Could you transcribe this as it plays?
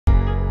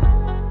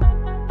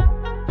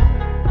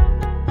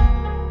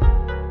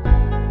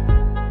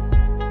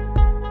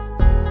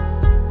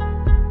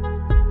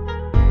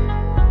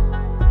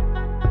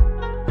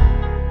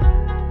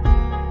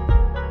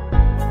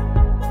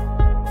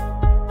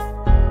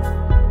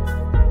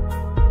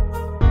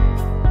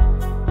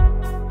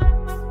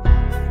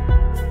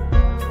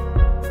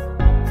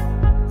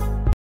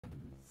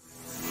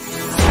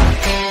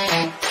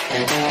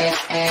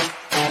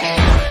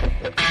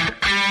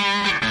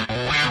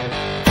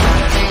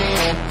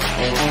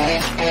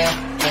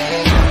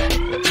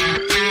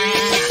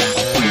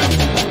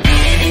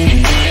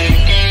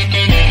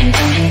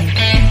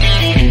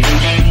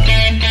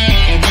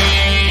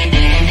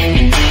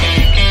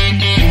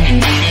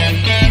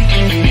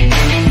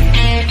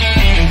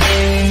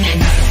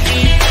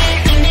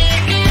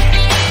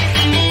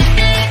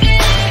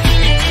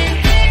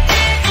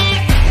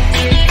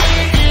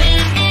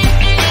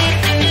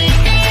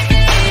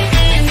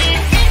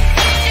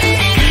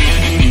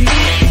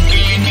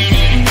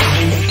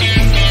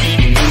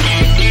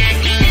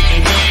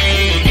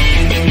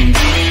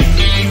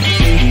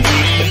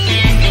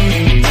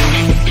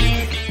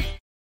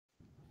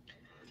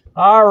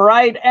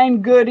night,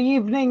 and good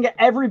evening,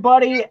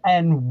 everybody,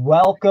 and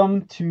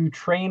welcome to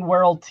Train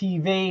World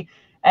TV.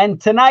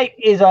 And tonight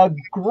is a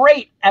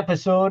great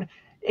episode.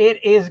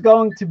 It is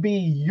going to be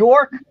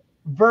York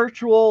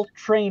Virtual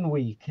Train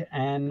Week.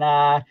 And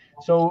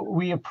so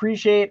we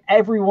appreciate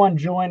everyone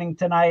joining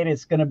tonight.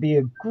 It's going to be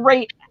a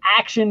great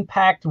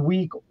action-packed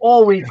week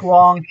all week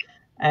long.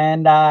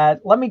 And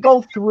let me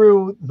go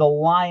through the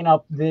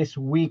lineup this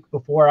week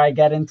before I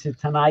get into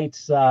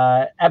tonight's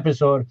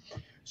episode.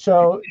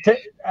 So,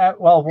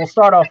 we'll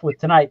start off with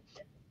tonight.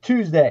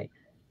 Tuesday,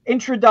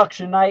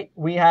 introduction night.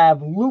 We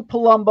have Lou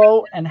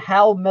Palumbo and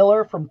Hal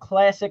Miller from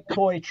Classic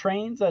Toy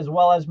Trains, as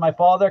well as my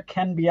father,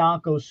 Ken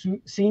Bianco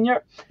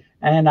Sr.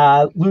 And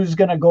Lou's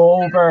going to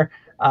go over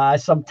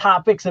some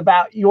topics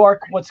about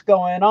York, what's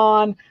going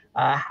on.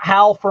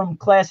 Hal from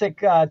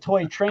Classic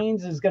Toy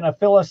Trains is going to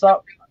fill us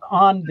up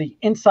on the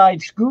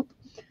inside scoop.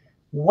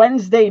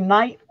 Wednesday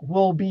night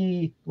will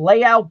be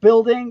layout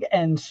building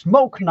and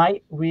smoke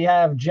night. We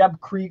have Jeb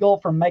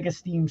Kriegel from Mega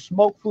Steam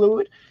Smoke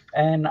Fluid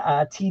and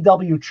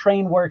TW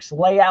Trainworks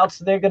layouts.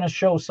 They're going to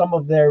show some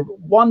of their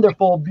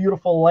wonderful,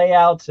 beautiful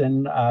layouts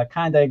and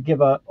kind of give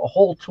a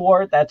whole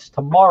tour. That's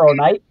tomorrow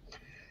night.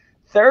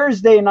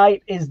 Thursday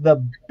night is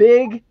the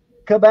big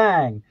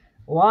kabang.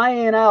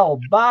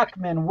 Lionel,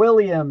 Bachman,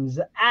 Williams,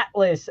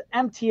 Atlas,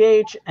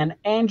 MTH, and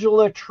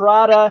Angela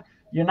Trotta.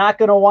 You're not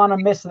going to want to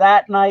miss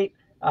that night.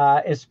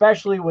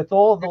 Especially with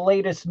all the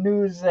latest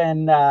news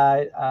and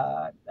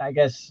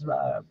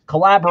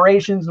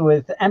collaborations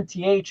with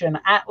MTH and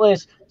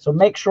Atlas. So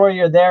make sure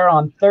you're there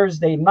on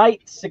Thursday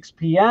night, 6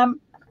 p.m.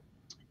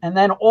 And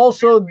then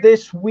also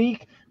this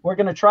week, we're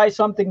going to try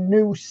something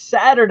new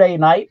Saturday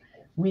night.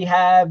 We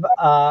have,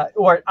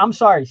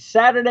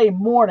 Saturday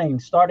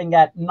morning, starting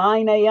at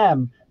 9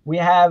 a.m., we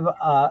have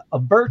a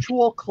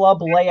virtual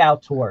club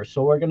layout tour.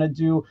 So we're going to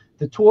do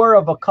the tour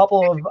of a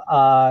couple of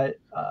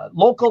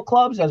local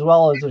clubs as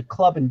well as a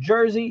club in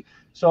Jersey.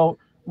 So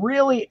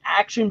really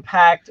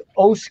action-packed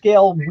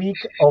O-scale week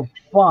of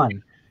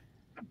fun.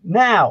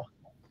 Now,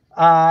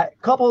 a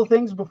couple of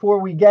things before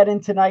we get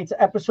into tonight's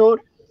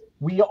episode.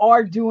 We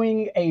are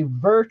doing a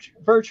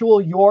virtual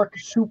York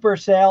super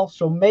sale,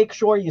 so make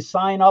sure you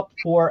sign up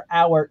for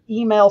our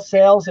email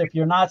sales if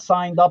you're not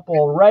signed up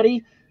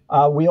already.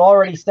 We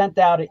already sent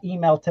out an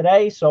email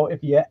today, so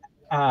if you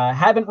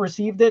haven't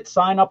received it,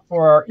 sign up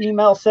for our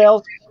email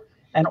sales.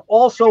 And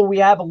also, we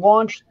have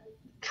launched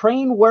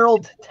Train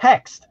World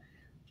Text.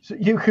 So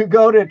you could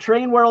go to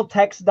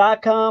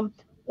trainworldtext.com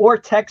or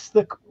text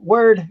the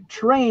word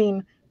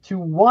train to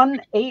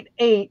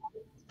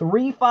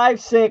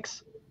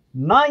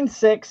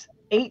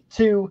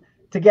 1-888-356-9682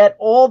 to get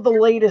all the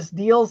latest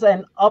deals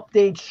and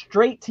updates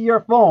straight to your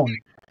phone.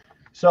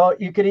 So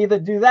you could either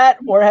do that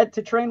or head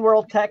to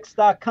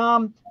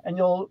trainworldtext.com and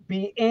you'll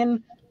be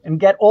in and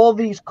get all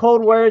these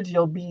code words.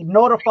 You'll be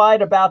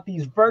notified about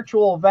these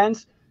virtual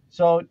events.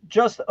 So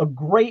just a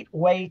great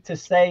way to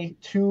stay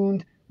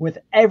tuned with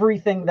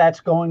everything that's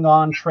going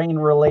on train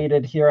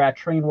related here at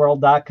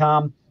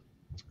trainworld.com.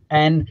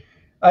 And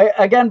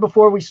again,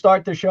 before we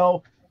start the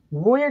show,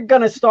 we're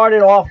going to start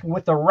it off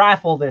with a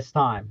raffle this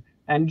time.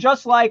 And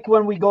just like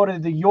when we go to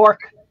the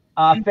York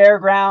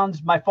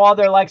fairgrounds, my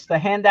father likes to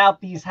hand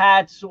out these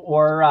hats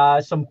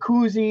or some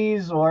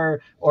koozies or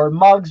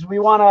mugs. We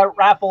want to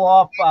raffle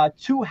off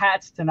 2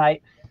 hats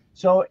tonight.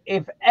 So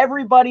if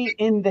everybody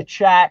in the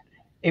chat,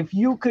 if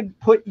you could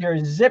put your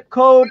zip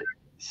code,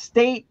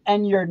 state,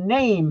 and your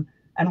name,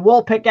 and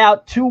we'll pick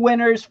out 2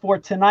 winners for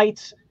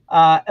tonight's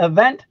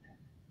event,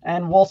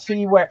 and we'll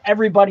see where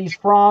everybody's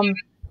from,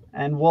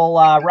 and we'll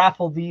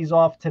raffle these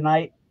off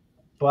tonight.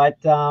 But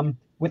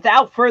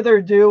without further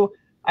ado,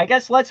 I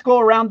guess let's go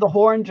around the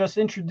horn, just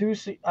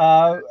introduce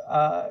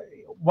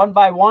one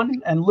by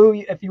one. And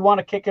Lou, if you want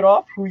to kick it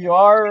off, who you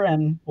are,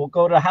 and we'll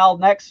go to Hal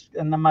next,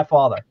 and then my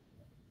father.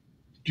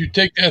 Did you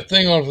take that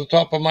thing off the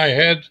top of my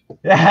head?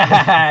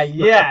 Yeah,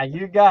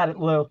 you got it,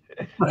 Lou.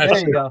 There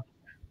you go.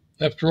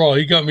 After all,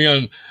 he got me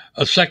on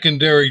a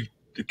secondary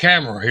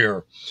camera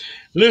here.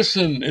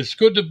 Listen, it's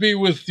good to be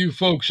with you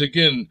folks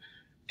again.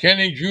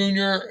 Kenny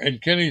Jr.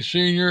 and Kenny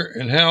Sr.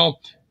 and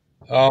Hal,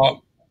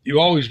 you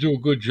always do a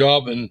good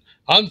job. And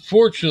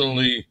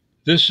unfortunately,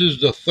 this is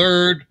the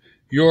 3rd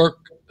York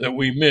that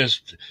we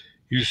missed.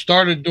 You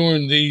started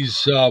doing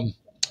these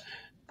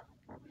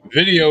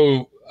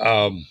video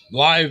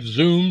live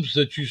Zooms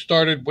that you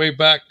started way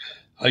back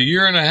a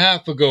year and a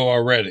half ago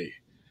already.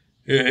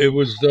 It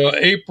was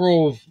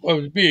April, well,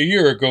 it would be a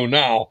year ago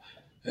now,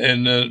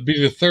 and it'd be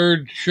the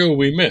 3rd show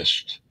we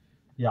missed.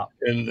 Yeah.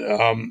 And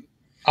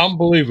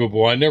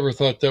unbelievable. I never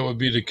thought that would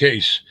be the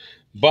case.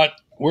 But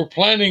we're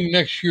planning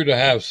next year to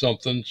have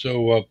something.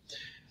 So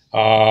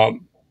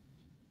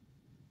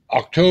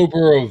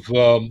October of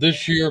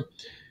this year,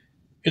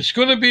 it's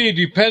going to be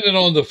dependent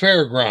on the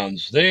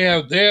fairgrounds. They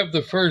have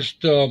the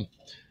first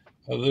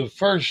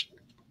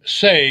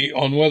say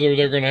on whether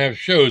they're going to have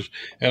shows.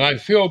 And I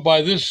feel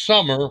by this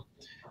summer,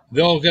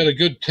 they'll get a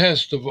good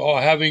test of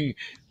having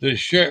the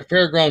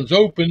fairgrounds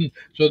open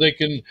so they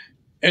can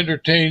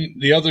entertain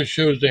the other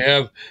shows they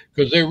have,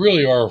 because they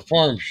really are a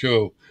farm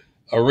show.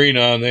 arena,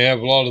 and they have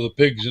a lot of the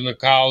pigs and the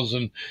cows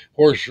and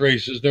horse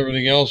races and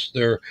everything else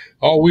there.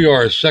 All we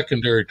are is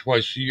secondary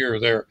twice a year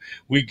there.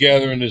 We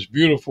gather in this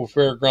beautiful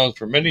fairgrounds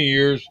for many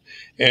years,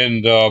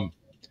 and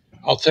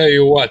I'll tell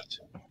you what,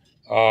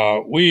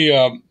 we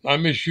I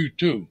miss you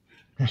too.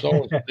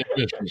 So they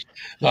miss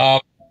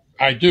us.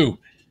 I do.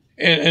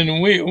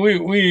 And we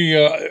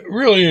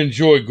really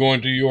enjoy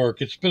going to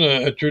York. It's been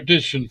a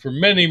tradition for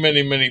many,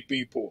 many, many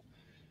people.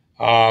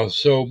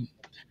 So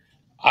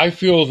I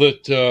feel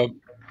that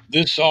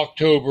this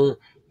October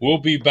we'll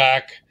be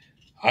back.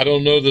 I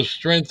don't know the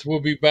strength will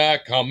be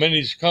back, how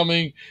many's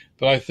coming,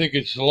 but I think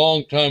it's a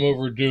long time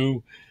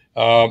overdue.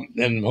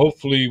 And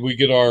hopefully we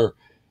get our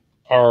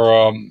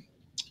um,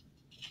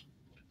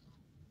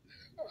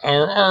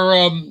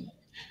 our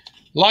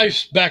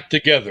lives back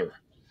together.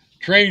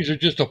 Trains are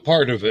just a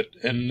part of it,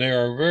 and they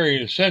are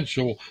very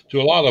essential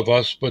to a lot of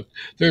us. But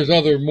there's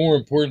other more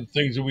important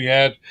things that we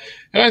had,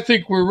 and I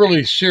think we're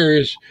really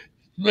serious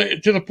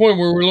to the point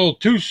where we're a little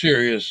too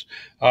serious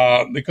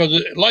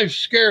because life's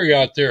scary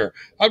out there.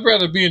 I'd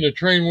rather be in the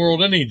train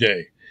world any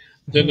day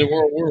than the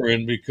world we're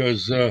in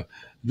because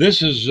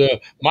this is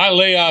my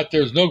layout.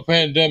 There's no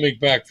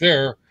pandemic back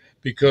there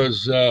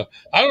because I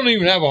don't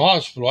even have a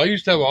hospital. I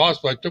used to have a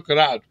hospital. I took it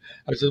out.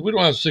 I said, we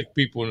don't have sick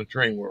people in the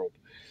train world.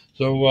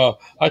 So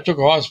I took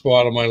a hospital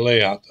out of my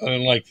layout. I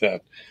didn't like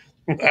that.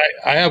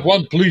 I have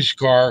one police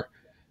car,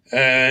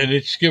 and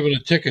it's given a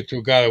ticket to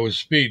a guy that was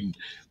speeding.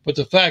 But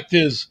the fact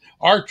is,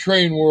 our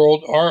train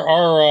world,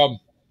 our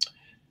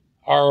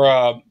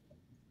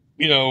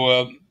you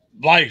know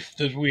life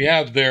that we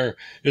have there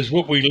is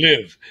what we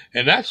live,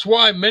 and that's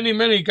why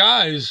many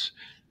guys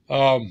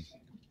um,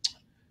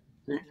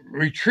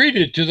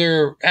 retreated to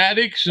their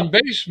attics and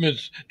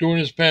basements during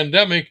this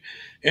pandemic,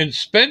 and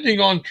spending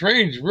on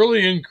trains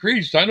really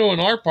increased. I know in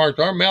our part,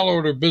 our mail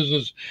order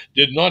business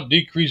did not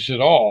decrease at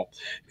all,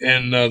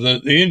 and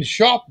the in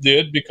shop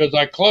did because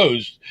I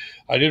closed.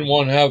 I didn't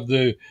want to have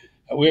the.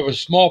 We have a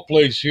small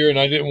place here, and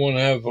I didn't want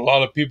to have a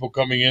lot of people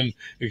coming in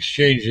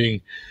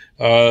exchanging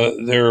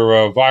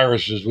their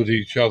viruses with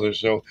each other.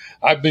 So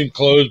I've been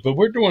closed, but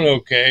we're doing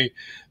okay.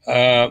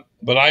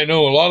 But I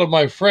know a lot of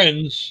my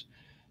friends.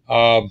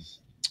 A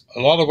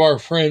lot of our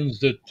friends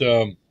that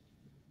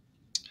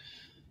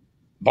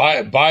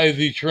buy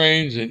the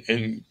trains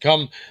and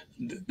come,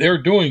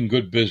 they're doing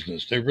good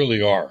business. They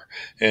really are.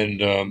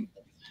 And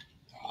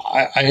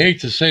I hate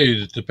to say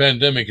that the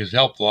pandemic has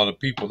helped a lot of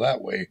people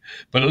that way,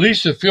 but at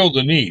least it filled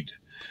the need.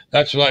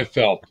 That's what I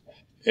felt,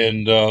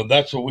 and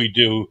that's what we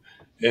do.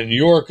 And New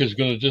York is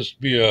going to just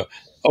be a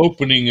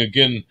opening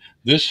again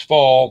this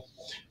fall.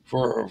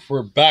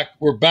 For back,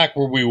 we're back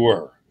where we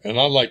were, and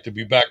I'd like to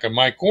be back in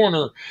my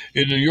corner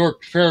in New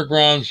York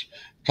Fairgrounds,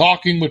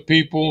 talking with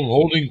people,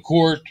 holding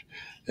court,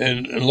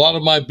 and a lot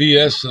of my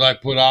BS that I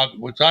put out,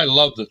 which I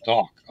love to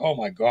talk. Oh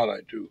my God,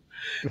 I do.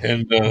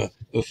 And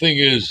the thing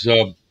is.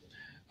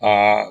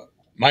 Uh,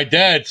 my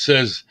dad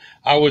says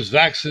I was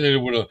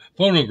vaccinated with a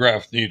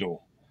phonograph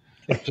needle.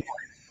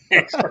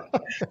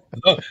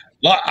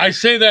 I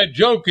say that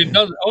joke. It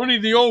doesn't. Only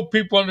the old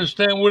people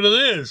understand what it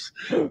is.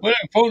 What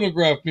a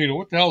phonograph needle?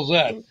 What the hell's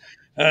that?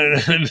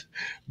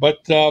 But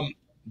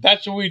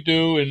that's what we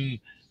do. And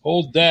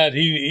old dad,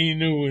 he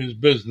knew his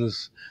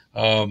business.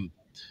 He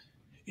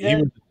Yeah,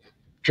 was a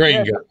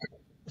train yeah.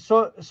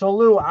 guy. So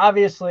Lou,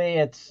 obviously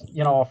it's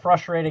a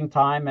frustrating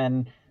time,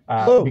 and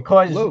Lou,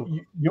 because Lou,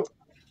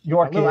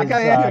 York Lou, I is got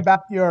to ask you about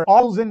your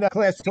alls in the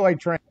class toy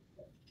train.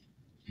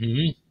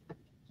 Hmm.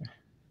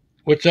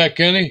 What's that,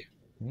 Kenny?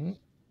 Hmm?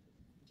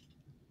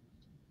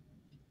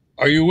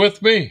 Are you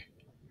with me?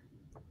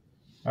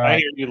 all I right.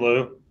 hear you,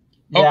 Lou.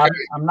 Yeah, Okay.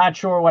 I'm not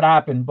sure what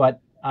happened,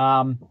 but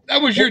That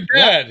was your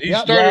dad. He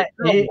Yep. started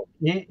yeah,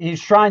 trouble.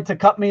 he's trying to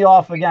cut me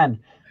off again.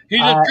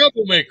 He's a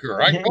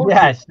troublemaker. I told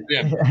Yes. you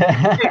him.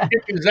 I'm gonna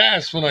kick his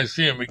ass when I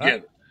see him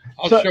again.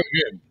 I'll So- show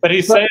him. But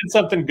he's saying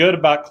something good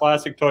about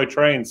classic toy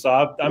trains,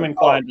 so I'm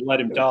inclined to let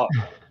him talk.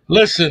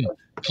 Listen,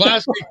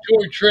 Classic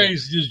Toy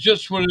Trains is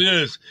just what it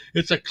is.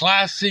 It's a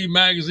classy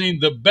magazine,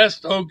 the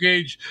best O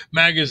gauge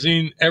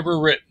magazine ever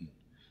written.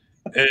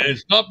 And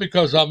it's not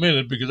because I'm in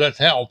it, because that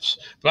helps,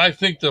 but I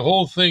think the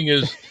whole thing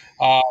is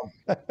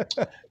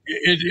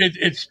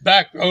it's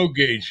back O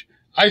gauge.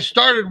 I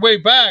started way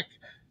back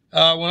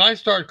when I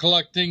started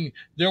collecting.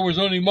 There was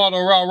only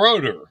Model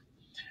Railroader,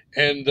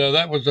 and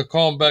that was the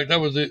callback. That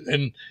was it,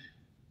 and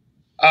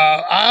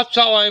that's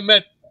how I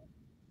met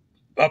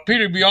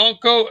Peter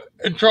Bianco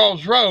and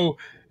Charles Rowe,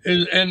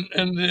 and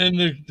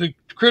the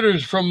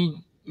critters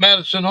from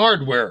Madison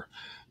Hardware,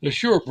 the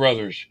Shure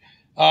brothers.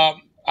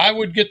 I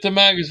would get the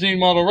magazine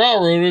Model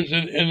Railroaders,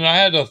 and I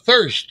had a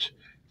thirst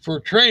for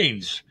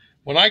trains.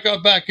 When I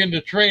got back into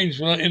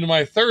trains into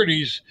my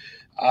 30s,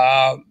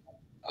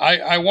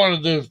 I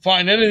wanted to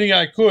find anything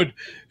I could,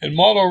 and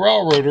Model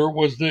Railroader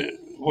was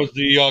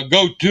the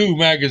go-to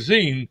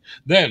magazine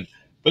then.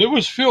 But it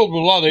was filled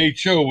with a lot of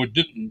HO, which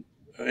didn't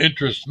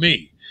interest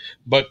me.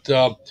 But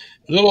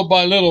little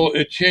by little,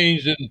 it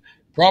changed, and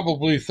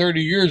probably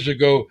 30 years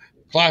ago,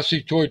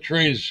 Classic Toy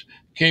Trains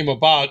came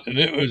about, and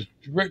it was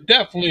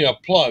definitely a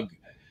plug.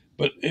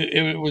 but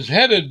it was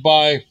headed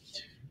by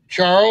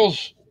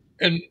Charles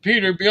and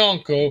Peter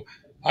Bianco.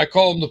 I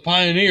call them the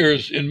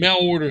pioneers in mail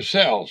order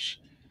sales.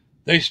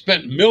 They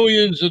spent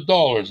millions of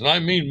dollars, and I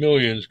mean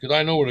millions because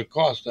I know what it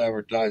costs to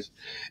advertise,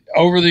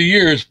 over the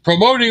years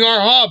promoting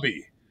our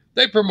hobby.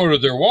 They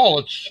promoted their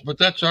wallets, but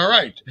that's all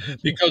right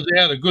because they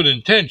had a good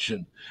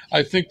intention.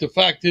 I think the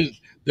fact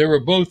is they were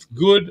both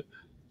good,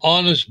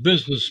 honest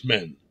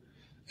businessmen.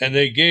 And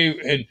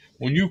and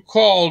when you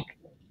called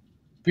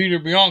Peter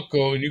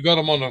Bianco and you got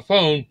him on the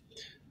phone,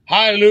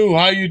 hi Lou,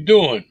 how you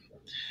doing?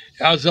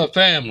 How's the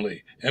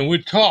family? And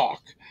we'd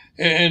talk.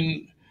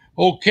 And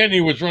old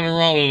Kenny was running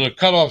around in a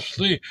cut-off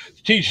sleeve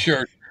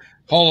T-shirt,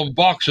 hauling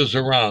boxes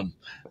around.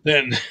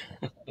 Then,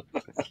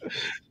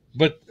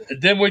 but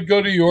then we'd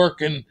go to York,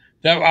 and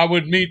that I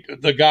would meet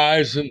the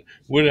guys, and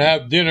would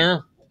have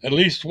dinner at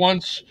least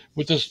once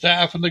with the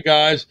staff and the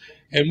guys,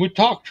 and we'd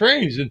talk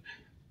trains. And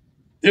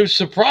it was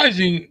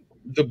surprising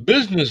the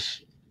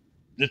business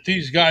that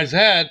these guys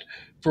had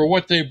for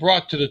what they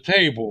brought to the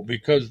table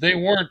because they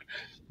weren't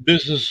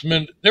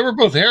businessmen. They were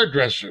both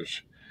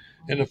hairdressers.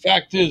 And the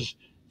fact is,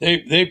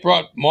 they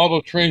brought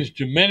model trains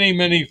to many,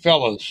 many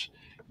fellas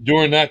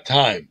during that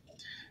time.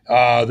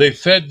 They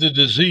fed the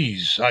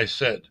disease, I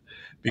said,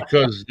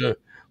 because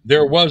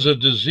there was a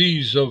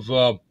disease of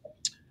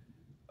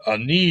a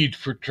need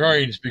for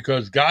trains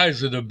because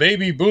guys of the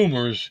baby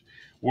boomers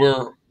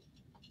were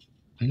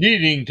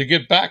needing to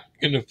get back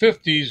in the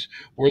 50s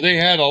where they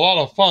had a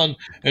lot of fun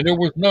and there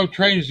was no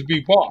trains to be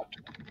bought.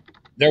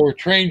 There were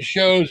train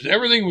shows.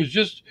 Everything was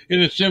just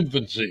in its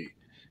infancy.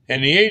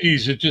 In the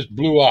 80s, it just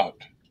blew out.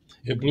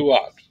 It blew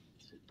out.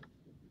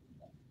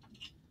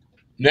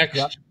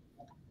 Next.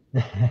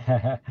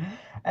 Yep.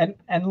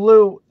 And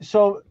Lou,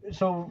 so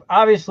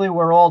obviously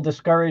we're all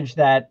discouraged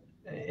that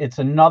it's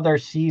another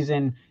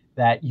season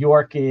that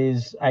York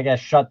is, I guess,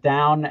 shut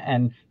down,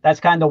 and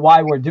that's kind of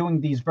why we're doing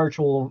these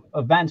virtual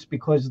events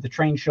because the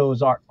train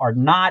shows are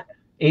not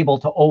able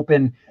to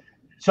open.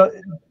 So,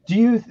 do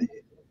you?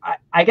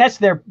 I guess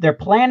they're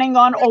planning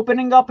on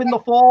opening up in the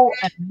fall,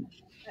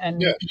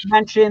 and Yes. you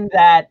mentioned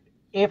that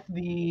if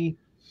the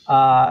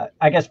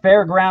I guess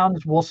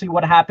fairgrounds, we'll see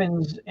what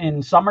happens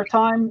in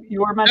summertime.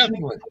 You were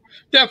mentioning.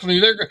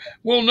 Definitely.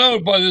 We'll know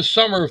by this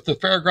summer if the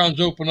fairgrounds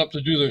open up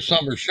to do their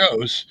summer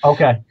shows.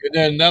 Okay. And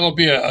then that'll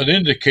be an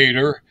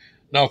indicator.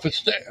 Now, if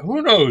it's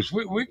who knows?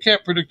 We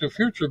can't predict the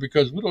future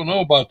because we don't know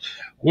about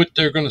what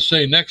they're going to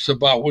say next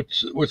about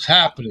what's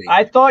happening.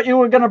 I thought you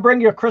were going to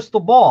bring your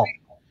crystal ball.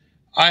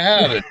 I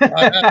had it.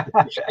 I had the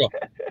crystal ball.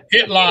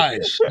 It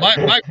lies.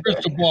 My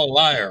crystal ball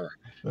liar.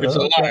 It's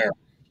a liar.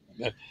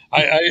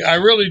 I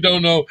really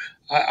don't know.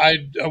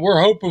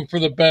 We're hoping for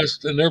the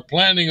best, and they're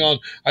planning on.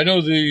 I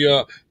know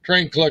the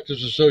Train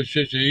Collectors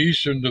Association, the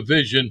Eastern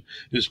Division,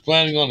 is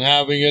planning on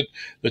having it.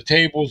 The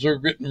tables are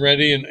getting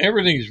ready, and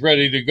everything's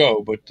ready to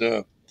go.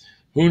 But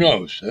who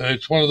knows?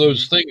 It's one of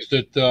those things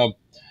that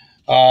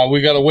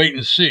we got to wait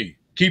and see.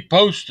 Keep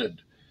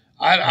posted.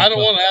 I don't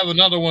want to have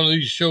another one of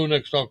these show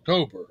next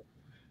October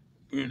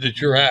that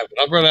you're having.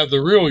 I'd rather have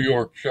the real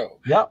York show.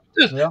 Yep.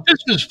 This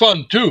is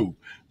fun too.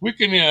 We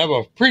can have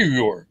a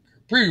pre-York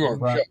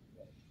Right. show.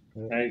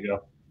 There you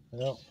go.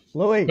 Yeah.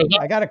 Louis,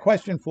 I got a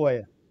question for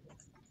you.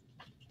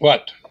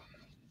 What?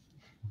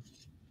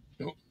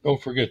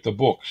 Don't forget the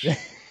books.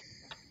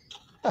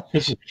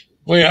 Wait,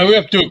 we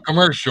have to do a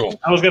commercial.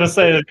 I was going to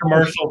say the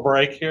commercial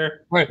break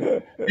here. Wait,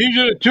 these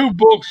are the two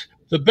books,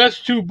 the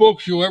best two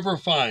books you'll ever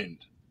find,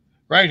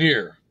 right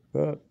here.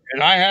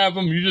 And I have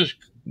them. You just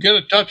get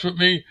in touch with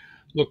me.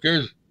 Look,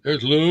 there's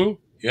Lou.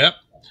 Yep.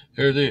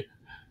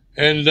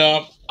 And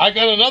I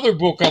got another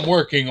book I'm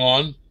working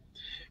on.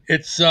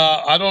 It's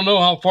I don't know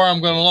how far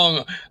I'm going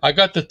along. I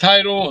got the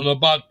title and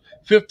about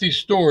 50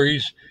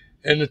 stories,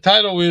 and the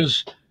title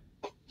is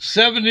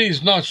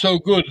 70's Not So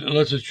Good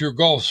Unless It's Your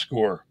Golf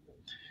Score.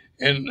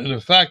 And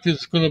the fact is,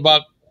 it's going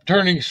about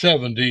turning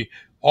 70,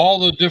 all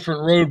the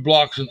different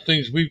roadblocks and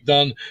things we've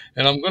done,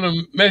 and I'm going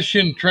to mesh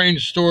in train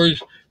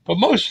stories, but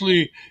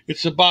mostly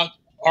it's about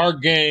our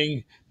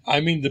gang. I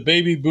mean, the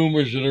baby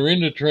boomers that are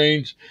into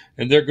trains,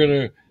 and they're going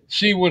to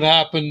see what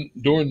happened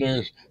during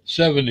their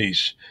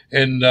 70s.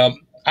 And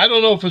I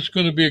don't know if it's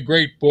going to be a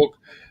great book,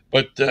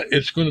 but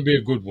it's going to be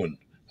a good one.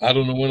 I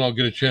don't know when I'll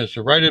get a chance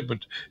to write it, but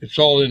it's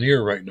all in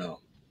here right now.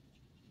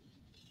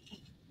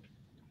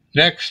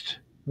 Next.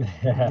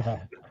 Yeah.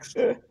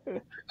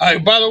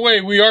 By the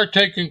way, we are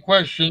taking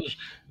questions.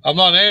 I'm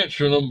not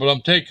answering them, but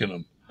I'm taking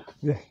them.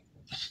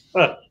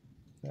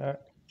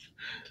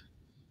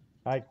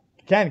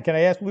 Ken, can I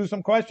ask Lou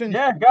some questions?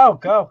 Yeah, go.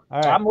 All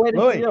right. I'm waiting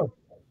Louis, for you.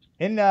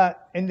 In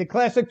the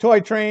Classic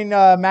Toy Train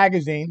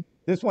magazine,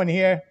 this one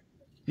here,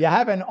 you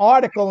have an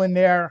article in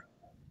there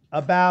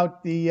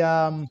about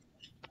the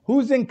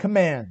who's in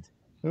command.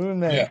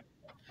 Yeah.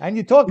 And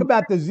you talk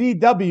about the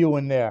ZW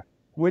in there,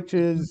 which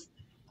is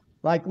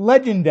like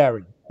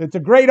legendary. It's a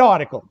great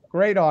article.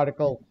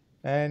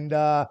 And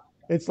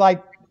it's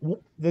like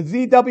the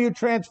ZW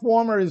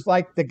Transformer is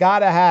like the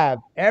gotta have.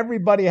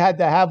 Everybody had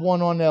to have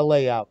one on their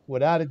layout,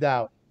 without a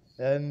doubt.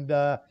 And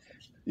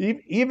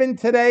even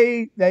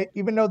today,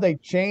 even though they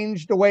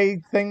changed the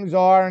way things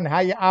are and how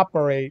you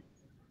operate,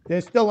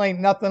 there still ain't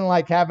nothing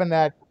like having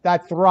that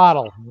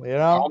throttle.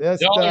 I'm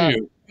Just telling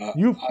you.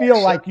 you I feel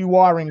said, like you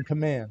are in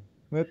command.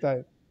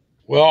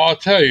 well, I'll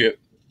tell you,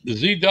 the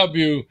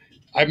ZW,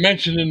 I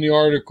mentioned in the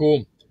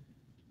article,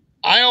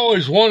 I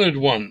always wanted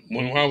one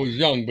when I was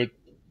young, but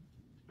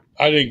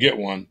I didn't get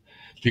one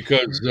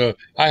because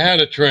I had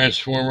a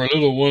transformer, a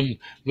little one,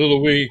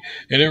 little wee,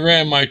 and it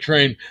ran my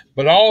train.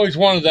 But I always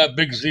wanted that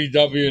big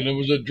ZW, and it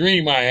was a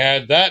dream I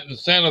had. That and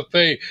Santa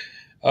Fe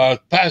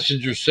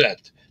passenger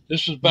set.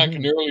 This was back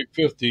in the early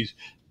 50s.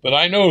 But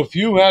I know if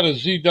you had a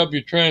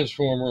ZW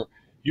transformer,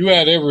 you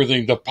had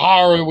everything. The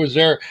power was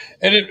there,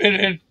 and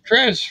it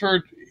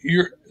transferred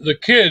the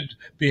kid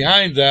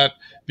behind that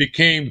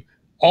became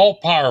all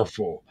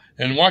powerful.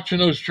 And watching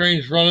those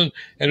trains running,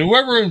 and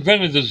whoever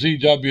invented the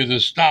ZW, the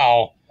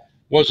style,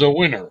 was a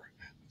winner.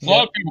 A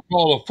lot of people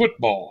call it a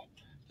football.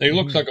 They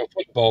look like a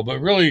football, but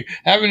really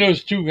having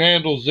those two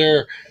handles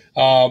there.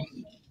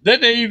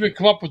 Then they even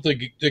come up with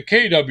the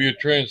KW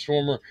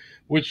transformer,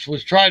 which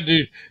was tried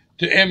to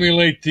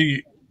emulate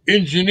the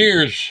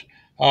engineers'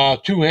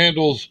 two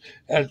handles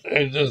as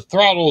the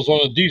throttles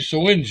on a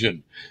diesel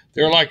engine.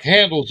 They're like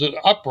handles that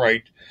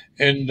upright,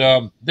 and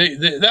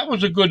that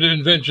was a good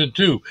invention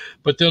too.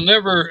 But they'll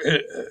never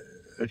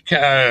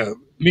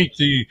meet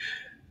the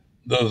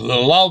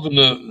love and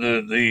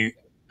the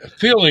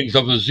feelings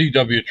of the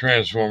ZW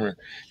transformer.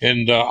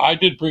 And I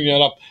did bring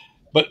that up.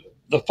 But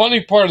the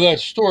funny part of that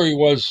story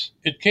was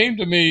it came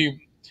to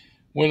me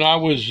when I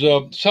was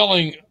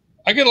selling.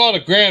 I get a lot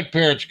of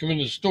grandparents come in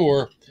the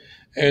store,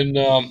 and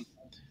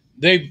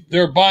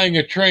they're buying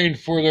a train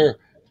for their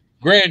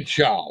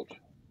grandchild.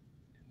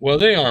 Well,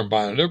 they aren't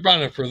buying it. They're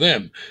buying it for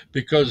them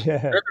because they're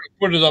Yeah. going to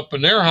put it up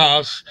in their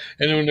house.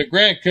 And then when the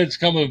grandkids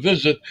come and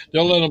visit,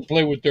 they'll let them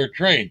play with their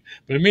train.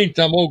 But in the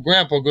meantime, old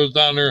grandpa goes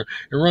down there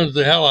and runs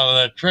the hell out of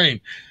that train.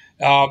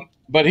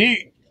 But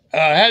he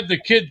had the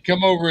kid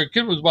come over. The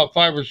kid was about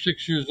 5 or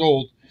 6 years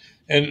old.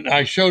 And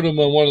I showed him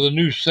on one of the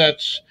new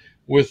sets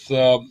with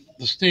the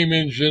steam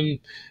engine.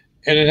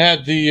 And it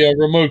had the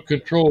remote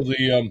control,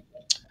 the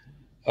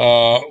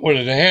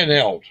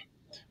handheld,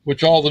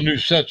 which all the new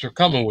sets are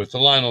coming with, the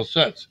Lionel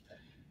sets.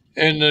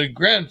 And the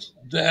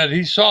granddad,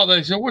 he saw that.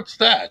 He said, "What's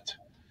that?"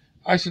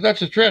 I said,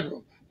 "That's a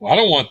transformer." "Well, I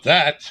don't want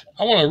that.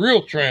 I want a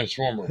real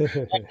transformer.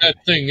 I want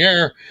that thing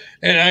there."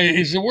 And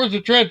he said, "Where's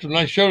the transformer?"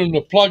 And I showed him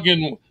the plug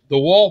in, the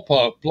wall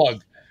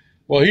plug.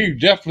 Well, he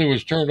definitely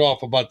was turned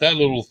off about that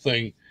little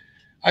thing.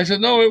 I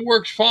said, "No, it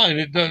works fine.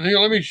 It does. Here,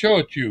 let me show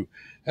it to you."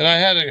 And I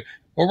had a,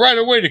 well, right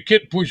away, the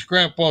kid pushed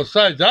Grandpa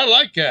aside. "I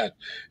like that."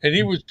 And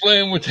he was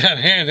playing with that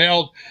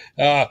handheld,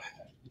 uh,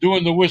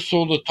 doing the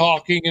whistle, the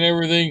talking, and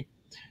everything.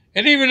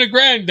 And even the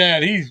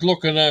granddad, he's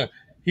looking at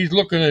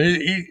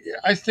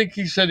I think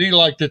he said he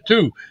liked it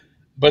too.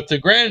 But the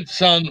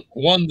grandson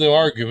won the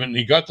argument and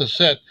he got the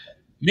set.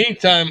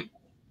 Meantime,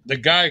 the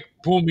guy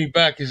pulled me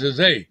back. He says,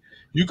 "Hey,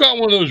 you got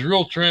one of those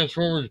real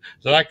transformers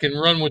that I can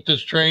run with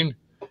this train?"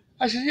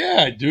 I said,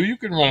 "Yeah, I do. You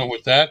can run it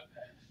with that."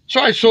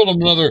 So I sold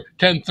him another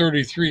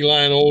 1033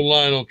 old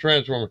Lionel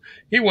transformer.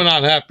 He went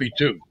out happy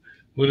too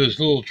with his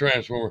little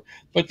transformer.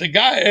 But the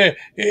guy,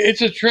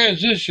 it's a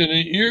transition,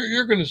 and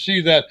you're going to see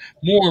that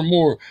more and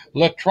more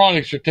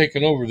electronics are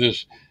taking over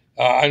this.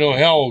 I know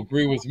Hal will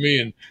agree with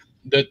me, and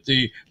that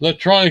the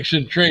electronics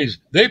in trains,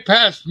 they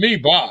passed me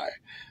by.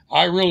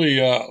 I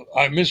really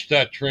I missed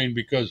that train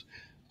because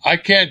I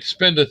can't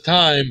spend the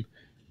time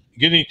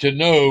getting to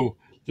know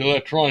the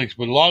electronics,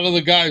 but a lot of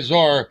the guys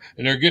are,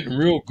 and they're getting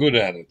real good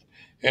at it.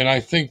 And I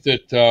think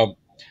that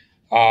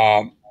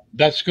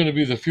that's going to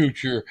be the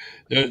future.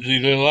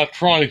 The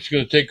electronics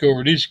going to take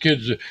over. These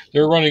kids,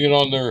 they're running it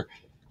on their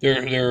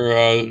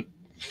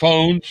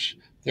phones,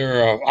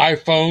 their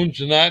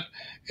iPhones, and that.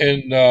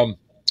 And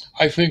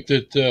I think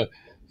that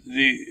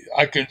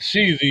I can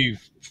see the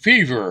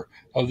fever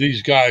of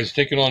these guys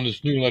taking on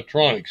this new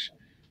electronics.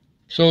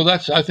 So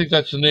I think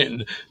that's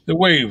the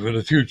wave of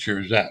the future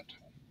is that.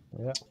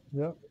 Yeah.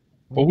 Yeah.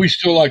 But we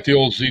still like the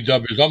old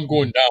CWs. I'm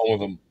going down with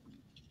them.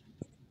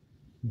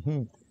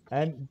 Mhm.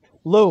 And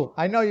Lou,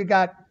 I know you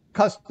got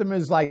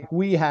customers like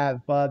we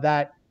have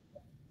that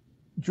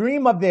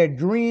dream of their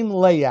dream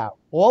layout.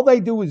 All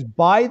they do is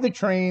buy the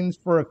trains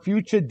for a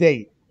future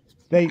date.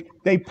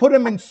 They put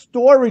them in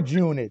storage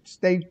units.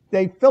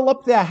 They fill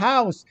up their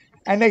house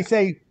and they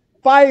say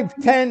 5,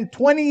 10,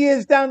 20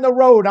 years down the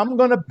road, I'm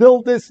going to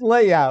build this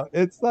layout.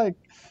 It's like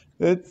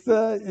it's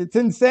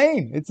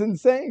insane. It's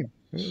insane.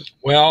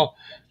 Well,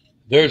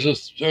 there's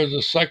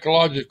a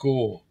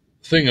psychological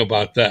thing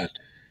about that.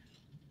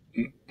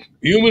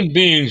 Human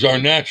beings are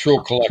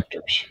natural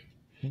collectors.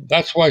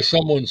 That's why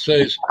someone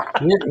says,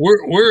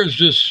 where is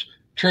this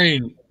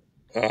train?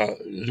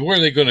 Where are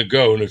they going to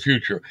go in the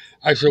future?"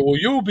 I said, "Well,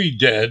 you'll be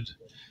dead,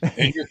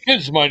 and your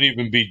kids might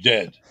even be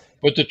dead,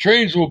 but the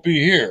trains will be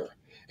here,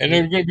 and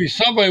there's going to be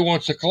somebody who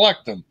wants to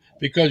collect them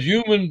because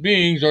human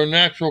beings are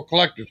natural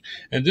collectors.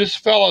 And this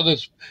fella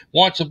that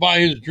wants to buy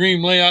his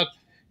dream layout,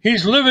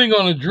 he's living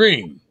on a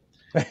dream.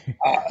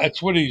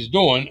 That's what he's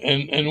doing,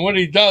 and what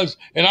he does.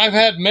 And I've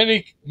had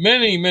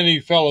many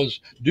fellas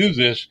do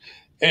this,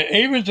 and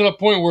even to the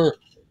point where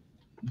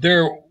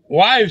their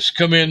wives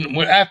come in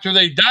after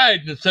they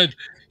died and said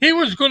he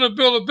was going to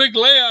build a big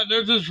layout.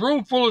 There's this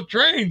room full of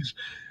trains,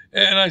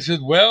 and I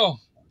said,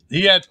 well,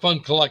 he had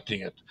fun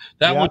collecting it.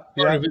 That was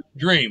part of his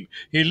dream.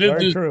 He lived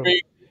Very his true.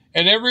 dream.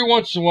 And every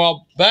once in a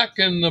while, back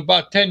in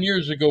about 10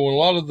 years ago, when a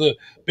lot of the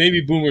baby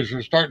boomers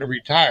were starting to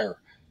retire,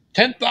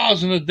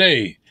 10,000 a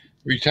day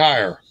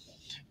retire.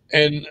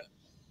 And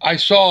I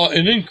saw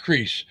an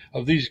increase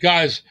of these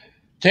guys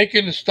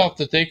taking the stuff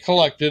that they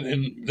collected,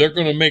 and they're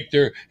going to make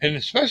and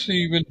especially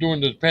even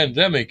during the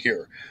pandemic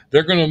here,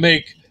 they're going to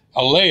make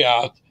a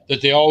layout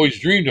that they always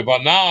dreamed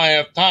about. Now I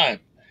have time.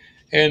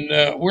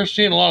 And we're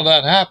seeing a lot of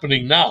that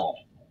happening now.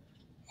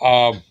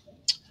 I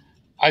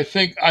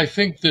think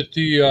that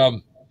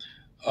the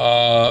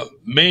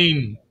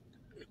main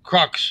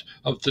crux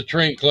of the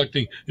train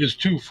collecting is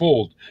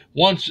twofold.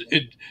 Once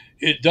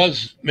it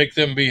does make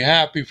them be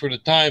happy for the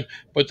time,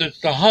 but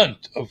it's the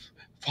hunt of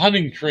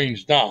hunting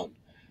trains down,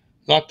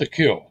 not the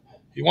kill.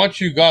 Once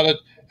you got it,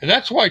 and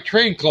that's why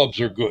train clubs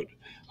are good.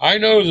 I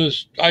know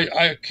this. I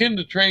akin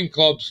the train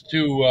clubs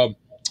to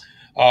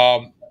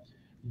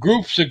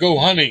groups that go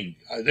hunting.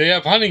 They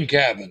have hunting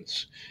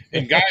cabins,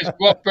 and guys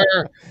go up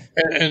there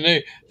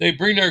and they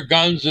bring their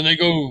guns and they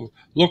go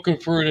looking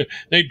for it.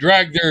 They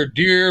drag their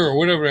deer or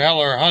whatever the hell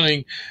they're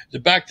hunting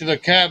back to the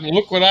cabin.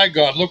 Look what I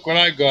got! Look what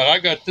I got! I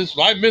got this.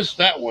 I missed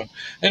that one.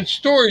 And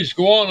stories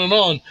go on and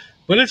on.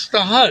 But it's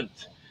the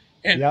hunt,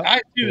 and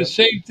I see the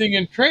same thing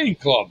in train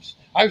clubs.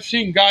 I've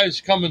seen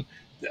guys coming.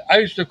 I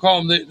used to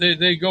call them.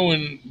 They go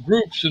in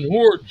groups and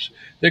hordes.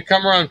 They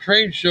come around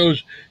train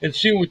shows and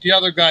see what the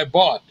other guy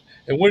bought.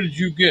 And what did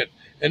you get?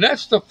 And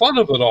that's the fun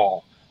of it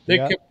all. They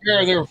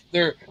compare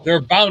their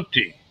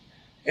bounty.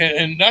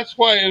 And that's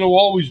why it'll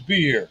always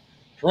be here.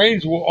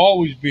 Trains will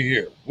always be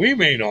here. We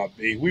may not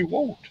be. We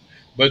won't.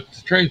 But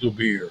the trains will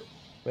be here.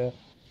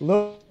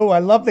 Lou, I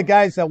love the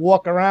guys that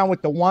walk around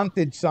with the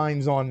wanted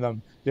signs on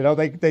them. You know,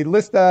 they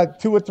list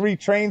 2 or 3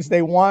 trains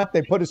they want.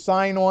 They put a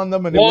sign on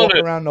them and they walk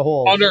around the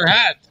halls. On their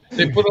hat.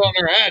 They put it on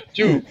their hat,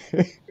 too.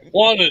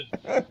 Wanted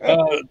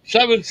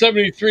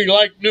 773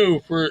 like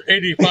new for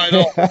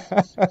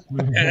 $85.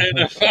 And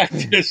the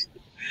fact is,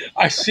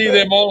 I see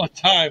them all the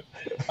time.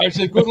 I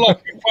said, good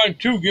luck. You find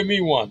 2, give me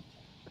 1.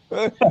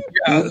 Yeah,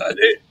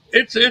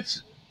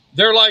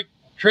 they're like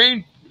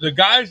the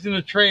guys in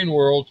the train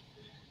world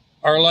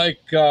are like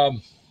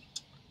 5th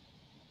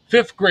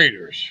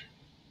graders.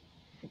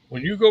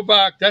 When you go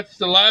back, that's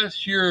the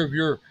last year of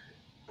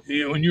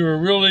when you were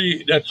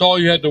really, that's all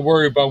you had to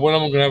worry about. When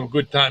am I going to have a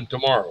good time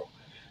tomorrow?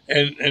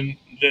 And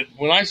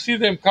when I see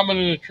them coming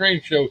in a train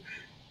show,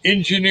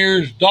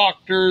 engineers,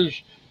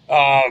 doctors,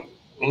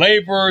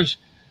 laborers,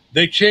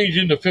 they change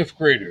into 5th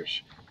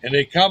graders. And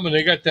they come and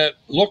they got that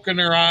look in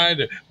their eye,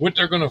 what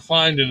they're going to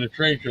find in the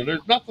train show.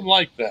 There's nothing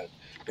like that.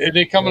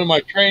 They come into my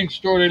train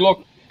store, they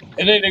look,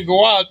 and then they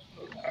go out.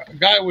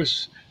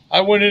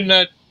 I went in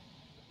that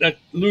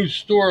loose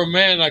store of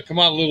man, I come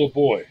out a little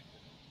boy.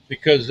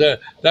 Because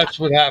that's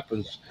what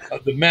happens,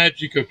 the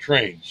magic of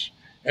trains.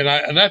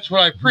 And that's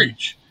what I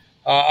preach.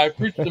 I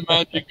preach the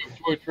magic of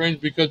toy trains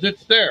because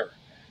it's there.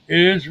 It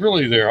is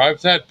really there.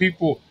 I've had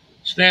people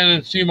stand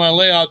and see my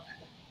layout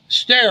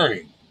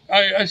staring.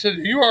 I said,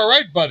 "You all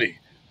right, buddy?"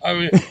 I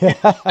mean,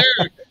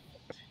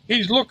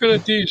 he's looking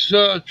at these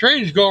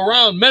trains go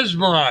around,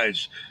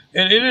 mesmerized.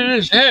 And in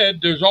his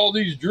head, there's all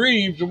these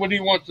dreams of what he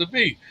wants to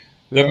be.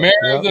 The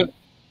mayor,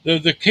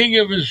 the king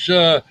of his,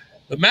 the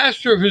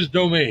master of his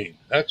domain.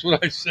 That's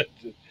what I said.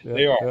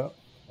 They are.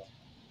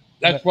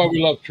 That's why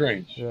we love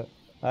trains.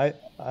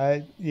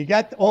 You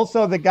got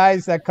also the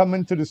guys that come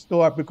into the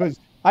store, because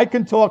I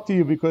can talk to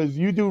you because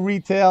you do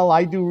retail,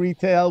 I do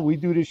retail, we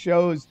do the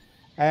shows,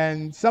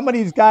 and some of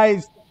these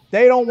guys,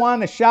 they don't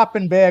want a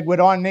shopping bag with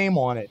our name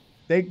on it.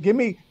 They give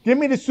me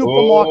the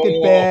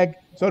supermarket bag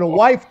so the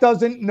wife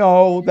doesn't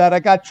know that I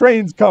got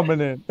trains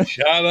coming in.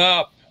 Shut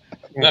up.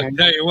 I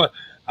tell you what,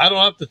 I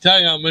don't have to tell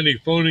you how many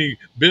phony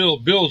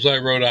bills I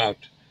wrote out.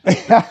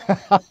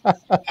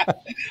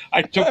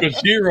 I took a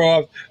 0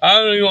 off. I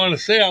don't even want to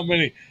say how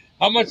many.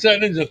 How much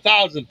that is?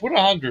 1,000. Put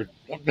 100.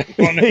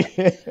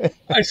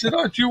 I said,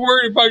 "Aren't you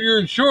worried about your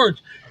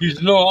insurance?" He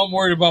said, "No, I'm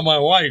worried about my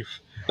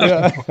wife."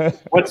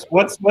 What's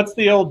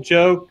the old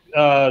joke?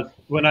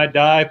 When I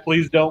die,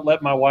 please don't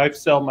let my wife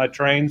sell my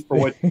trains for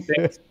what she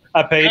thinks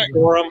I paid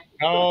for them.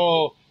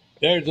 Oh,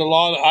 there's a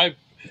lot.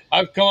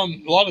 I've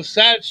come a lot of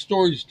sad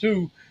stories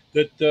too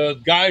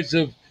that guys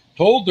have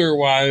told their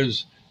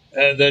wives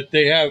that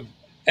they have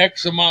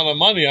X amount of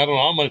money. I don't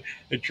know how much.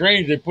 The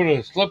trains, they put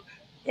a slip.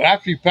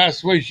 After he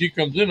passed away, she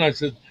comes in. I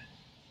said,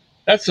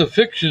 "That's a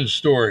fiction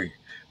story.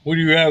 What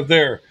do you have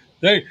there?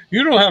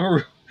 You don't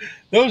have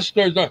those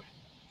stories."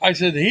 I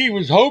said, "He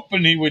was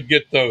hoping he would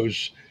get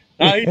those.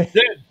 Now he's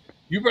dead.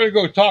 You better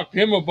go talk to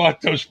him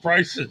about those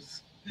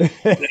prices."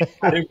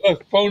 They've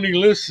got phony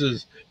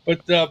lists.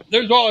 But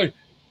there's always,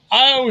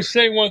 I always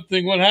say one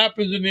thing: what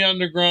happens in the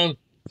underground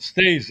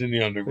stays in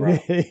the underground.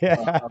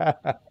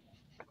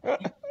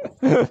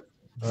 Very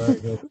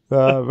good.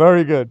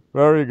 Very good.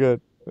 Very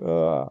good.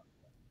 The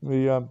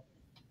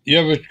You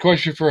have a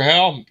question for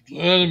Hal?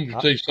 Let him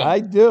say I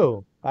something.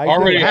 do. I do.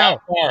 Already half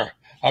Hal. hour.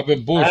 I've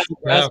been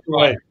bullshitting for half Ask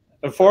away.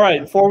 hour.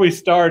 Before we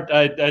start,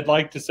 I'd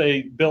like to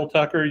say, Bill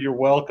Tucker, you're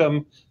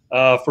welcome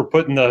for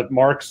putting the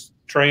Marks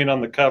train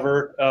on the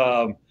cover.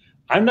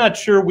 I'm not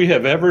sure we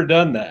have ever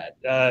done that.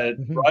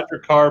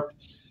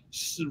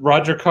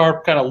 Roger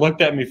Karp kind of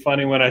looked at me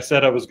funny when I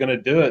said I was going to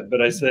do it,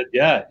 but I said,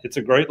 yeah, it's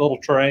a great little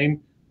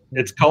train.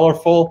 It's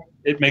colorful.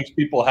 It makes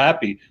people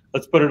happy.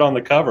 Let's put it on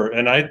the cover.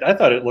 And I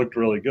thought it looked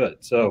really good.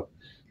 So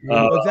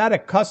Was that a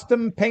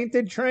custom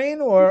painted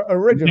train or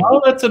original?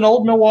 no, that's an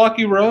old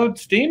Milwaukee Road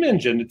steam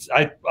engine.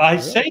 I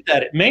say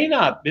that it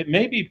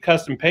may be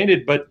custom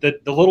painted, but the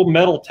little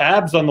metal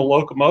tabs on the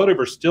locomotive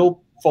are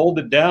still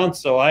folded down,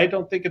 so I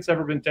don't think it's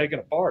ever been taken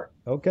apart.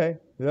 Okay.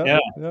 Yeah.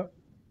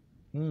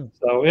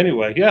 So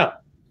anyway, yeah.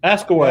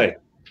 Ask away.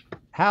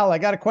 Hal, I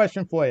got a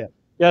question for you.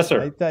 Yes,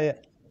 sir. I tell you,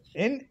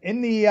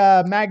 in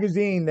the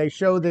magazine, they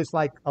show this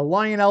like a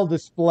Lionel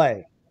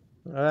display.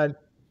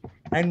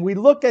 And we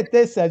look at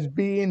this as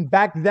being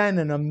back then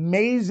an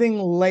amazing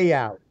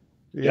layout.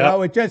 You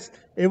know,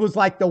 it was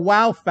like the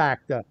wow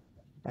factor.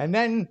 And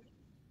then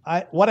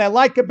what I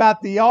like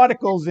about the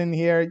articles in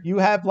here, you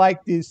have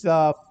like this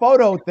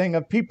photo thing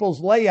of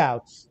people's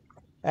layouts.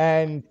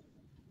 And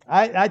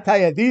I tell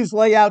you, these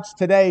layouts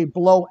today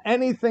blow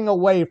anything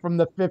away from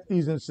the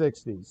 50s and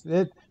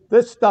 60s.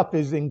 This stuff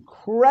is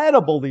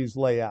incredible, these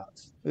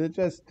layouts. They're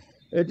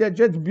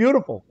just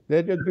beautiful.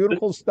 They're just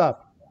beautiful stuff.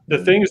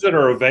 The things that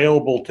are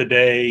available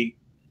today,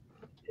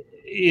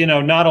 you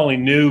know, not only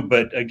new,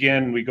 but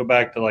again, we go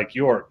back to like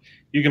York.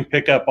 You can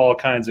pick up all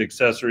kinds of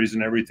accessories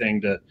and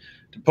everything to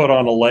put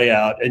on a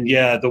layout. And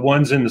yeah, the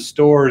ones in the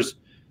stores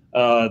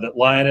that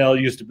Lionel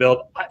used to build,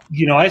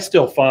 I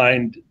still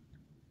find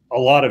a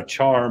lot of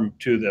charm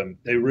to them.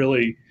 They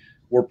really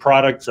were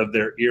products of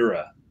their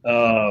era.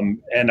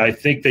 And I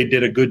think they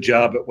did a good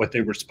job at what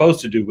they were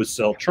supposed to do, was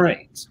sell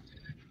trains.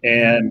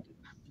 And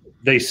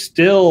they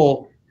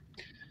still,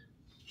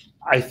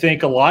 I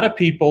think a lot of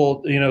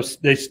people,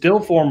 they still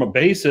form a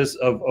basis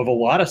of a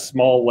lot of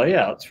small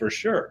layouts for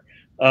sure.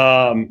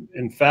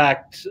 In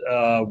fact,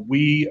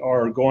 we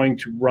are going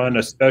to run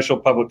a special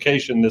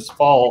publication this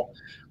fall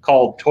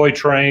called Toy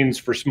Trains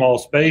for Small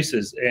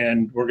Spaces.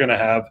 And we're going to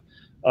have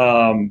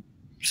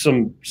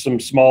some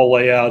small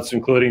layouts,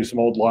 including some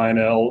old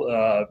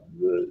Lionel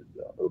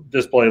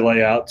display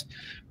layouts.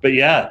 But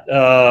yeah,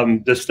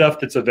 the stuff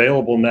that's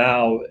available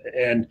now,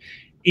 and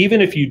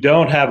even if you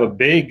don't have a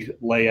big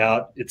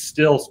layout, it's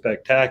still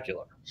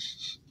spectacular.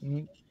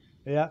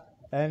 Yeah.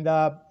 And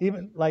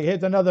even like,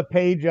 here's another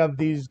page of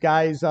these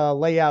guys'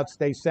 layouts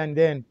they send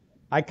in.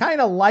 I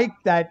kind of like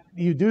that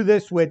you do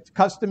this with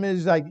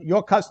customers, like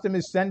your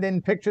customers send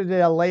in pictures of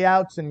their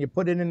layouts and you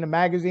put it in the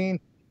magazine,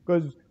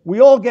 because we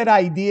all get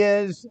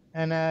ideas,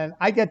 and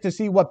I get to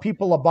see what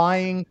people are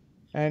buying,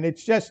 and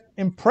it's just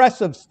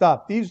impressive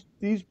stuff. These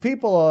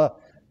people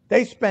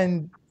they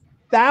spend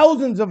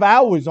thousands of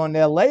hours on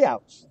their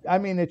layouts. I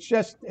mean,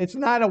 it's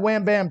not a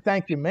wham bam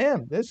thank you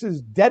ma'am. This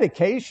is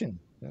dedication.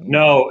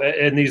 No,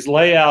 and these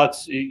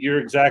layouts, you're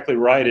exactly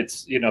right.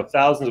 It's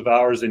thousands of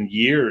hours and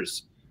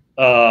years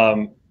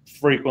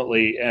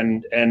frequently,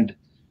 and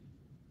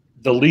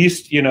the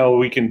least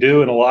we can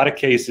do in a lot of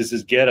cases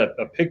is get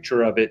a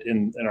picture of it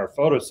in our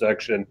photo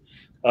section,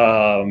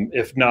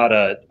 if not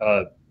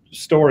a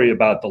story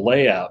about the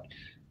layout.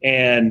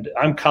 And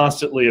I'm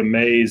constantly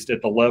amazed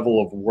at the level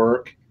of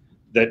work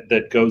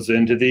that goes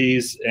into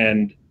these,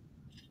 and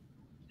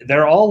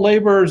they're all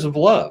laborers of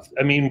love.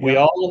 I mean, we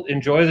all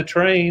enjoy the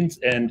trains,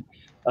 and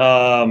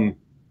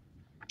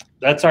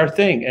that's our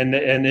thing. And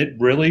it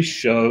really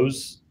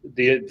shows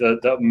the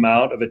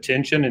amount of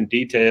attention and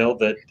detail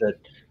that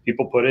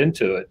people put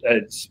into it.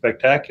 It's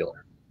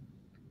spectacular.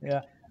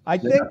 Yeah. I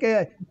think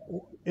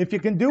if you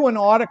can do an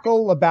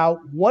article about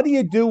what do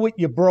you do with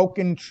your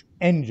broken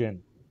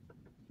engine,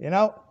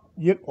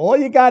 all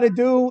you got to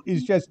do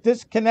is just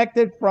disconnect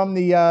it from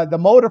the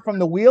motor from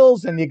the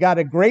wheels, and you got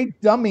a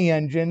great dummy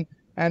engine,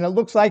 and it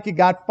looks like you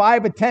got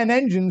 5 or 10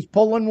 engines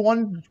pulling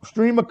one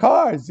stream of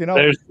cars.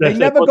 They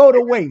never go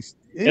to waste.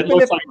 It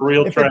looks like a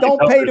real train. If it don't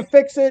pay to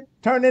fix it,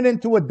 turn it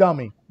into a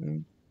dummy.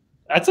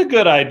 That's a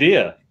good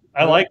idea.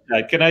 I like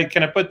that. Can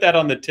I put that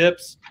on the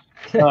tips?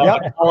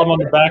 Column on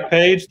the back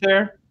page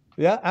there.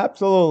 Yeah,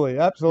 absolutely,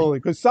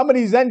 because some of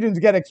these engines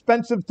get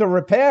expensive to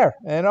repair,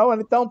 and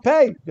it don't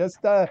pay. Just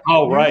use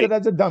it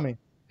as a dummy.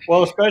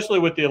 Well, especially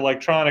with the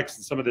electronics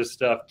and some of this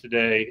stuff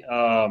today,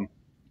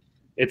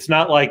 it's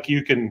not like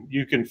you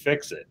can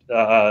fix it.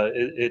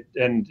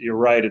 And you're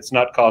right, it's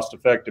not cost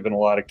effective in a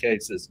lot of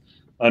cases,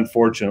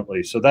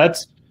 unfortunately. So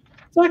it's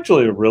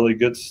actually a really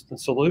good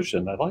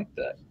solution. I like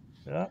that.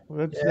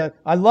 Yeah,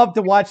 I love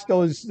to watch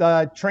those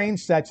train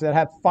sets that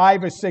have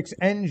 5 or 6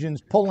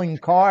 engines pulling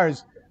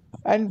cars,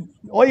 and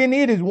all you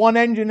need is one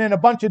engine and a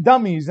bunch of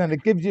dummies, and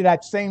it gives you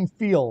that same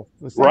feel.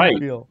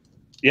 Feel.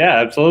 Yeah,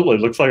 absolutely.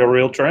 It looks like a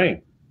real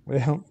train.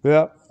 Yeah.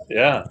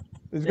 Yeah.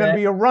 There's going to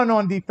be a run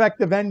on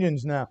defective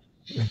engines now.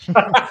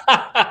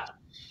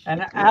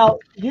 And Al,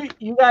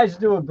 you guys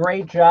do a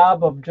great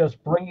job of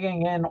just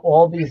bringing in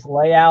all these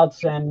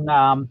layouts, and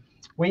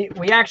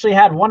we actually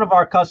had one of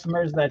our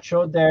customers that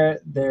showed their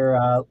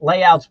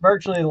layouts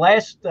virtually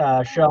last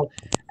show,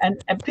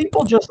 and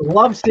people just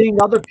love seeing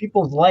other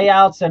people's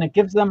layouts, and it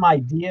gives them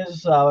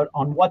ideas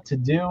on what to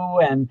do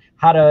and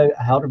how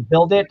to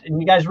build it. And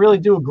you guys really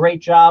do a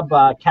great job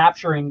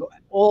capturing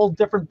all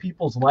different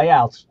people's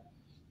layouts.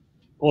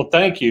 Well,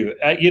 thank you.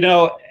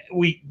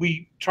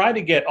 We try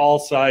to get all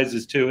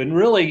sizes too, and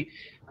really,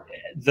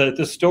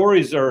 the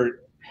stories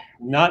are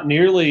not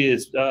nearly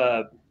as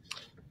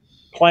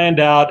planned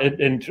out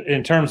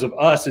in terms of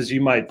us as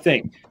you might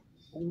think.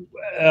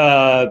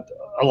 A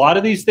lot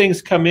of these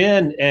things come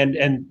in,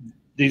 and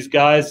these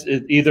guys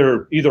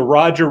either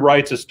Roger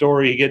writes a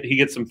story, he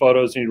gets some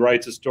photos, and he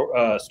writes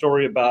a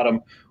story about them,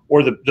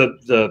 or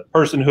the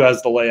person who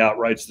has the layout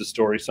writes the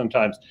story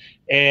sometimes,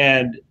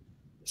 and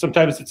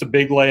sometimes it's a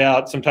big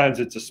layout, sometimes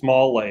it's a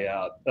small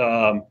layout.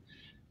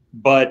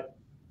 But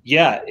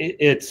yeah,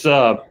 it's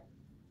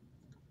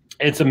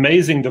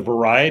amazing the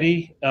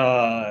variety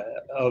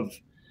of,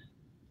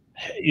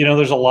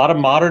 there's a lot of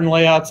modern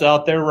layouts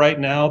out there right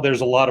now.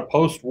 There's a lot of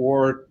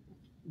post-war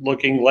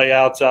looking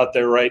layouts out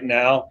there right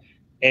now.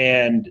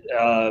 And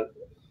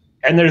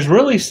there's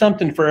really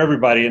something for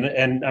everybody.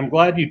 And I'm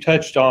glad you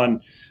touched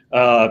on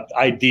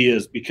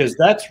ideas, because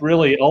that's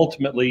really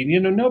ultimately,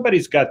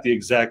 nobody's got the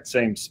exact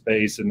same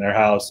space in their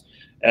house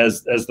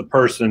as the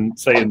person,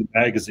 say, in the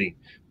magazine,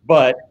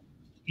 but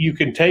you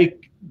can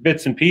take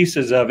bits and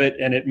pieces of it,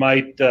 and it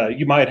might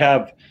you might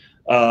have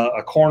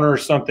a corner or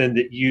something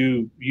that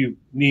you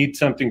need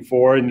something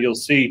for, and you'll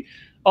see,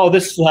 oh,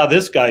 this is how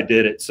this guy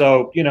did it,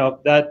 so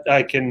that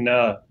I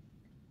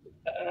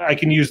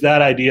can use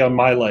that idea on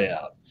my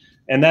layout.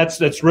 And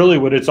that's really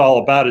what it's all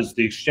about, is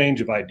the exchange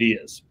of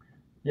ideas.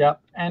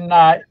 Yep. And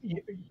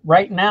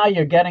right now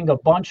you're getting a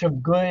bunch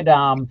of good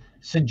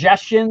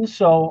suggestions.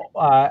 So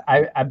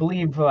I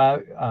believe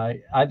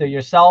either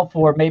yourself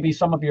or maybe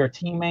some of your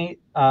team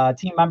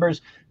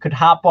members could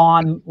hop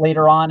on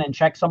later on and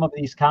check some of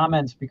these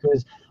comments,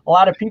 because a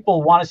lot of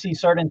people want to see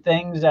certain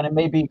things, and it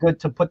may be good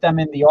to put them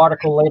in the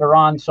article later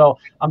on. So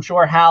I'm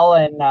sure Hal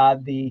and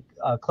the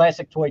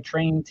Classic Toy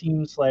Train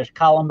team /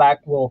 Columback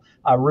will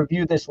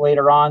review this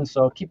later on.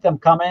 So keep them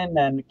coming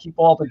and keep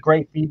all the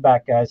great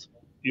feedback, guys.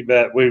 You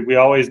bet. We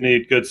always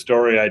need good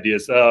story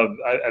ideas.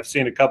 I've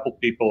seen a couple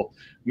people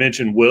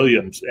mention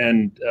Williams,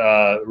 and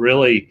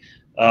really,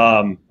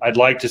 I'd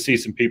like to see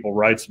some people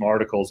write some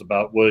articles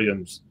about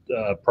Williams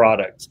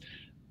products.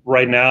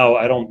 Right now,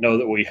 I don't know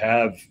that we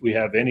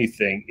have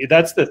anything.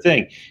 That's the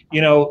thing.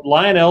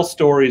 Lionel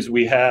stories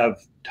we have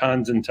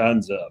tons and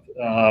tons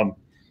of,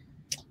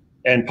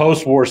 and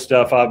post-war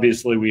stuff.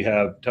 Obviously, we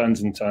have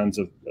tons and tons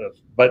of.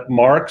 But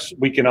Marks,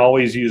 we can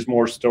always use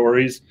more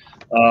stories.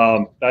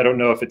 I don't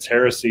know if it's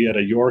heresy at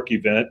a York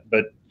event,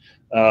 but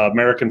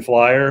American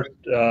Flyer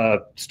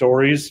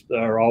stories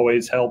are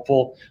always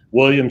helpful.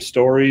 Williams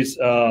stories.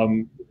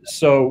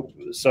 So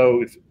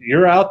if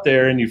you're out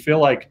there and you feel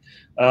like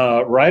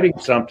writing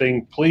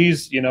something,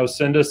 please,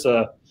 send us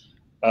a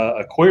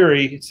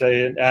query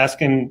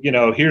asking,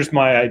 here's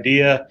my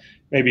idea.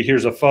 Maybe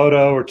here's a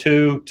photo or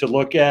two to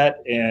look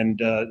at,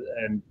 and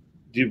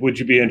would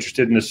you be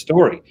interested in this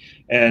story?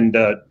 And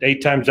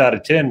 8 times out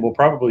of 10, we'll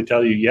probably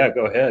tell you, yeah,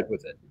 go ahead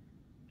with it.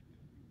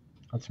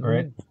 That's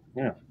great.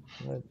 Yeah.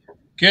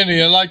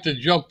 Kenny, I'd like to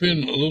jump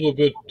in a little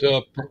bit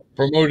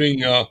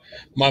promoting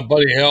my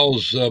buddy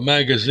Hal's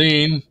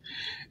magazine.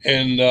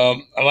 And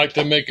I'd like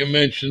to make a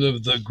mention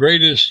of the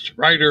greatest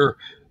writer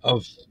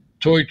of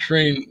Toy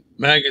Train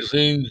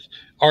magazines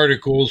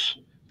articles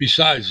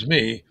besides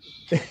me,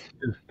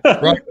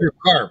 Roger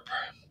Karp.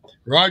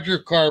 Roger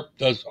Karp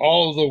does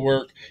all of the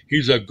work.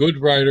 He's a good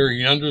writer.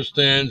 He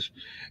understands.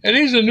 And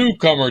he's a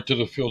newcomer to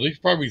the field. He's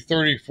probably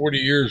 30, 40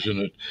 years in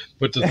it.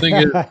 But the thing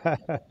is,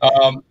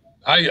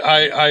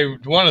 I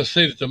want to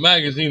say that the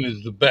magazine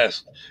is the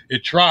best.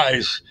 It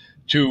tries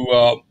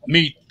to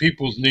meet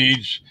people's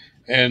needs.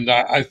 And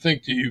I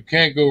think that you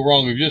can't go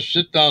wrong if you just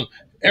sit down.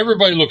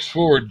 Everybody looks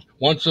forward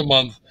once a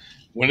month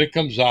when it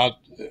comes out,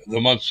 the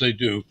months they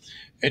do,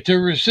 and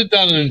to sit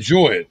down and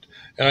enjoy it.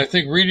 And I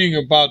think reading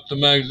about the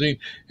magazine,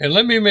 and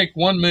let me make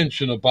one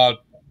mention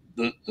about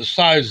the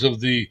size of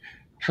the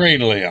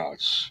train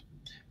layouts.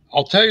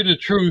 I'll tell you the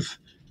truth,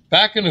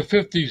 back in the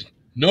 50s,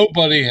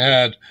 nobody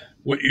had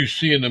what you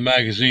see in the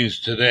magazines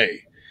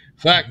today. In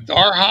fact,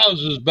 our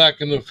houses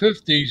back in the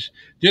 50s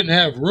didn't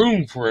have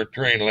room for a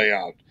train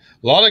layout.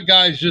 A lot of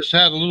guys just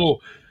had a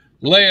little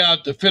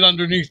layout to fit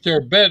underneath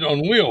their bed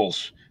on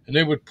wheels, and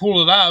they would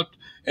pull it out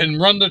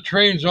and run the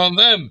trains on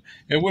them,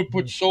 and would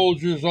put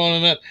soldiers on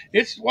and that.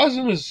 It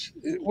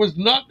was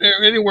not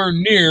anywhere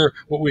near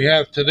what we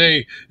have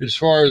today as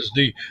far as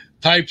the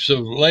types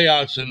of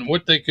layouts and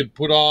what they could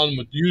put on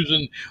with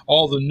using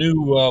all the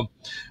new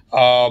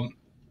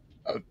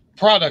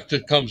product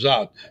that comes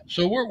out.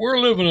 So we're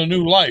living a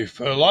new life.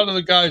 A lot of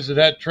the guys that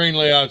had train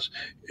layouts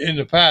in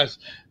the past,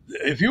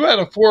 if you had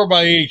a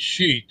 4x8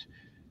 sheet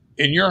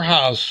in your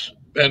house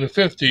and the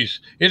 50s,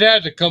 it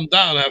had to come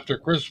down after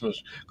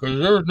Christmas because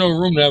there was no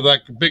room to have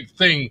that big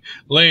thing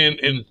laying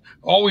in.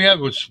 All we had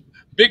was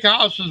big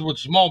houses with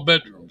small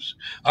bedrooms.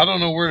 I don't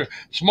know where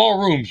small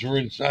rooms were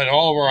inside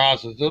all of our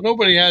houses. So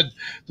nobody had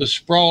the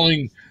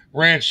sprawling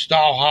ranch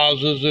style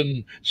houses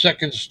and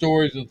second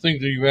stories and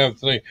things that you have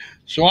today.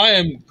 So I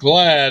am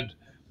glad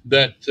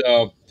that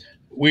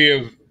we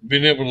have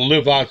been able to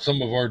live out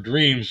some of our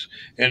dreams,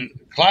 and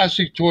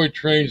Classic Toy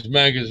Trains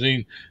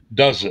magazine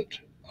does it.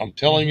 I'm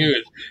telling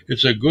you,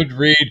 it's a good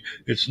read.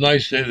 It's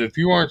nice. And if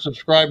you aren't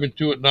subscribing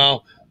to it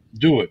now,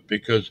 do it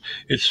because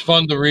it's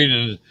fun to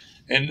read,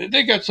 and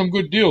they got some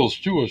good deals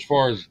too. As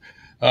far as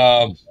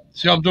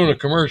see, I'm doing a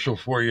commercial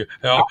for you.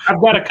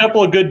 I've got a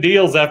couple of good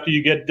deals after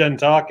you get done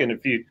talking.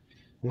 If you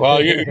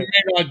Well, you may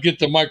not get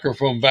the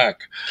microphone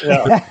back.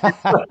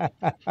 yeah.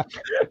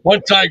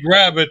 Once I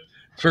grab it,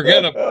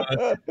 forget about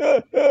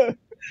it.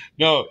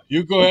 No,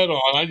 you go ahead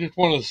on. I just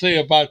want to say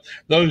about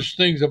those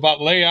things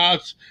about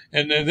layouts,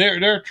 and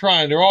they're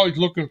trying. They're always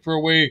looking for a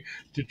way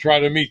to try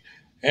to meet.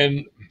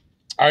 And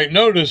I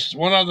noticed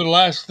one other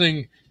last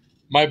thing.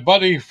 My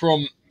buddy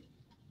from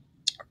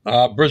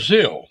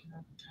Brazil,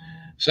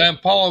 Sao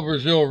Paulo,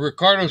 Brazil,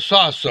 Ricardo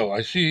Sasso.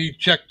 I see he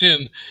checked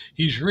in.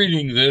 He's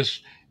reading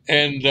this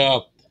and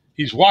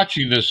he's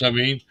watching this. I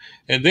mean,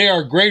 and they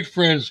are great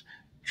friends,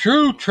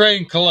 true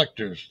train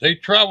collectors. They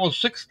travel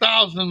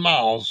 6,000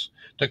 miles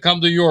to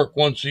come to York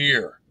once a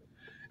year,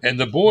 and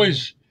the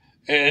boys,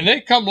 and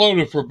they come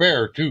loaded for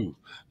bear too.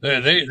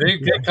 They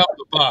come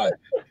to buy,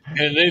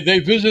 and they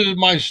visited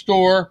my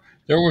store.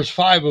 There was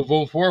 5 of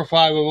them, 4 or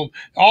 5 of them,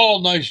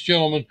 all nice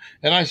gentlemen.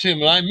 And I see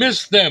them, and I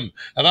miss them.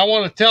 And I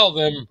want to tell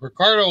them,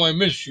 Ricardo, I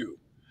miss you.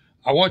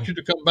 I want you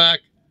to come back.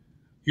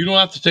 You don't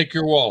have to take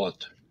your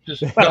wallet.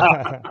 Just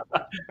I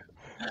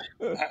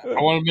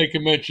want to make a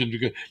mention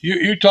because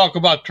you talk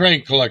about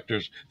train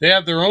collectors. They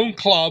have their own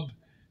club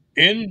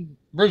in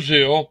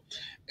Brazil,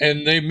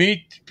 and they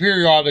meet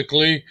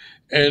periodically,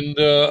 and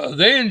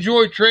they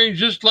enjoy trains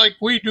just like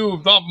we do,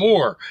 if not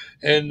more.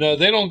 And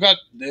they don't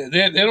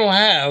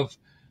have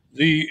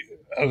the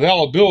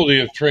availability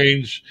of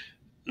trains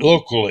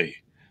locally.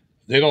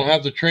 They don't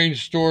have the train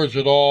stores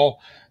at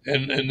all,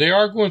 and they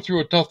are going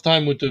through a tough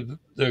time with the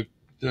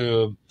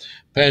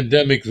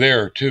pandemic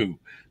there too.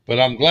 But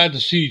I'm glad to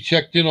see you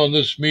checked in on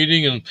this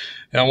meeting, and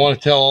I want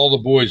to tell all the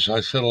boys I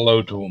said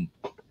hello to them.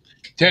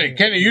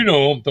 Kenny, you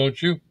know them, don't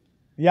you?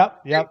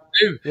 Yep. They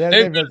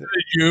visited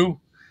you.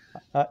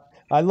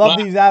 I love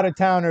these out of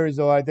towners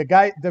or the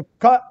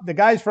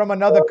guys from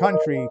another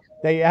country.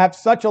 They have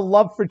such a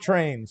love for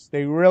trains.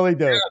 They really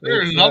do. Yeah,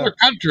 they're in another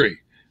country.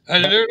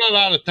 They're not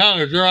out of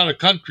towners. They're out of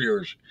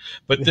countryers,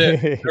 but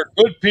they're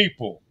good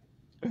people.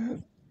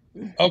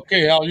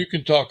 Okay, Hal, you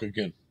can talk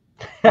again.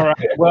 All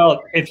right.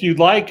 Well, if you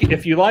like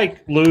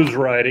Lou's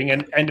writing,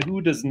 and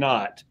who does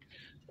not,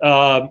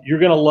 you're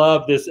going to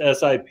love this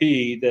SIP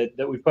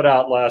that we put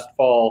out last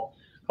fall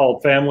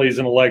called Families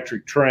and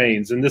Electric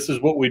Trains, and this is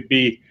what we'd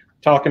be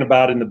talking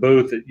about in the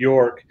booth at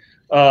York.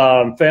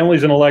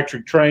 Families and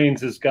Electric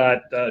Trains has got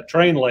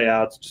train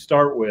layouts to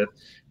start with,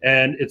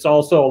 and it's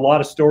also a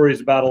lot of stories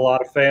about a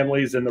lot of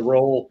families and the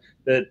role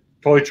that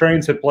toy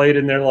trains have played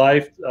in their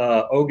life.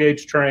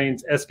 O-gauge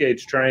trains,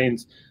 S-gauge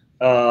trains,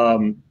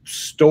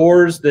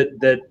 stores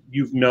that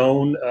you've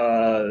known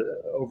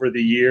over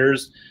the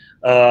years.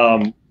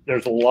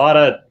 There's a lot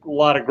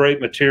of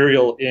great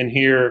material in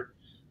here.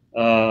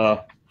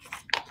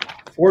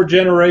 4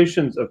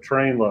 generations of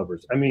train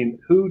lovers. I mean,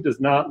 who does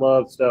not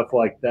love stuff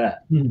like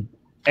that?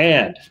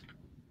 And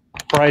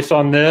price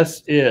on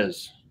this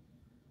is,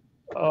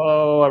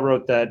 I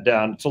wrote that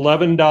down. It's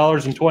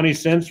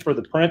 $11.20 for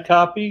the print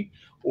copy,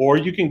 or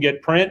you can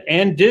get print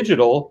and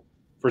digital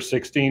for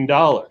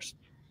 $16.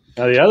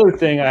 Now, the other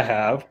thing I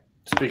have,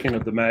 speaking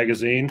of the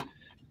magazine,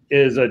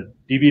 is a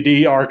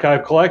DVD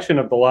archive collection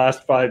of the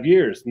last 5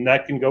 years, and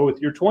that can go with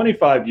your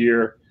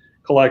 25-year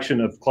collection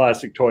of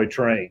classic toy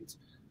trains.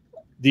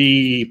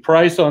 The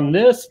price on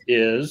this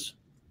is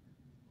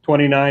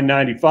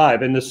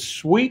 $29.95, and the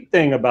sweet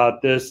thing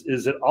about this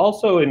is it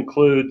also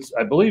includes,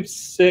 I believe,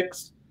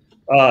 6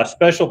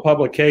 special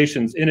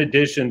publications in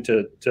addition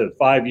to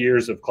 5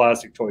 years of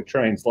classic toy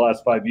trains, the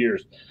last 5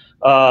 years.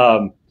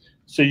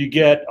 So you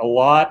get a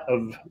lot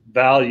of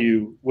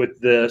value with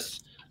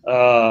this.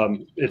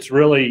 It's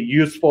really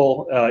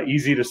useful,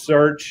 easy to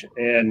search,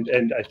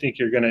 and I think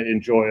you're going to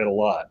enjoy it a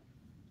lot.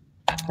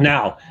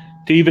 Now,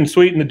 to even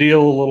sweeten the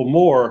deal a little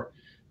more,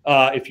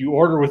 if you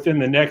order within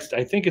the next,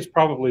 I think it's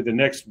probably the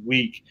next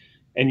week,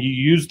 and you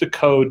use the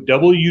code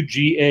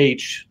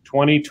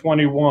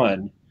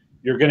WGH2021,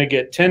 you're going to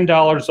get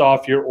 $10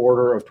 off your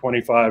order of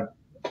 $25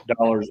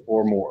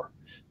 or more.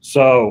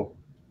 So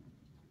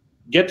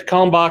get to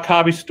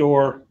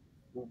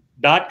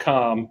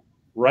KalmbachHobbyStore.com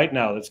right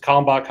now. That's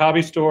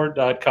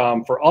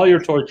KalmbachHobbyStore.com for all your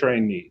toy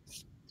train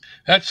needs.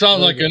 That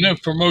sounds like an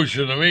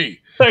infomotion to me.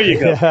 There you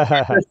go.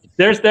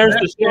 There's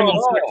the Salmon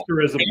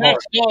Sextourism part.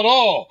 That's not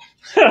all.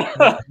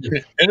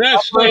 And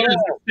that's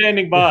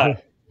standing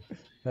by.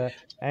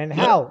 And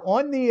Hal,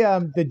 on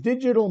the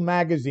digital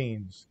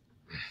magazines,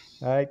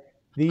 right?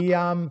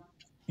 The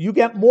you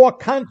get more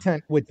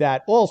content with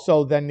that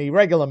also than the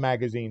regular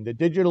magazine. The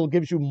digital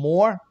gives you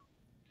more.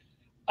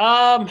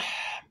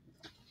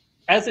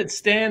 As it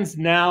stands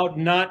now,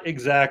 not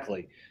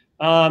exactly.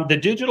 The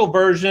digital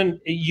version,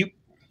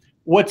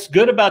 what's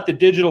good about the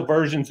digital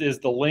versions is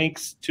the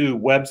links to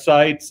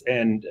websites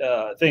and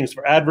things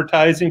for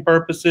advertising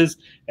purposes,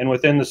 and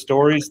within the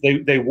stories,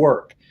 they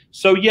work.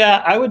 So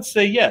yeah, I would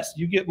say yes,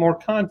 you get more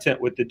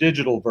content with the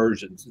digital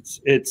versions.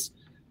 It's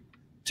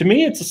to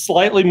me, it's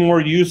slightly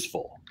more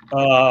useful.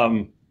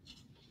 And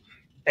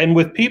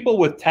with people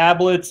with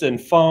tablets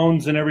and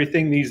phones and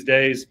everything these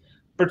days,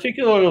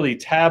 particularly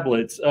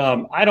tablets,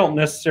 I don't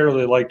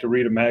necessarily like to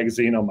read a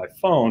magazine on my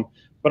phone,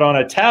 but on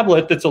a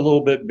tablet that's a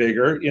little bit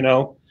bigger,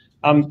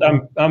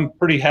 I'm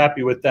pretty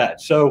happy with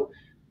that. So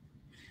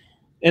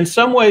in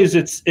some ways,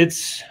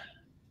 it's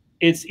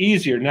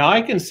easier. Now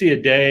I can see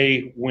a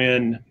day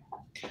when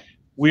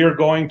we are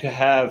going to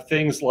have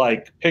things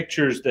like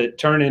pictures that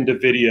turn into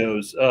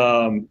videos,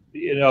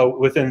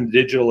 within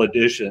digital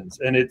editions,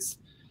 and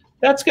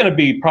that's going to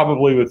be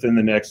probably within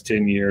the next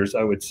 10 years,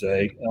 I would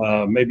say,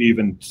 maybe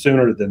even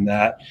sooner than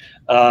that.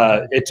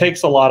 It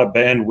takes a lot of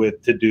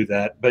bandwidth to do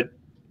that, but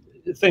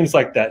things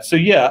like that. So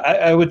yeah,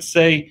 I would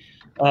say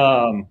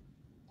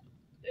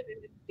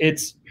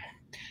it's,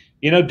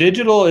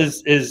 digital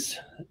is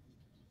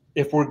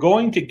if we're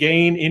going to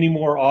gain any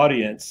more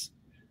audience,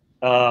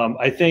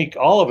 I think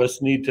all of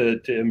us need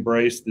to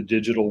embrace the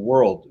digital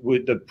world.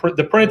 With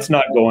the print's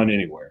not going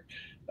anywhere.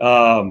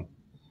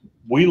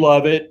 We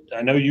love it.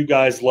 I know you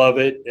guys love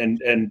it,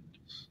 and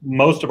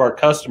most of our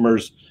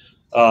customers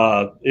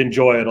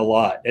enjoy it a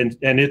lot. And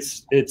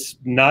it's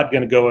not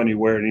going to go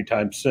anywhere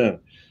anytime soon.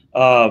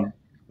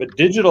 But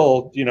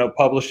digital,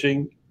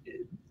 publishing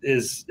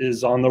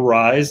is on the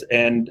rise,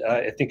 and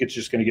I think it's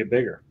just going to get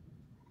bigger.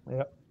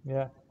 Yep.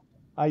 Yeah.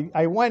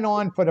 I went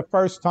on for the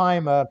first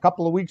time a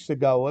couple of weeks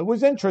ago. It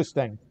was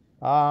interesting.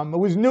 It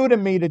was new to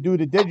me to do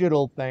the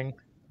digital thing.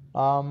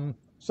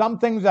 Some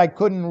things I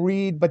couldn't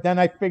read, but then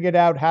I figured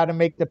out how to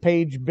make the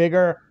page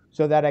bigger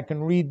so that I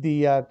can read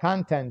the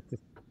content.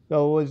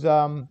 So it was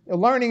a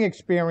learning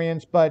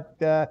experience, but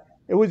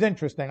it was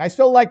interesting. I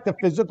still like the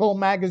physical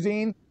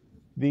magazine.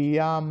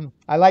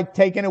 I like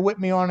taking it with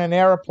me on an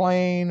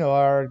airplane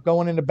or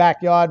going in the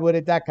backyard with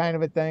it, that kind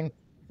of a thing.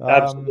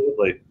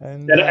 Absolutely,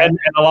 and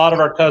a lot of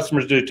our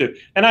customers do too,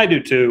 and I do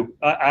too.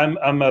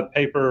 I'm a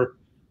paper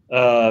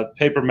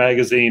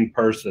magazine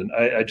person.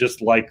 I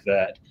just like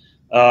that.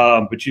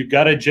 But you've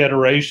got a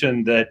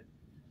generation that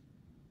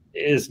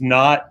is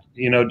not,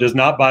 does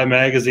not buy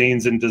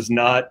magazines and does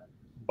not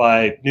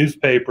buy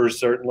newspapers,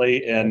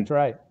 certainly. And that's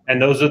right.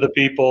 And those are the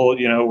people,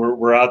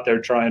 we're out there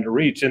trying to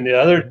reach. And the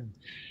other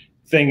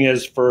thing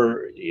is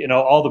for,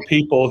 all the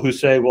people who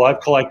say, well,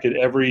 I've collected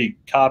every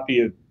copy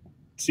of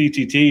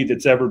CTT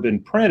that's ever been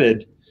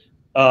printed.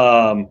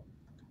 The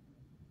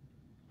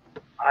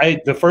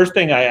first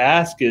thing I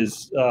ask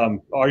is,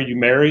 are you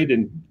married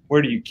and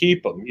where do you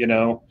keep them?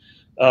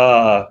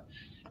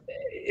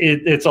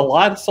 It's a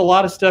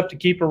lot of stuff to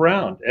keep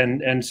around,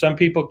 and some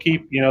people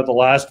keep, the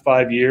last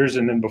 5 years,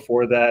 and then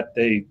before that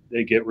they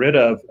get rid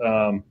of.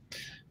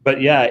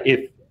 But yeah,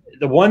 if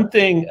the one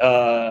thing,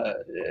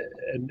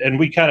 and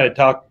we kind of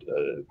talked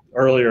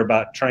earlier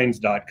about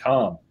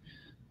trains.com.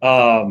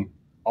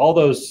 All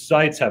those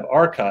sites have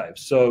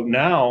archives. So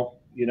now,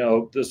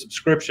 the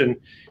subscription,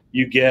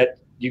 you get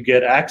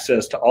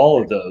access to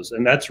all of those.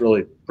 And that's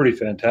really pretty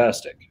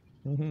fantastic.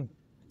 Mm-hmm.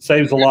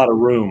 Saves a lot of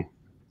room.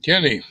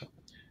 Kenny.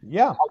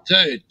 Yeah. I'll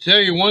tell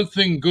you one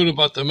thing good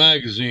about the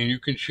magazine you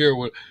can share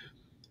with.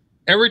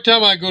 Every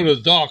time I go to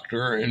the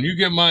doctor, and you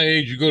get my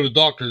age, you go to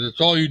doctors,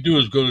 that's all you do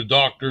is go to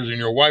doctors, and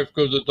your wife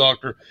goes to the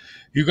doctor.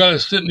 You got to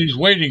sit in these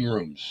waiting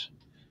rooms.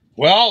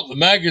 Well, the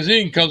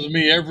magazine comes to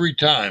me every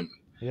time.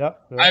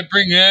 Yep. I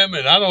bring them,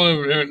 and I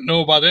don't even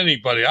know about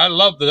anybody. I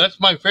love that. That's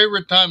my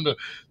favorite time to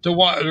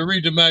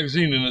read the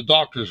magazine in the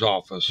doctor's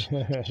office. So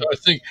I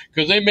think,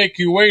 because they make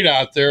you wait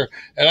out there,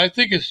 and I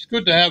think it's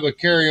good to have a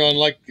carry-on.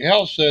 Like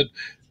Hal said,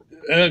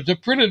 the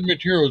printed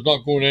material is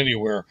not going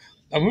anywhere.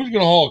 I mean, who's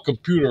going to haul a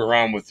computer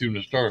around with you in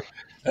the store?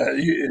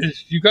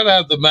 You got to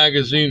have the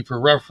magazine for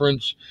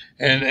reference,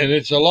 and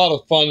it's a lot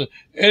of fun.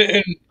 And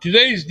in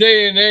today's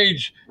day and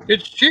age,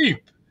 it's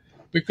cheap.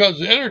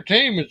 Because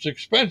entertainment's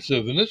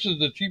expensive, and this is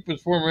the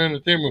cheapest form of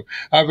entertainment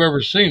I've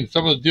ever seen,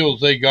 some of the deals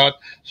they got.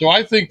 So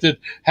I think that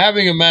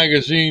having a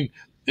magazine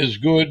is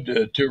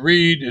good to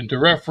read and to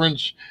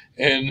reference,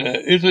 and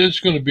it's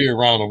going to be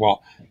around a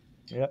while.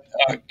 Yep.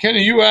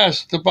 Kenny, you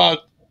asked about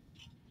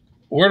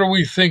where do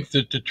we think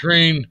that the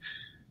train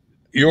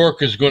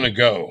York is going to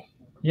go?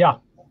 Yeah.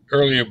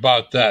 Earlier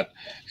about that.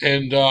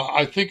 And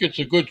I think it's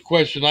a good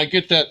question. I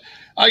get that.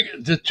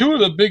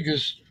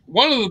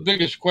 One of the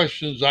biggest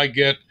questions I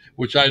get,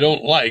 which I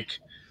don't like,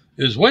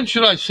 is when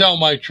should I sell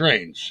my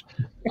trains?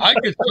 I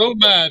get so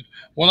mad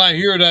when I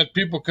hear that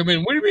people come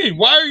in. What do you mean?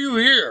 Why are you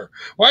here?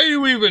 Why are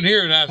you even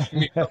here? And asking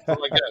me something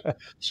like that,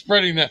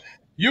 spreading that.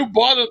 You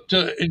bought it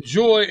to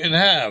enjoy and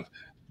have.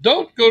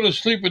 Don't go to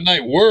sleep at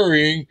night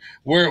worrying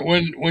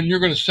when you're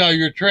going to sell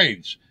your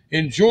trains.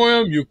 enjoy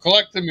them, you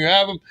collect them, you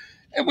have them,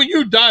 and when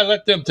you die,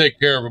 let them take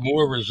care of them,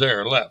 whoever's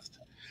there left.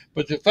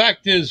 But the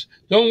fact is,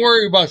 don't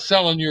worry about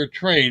selling your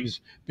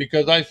trains,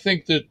 because I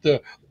think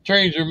that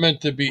trains are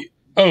meant to be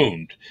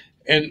owned.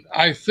 And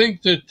I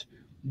think that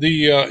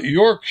the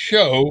York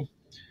show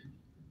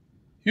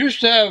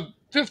used to have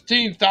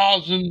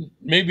 15,000,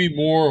 maybe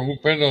more,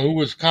 depending on who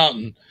was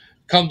counting,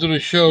 come to the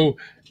show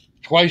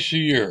twice a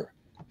year,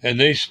 and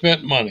they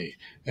spent money.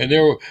 And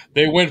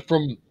they went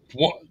from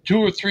 2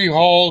 or 3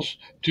 halls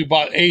to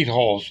about 8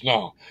 halls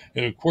now.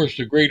 And of course,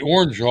 the Great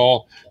Orange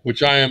Hall,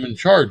 which I am in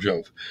charge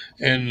of,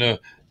 and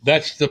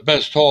that's the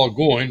best hall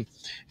going.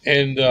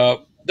 And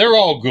they're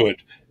all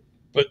good,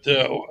 but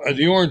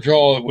the Orange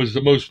Hall was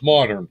the most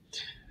modern.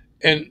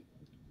 And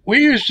we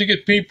used to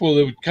get people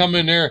that would come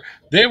in there.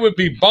 They would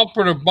be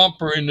bumper to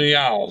bumper in the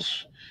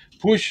aisles,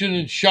 pushing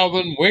and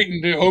shoving,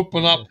 waiting to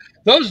open up.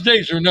 Those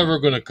days are never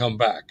going to come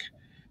back,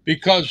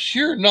 because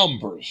sheer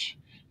numbers.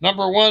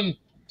 Number one,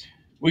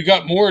 we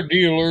got more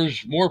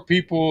dealers, more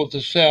people to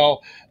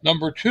sell.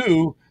 Number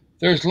two,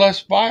 there's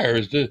less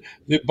buyers. The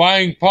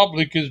buying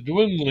public is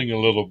dwindling a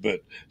little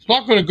bit. It's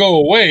not going to go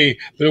away,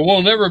 but it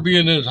will never be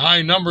in as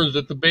high numbers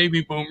that the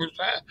baby boomers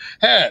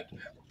had.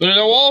 But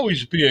there'll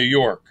always be a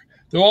York.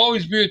 There'll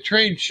always be a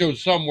train show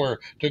somewhere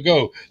to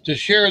go to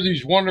share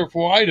these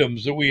wonderful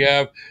items that we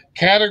have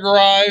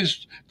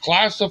categorized,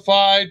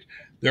 classified.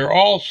 They're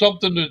all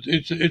something that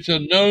it's a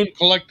known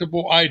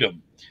collectible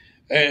item,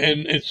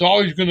 and it's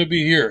always going to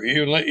be here.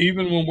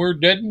 Even when we're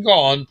dead and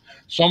gone,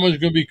 someone's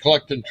going to be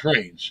collecting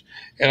trains.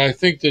 And I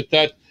think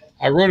that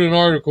I wrote an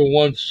article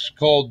once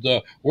called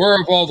 "Where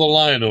Have All the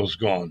Lion-O's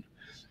Gone?"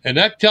 And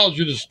that tells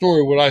you the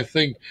story. What I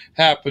think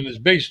happened is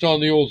based on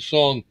the old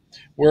song,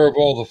 "Where Have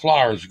All the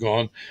Flowers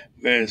Gone?"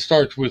 And it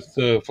starts with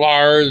the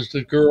flowers,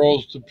 the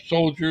girls, the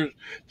soldiers,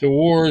 the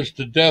wars,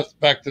 the death,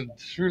 back to the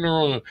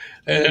funeral,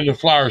 and the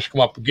flowers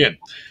come up again.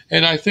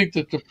 And I think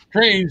that the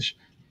trains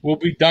will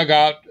be dug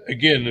out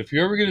again. If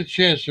you ever get a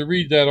chance to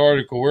read that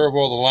article, "Where Have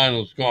All the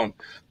Lion-O's Gone?"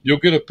 you'll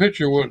get a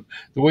picture of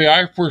the way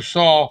I first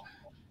saw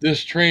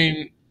this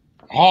train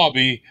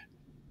hobby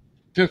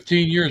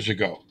 15 years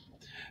ago.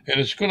 And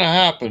it's going to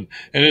happen.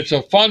 And it's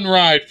a fun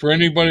ride for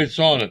anybody that's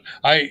on it.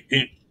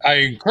 I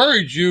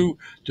encourage you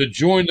to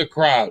join the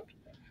crowd,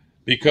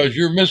 because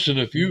you're missing.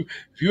 If you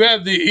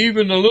have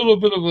even a little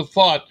bit of a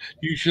thought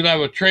you should have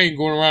a train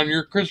going around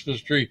your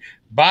Christmas tree,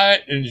 buy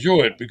it,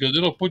 enjoy it, because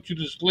it'll put you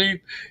to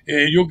sleep,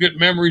 and you'll get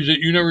memories that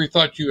you never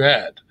thought you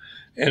had,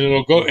 and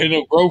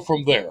it'll grow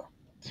from there.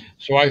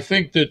 So I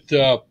think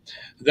that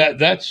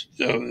that's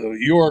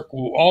York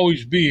will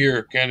always be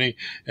here, Kenny.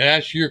 And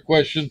answer your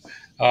question,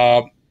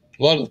 a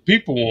lot of the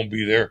people won't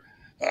be there.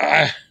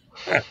 I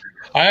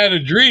had a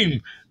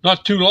dream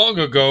not too long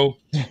ago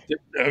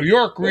that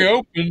York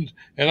reopened,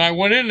 and I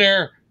went in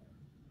there,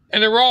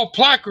 and there were all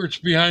placards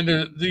behind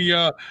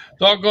the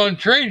doggone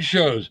train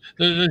shows,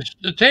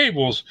 the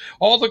tables.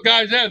 All the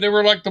guys had, they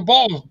were like the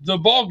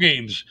ball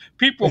games,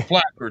 people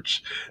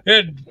placards,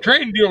 and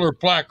train dealer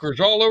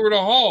placards all over the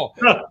hall.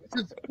 I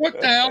said,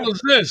 what the hell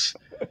is this?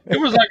 It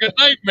was like a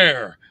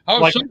nightmare. I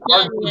was Like so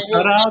glad when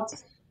I woke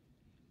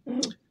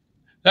up.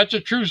 That's a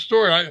true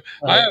story.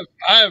 I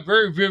have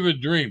very vivid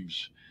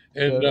dreams,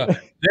 and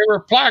they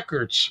were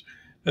placards.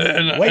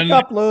 Wake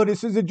up, Lou.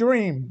 This is a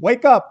dream.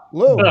 Wake up,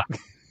 Lou.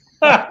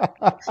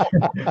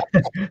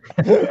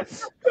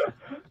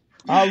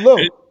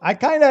 Lou, I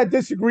kind of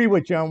disagree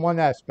with you on one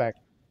aspect.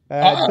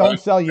 Don't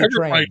sell your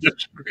trains.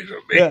 Disagrees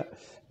with me. Yeah.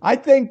 I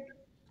think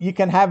you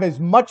can have as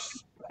much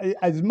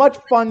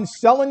fun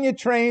selling your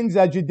trains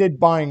as you did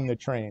buying the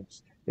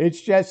trains.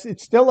 It's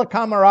still a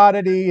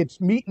camaraderie.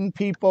 It's meeting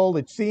people.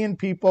 It's seeing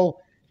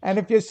people. And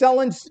if you're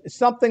selling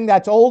something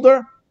that's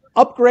older,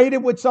 upgrade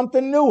it with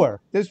something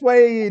newer. This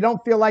way you don't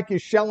feel like you're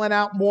shelling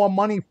out more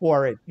money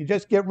for it. You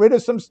just get rid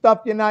of some stuff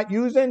you're not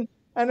using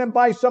and then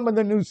buy some of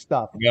the new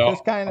stuff. Yeah.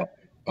 Just kind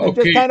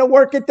of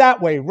work it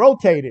that way.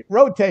 Rotate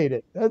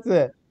it. That's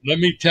it. Let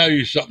me tell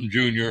you something,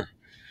 Junior.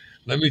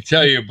 Let me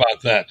tell you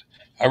about that.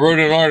 I wrote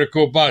an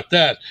article about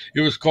that.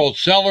 It was called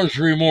Seller's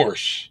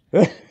Remorse.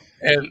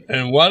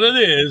 And what it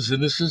is,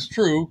 and this is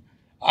true,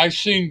 I've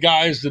seen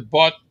guys that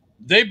bought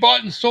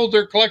and sold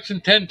their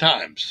collection 10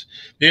 times.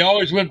 They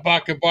always went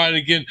back and bought it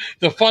again.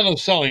 The fun of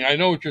selling. I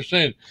know what you're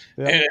saying.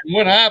 Yeah. And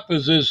what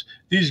happens is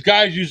these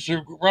guys used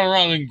to run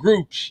around in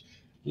groups.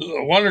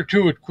 One or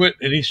two would quit,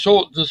 and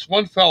this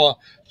one fella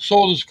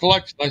sold his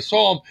collection. I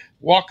saw him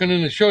walking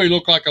in the show. He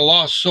looked like a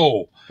lost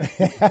soul.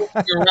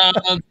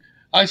 Around.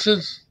 I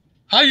says,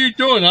 how you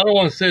doing? I don't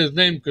want to say his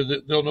name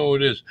because they'll know who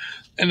it is.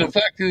 And the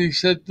fact that he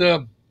said,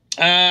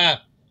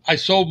 I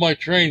sold my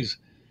trains.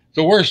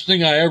 The worst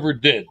thing I ever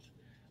did.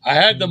 I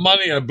had the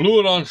money. I blew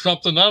it on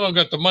something. I don't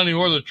got the money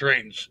or the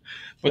trains.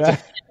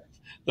 But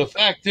the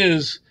fact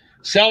is,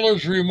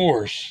 seller's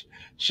remorse.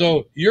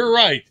 So you're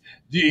right.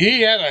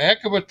 He had a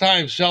heck of a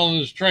time selling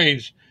his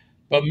trains.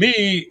 But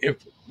me,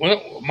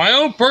 my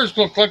own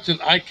personal collection,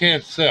 I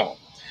can't sell.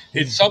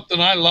 It's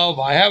something I love.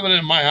 I have it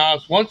in my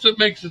house. Once it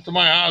makes it to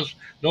my house,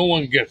 no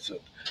one gets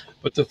it.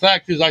 But the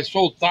fact is, I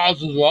sold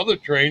thousands of other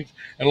trains,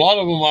 and a lot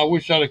of them I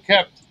wish I'd have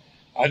kept.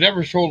 I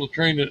never sold a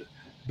train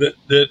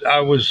that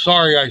I was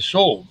sorry I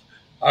sold.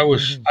 A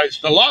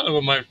lot of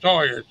them I'm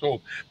sorry I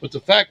sold. But the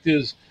fact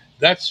is,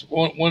 that's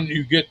when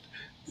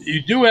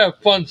you do have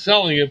fun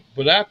selling it,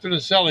 but after the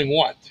selling,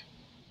 what?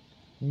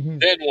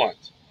 Then what?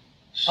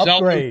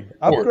 Sell them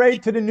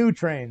Upgrade to the new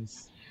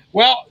trains.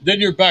 Well, then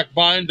you're back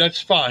buying.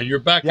 That's fine. You're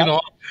back Yep.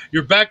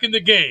 you're back in the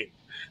game.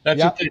 That's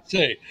Yep. what they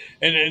say,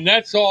 and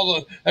that's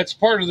all. That's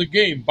part of the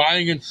game: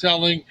 buying and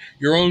selling,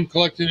 your own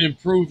collecting,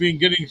 improving,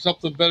 getting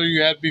something better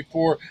you had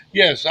before.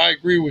 Yes, I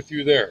agree with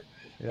you there.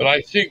 Yep. But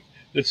I think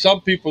that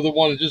some people that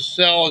want to just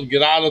sell and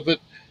get out of it,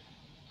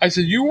 I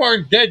said, you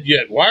aren't dead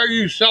yet. Why are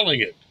you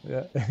selling it?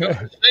 Yeah.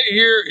 Stay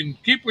here and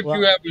keep what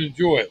you have and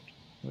enjoy it.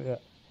 Yeah.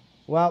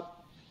 Well,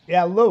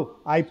 yeah, Lou,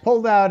 I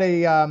pulled out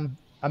a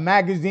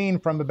magazine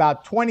from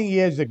about 20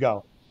 years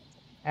ago,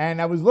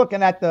 and I was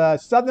looking at the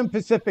Southern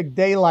Pacific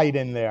Daylight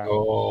in there.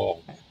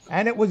 Oh.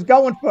 And it was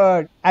going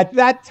for, at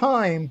that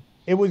time,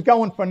 it was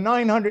going for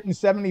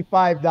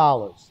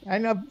 $975.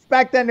 And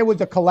back then, it was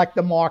a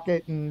collector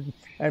market and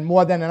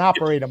more than an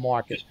operator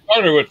market. It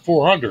started with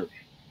 400.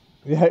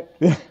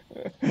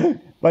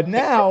 But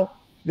now,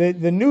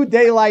 the new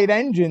Daylight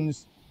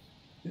engines,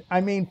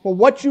 I mean, for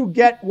what you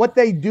get, what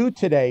they do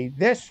today,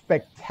 they're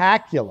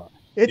spectacular.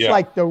 It's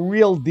like the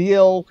real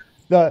deal.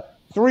 The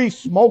 3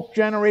 smoke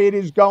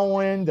generators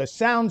going, the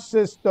sound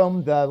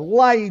system, the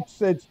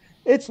lights.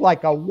 It's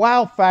like a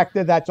wow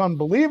factor that's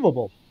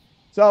unbelievable.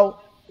 So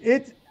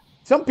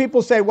some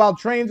people say, well,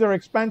 trains are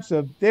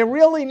expensive. They're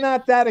really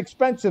not that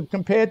expensive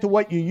compared to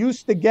what you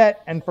used to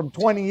get and from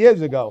 20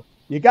 years ago.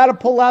 You got to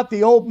pull out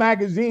the old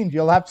magazines.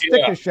 You'll have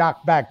sticker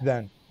shock back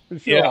then. For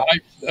sure. Yeah,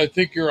 I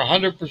think you're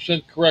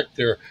 100% correct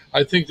there.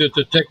 I think that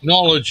the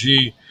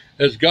technology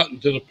has gotten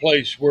to the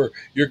place where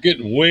you're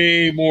getting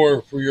way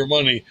more for your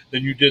money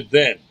than you did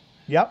then.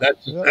 Yep.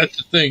 That's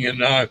the thing.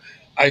 And I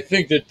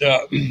think that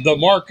the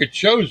market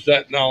shows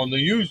that now in the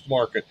used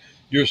market.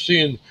 You're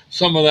seeing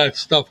some of that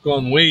stuff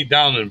going way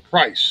down in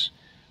price.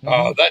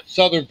 That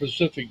Southern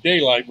Pacific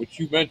Daylight, which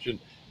you mentioned,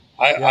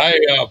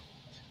 I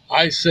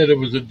said it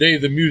was the day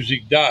the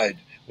music died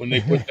when they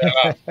put that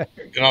out.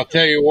 And I'll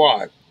tell you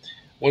why.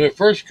 When it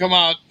first come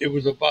out, it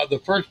was about the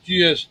first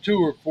GS2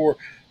 or 4,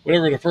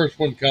 whatever the first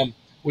one come,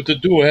 with the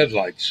dual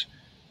headlights.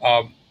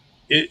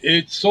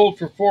 It sold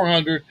for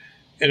 400,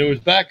 and it was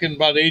back in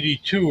about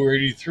 82 or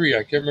 83.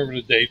 I can't remember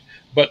the date,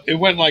 but it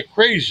went like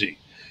crazy.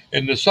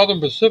 And the Southern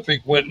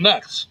Pacific went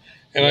nuts.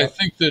 And I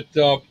think that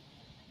the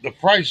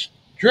price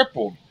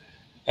tripled.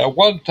 At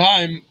one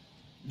time,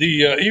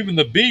 even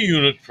the B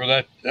unit for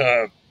that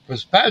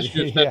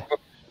passenger set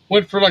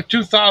went for like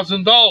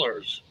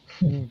 $2,000.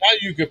 Now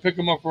you could pick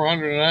them up for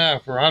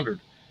 $150 for $100.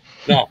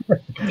 Now,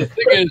 the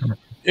thing is,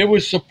 it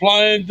was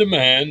supply and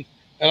demand,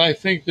 and I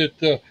think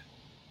that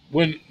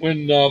when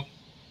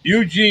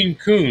Eugene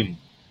Kuhn,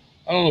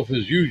 I don't know if it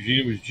was Eugene,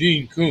 it was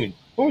Gene Kuhn.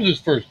 What was his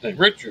first name?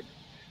 Richard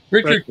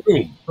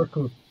Kuhn.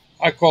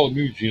 I call him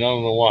Eugene. I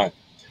don't know why.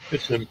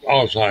 It's an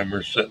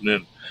Alzheimer's setting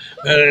in.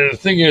 And the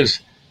thing is,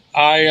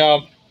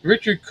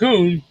 Richard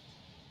Kuhn,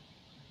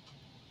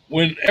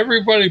 when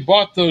everybody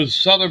bought those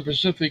Southern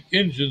Pacific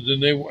engines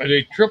and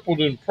they tripled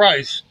in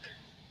price,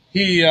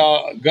 he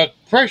got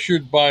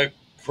pressured by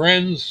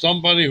friends,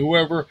 somebody,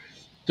 whoever,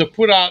 to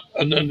put out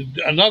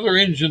another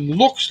engine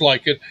looks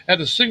like it,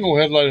 had a single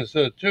headlight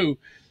instead of 2.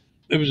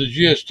 It was a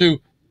GS2,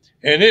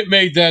 and it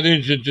made that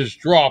engine just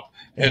drop.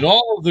 And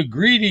all of the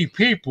greedy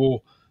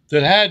people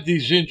that had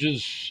these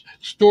engines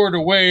stored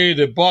away,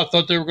 that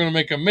thought they were going to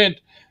make a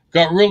mint,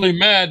 got really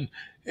mad.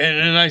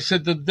 And I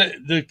said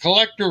the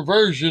collector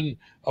version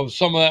of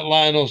some of that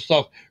Lionel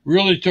stuff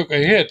really took a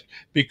hit,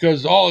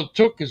 because all it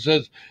took is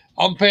says,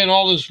 I'm paying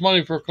all this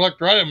money for a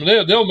collector item,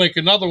 and they'll make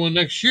another one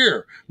next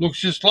year. Looks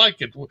just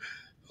like it.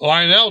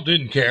 Lionel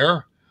didn't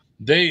care.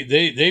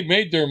 They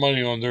made their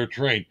money on their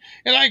train.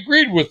 And I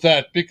agreed with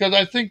that, because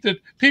I think that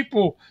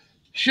people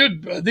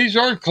these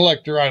aren't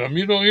collector items.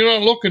 You're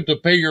not looking to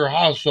pay your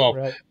house off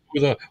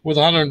with a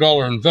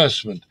 $100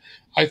 investment.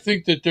 I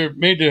think that they're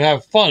made to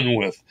have fun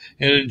with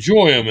and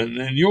enjoy them,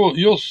 and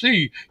you'll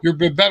see you're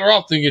better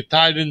off than get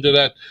tied into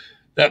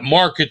that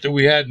market that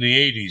we had in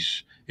the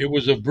 80s. It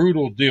was a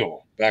brutal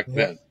deal back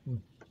then.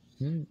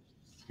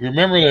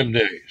 Remember them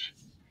days?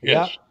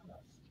 Yes.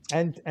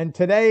 Yeah. And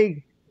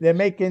today they're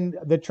making,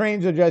 the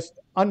trains are just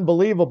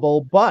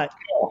unbelievable, but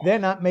they're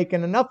not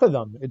making enough of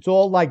them. It's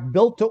all like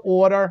built to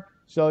order.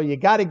 So you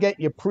got to get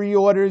your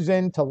pre-orders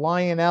in to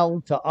Lionel,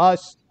 to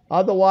us.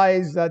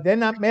 Otherwise, they're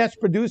not mass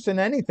producing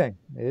anything.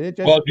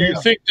 Well, do you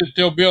think that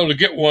they'll be able to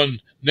get one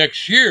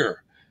next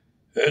year?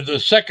 The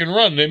second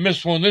run, they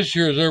missed one this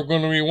year. Is there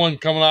going to be one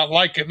coming out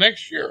like it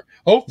next year?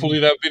 Hopefully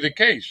that'll be the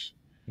case.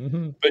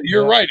 But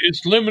you're right.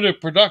 It's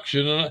limited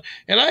production.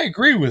 And I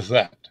agree with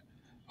that.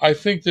 I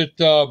think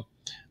that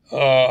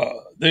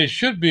they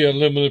should be a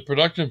limited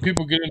production.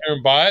 People get in there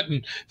and buy it,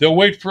 and they'll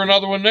wait for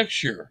another one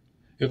next year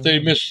if they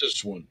miss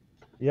this one.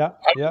 I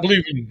don't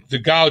believe in the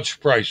gouge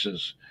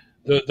prices.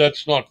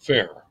 That's not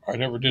fair. I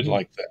never did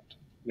like that.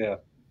 Yeah.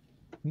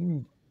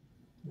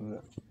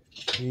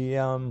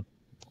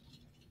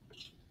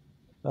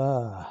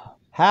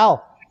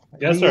 Hal,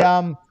 Yes,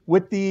 sir.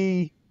 with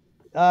the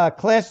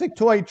classic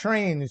toy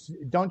trains,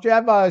 don't you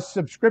have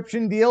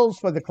subscription deals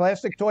for the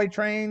classic toy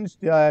trains?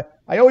 I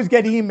always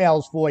get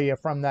emails for you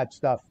from that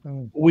stuff.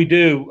 We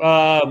do.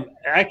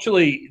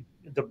 Actually,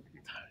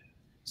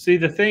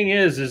 the thing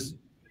is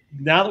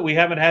now that we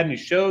haven't had any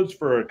shows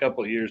for a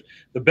couple of years,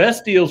 the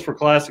best deals for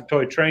classic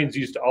toy trains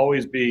used to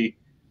always be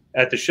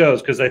at the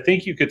shows, because I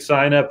think you could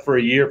sign up for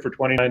a year for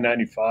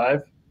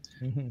 $29.95.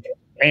 Mm-hmm.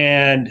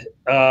 And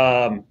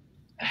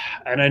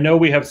I know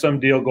we have some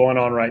deal going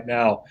on right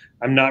now.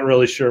 I'm not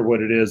really sure what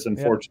it is,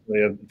 unfortunately.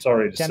 Yep. I'm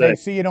sorry to say. Can they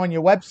see it on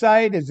your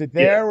website? Is it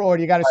there, or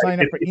do you got to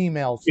sign up for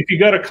emails? If you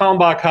go to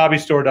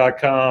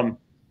kalmbachhobbystore.com,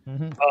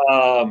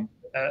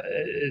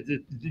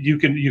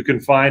 you can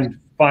find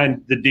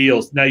the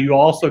deals. Now, you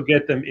also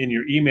get them in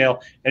your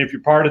email, and if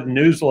you're part of the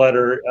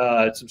newsletter,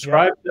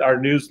 subscribe to our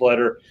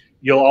newsletter,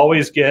 you'll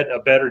always get a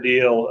better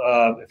deal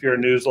if you're a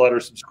newsletter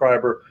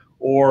subscriber,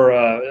 or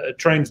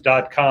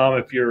trains.com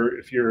if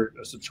you're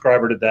a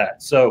subscriber to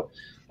that. So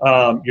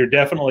you're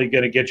definitely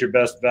going to get your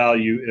best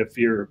value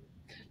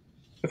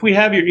if we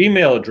have your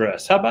email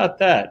address. How about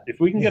that? If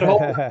we can get a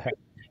hold of you,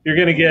 you're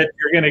going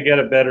to get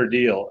a better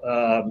deal.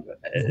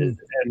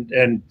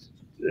 And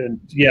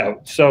yeah,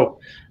 so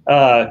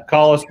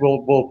call us.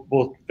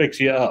 We'll fix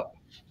you up.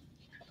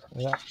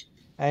 Yeah.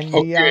 And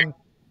okay.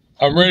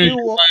 I'm ready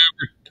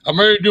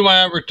to do my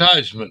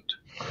advertisement.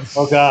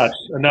 Oh gosh,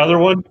 another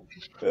one.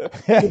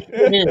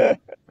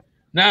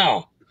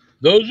 Now,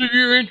 those of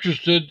you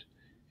interested,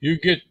 you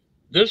get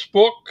this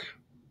book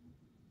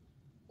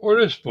or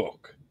this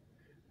book.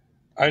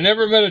 I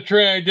never met a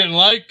train I didn't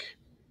like,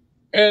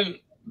 and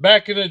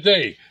back in the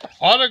day,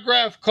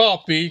 autographed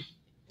copy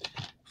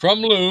from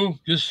Lou.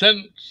 Just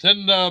send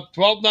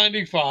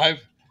 $12.95,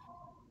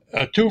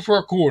 2 for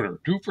a quarter,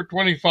 2 for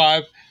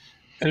 $25,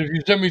 and if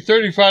you send me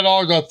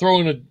 $35, I'll throw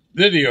in a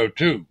video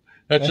too.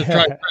 That's a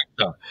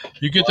trifecta.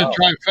 You get the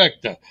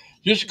trifecta.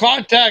 Just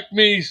contact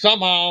me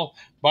somehow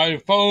by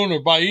phone or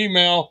by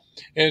email,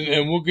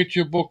 and we'll get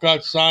your book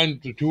out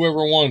signed to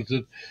whoever wants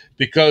it,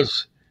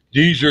 because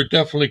these are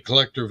definitely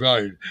collector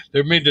value.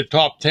 They've made the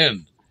top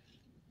 10.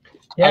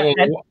 Yeah,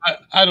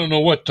 I don't know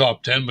what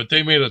top 10, but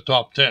they made a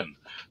top 10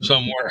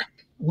 somewhere.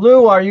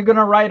 Lou, are you going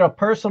to write a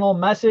personal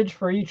message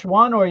for each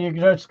one, or are you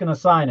just going to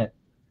sign it?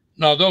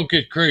 No, don't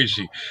get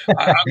crazy.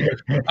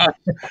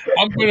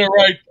 I'm going to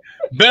write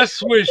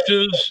best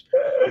wishes,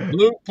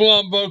 Lou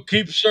Palumbo,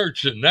 keep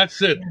searching.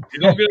 That's it. You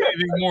don't get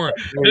anything more.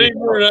 Anything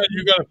more than that,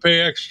 you got to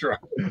pay extra.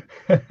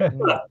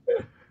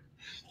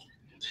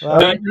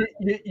 Well,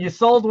 you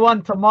sold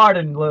one to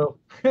Martin, Lou.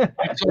 There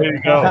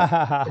you go.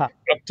 I'm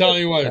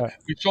telling you what,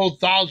 we sold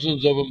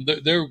thousands of them.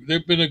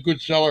 They've been a good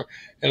seller,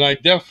 and I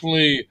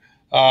definitely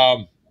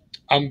I'm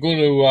going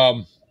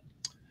to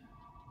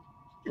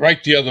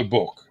write the other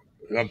book.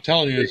 I'm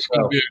telling you,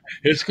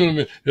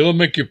 it'll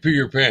make you pee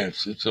your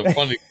pants. It's a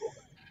funny book.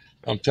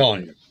 I'm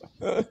telling you.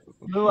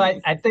 Lou,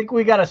 I think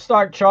we got to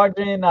start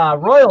charging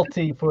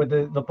royalty for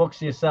the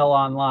books you sell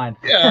online.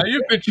 Yeah,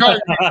 you can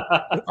charge me.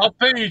 I'll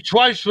pay you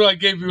twice what I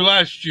gave you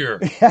last year.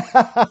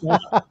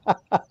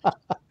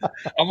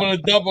 I'm going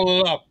to double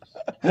it up.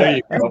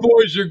 You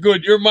boys are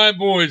good. You're my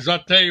boys.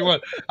 I'll tell you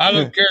what. I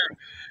don't care.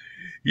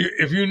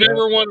 If you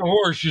never won a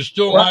horse, you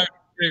still my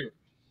favorite.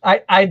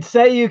 I'd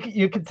say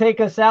you could take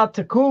us out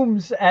to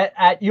Coombs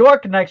at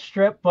York next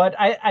trip, but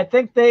I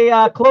think they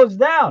closed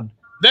down.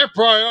 They're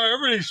probably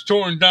everything's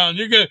torn down.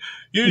 They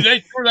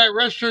tore that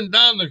restaurant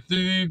down,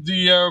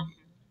 the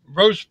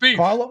roast beef.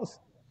 Carlos?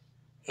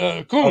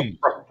 Coombs.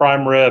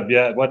 Prime rib,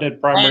 yeah. Wasn't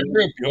it prime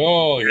rib?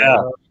 Oh yeah.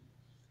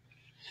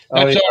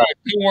 That's all right.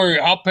 Don't worry,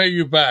 I'll pay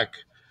you back.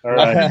 All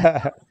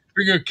right.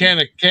 Bring you a can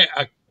of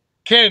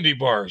candy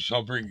bars.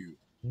 I'll bring you.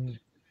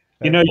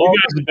 You guys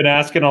have been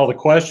asking all the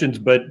questions,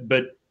 but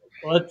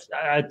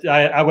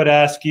I would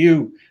ask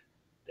you,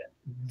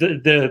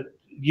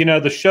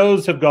 the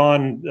shows have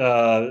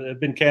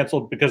been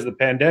canceled because of the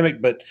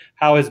pandemic, but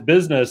how has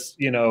business,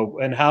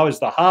 and how has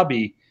the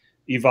hobby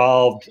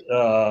evolved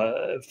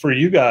for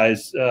you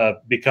guys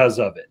because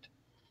of it?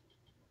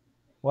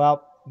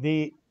 Well,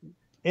 it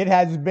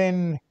has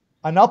been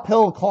an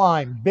uphill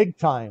climb, big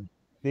time.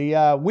 We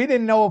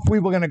didn't know if we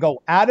were going to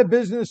go out of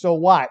business or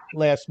what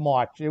last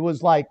March. It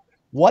was like,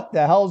 what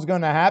the hell is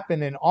going to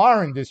happen in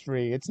our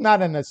industry? It's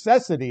not a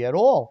necessity at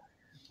all,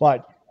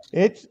 but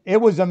it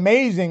was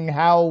amazing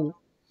how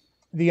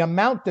the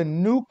amount of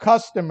new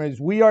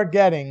customers we are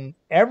getting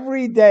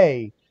every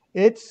day.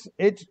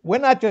 We're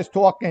not just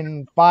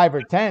talking 5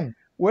 or 10.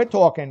 We're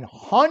talking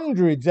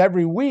hundreds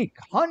every week,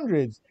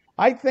 hundreds.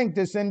 I think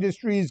this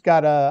industry's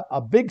got a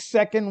big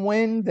second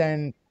wind,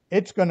 and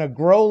it's going to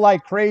grow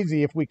like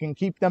crazy if we can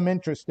keep them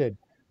interested.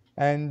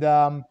 And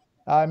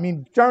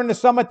during the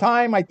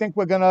summertime, I think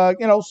we're going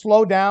to,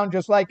 slow down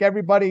just like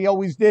everybody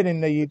always did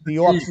in the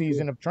off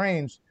season of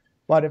trains.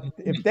 But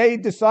if they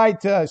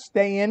decide to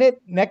stay in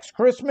it next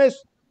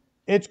Christmas,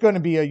 it's going to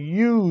be a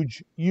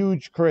huge,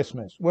 huge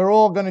Christmas. We're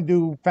all going to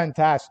do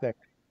fantastic.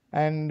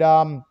 And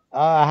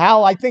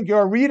Hal, I think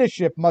your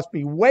readership must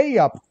be way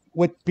up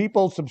with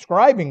people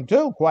subscribing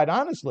too. Quite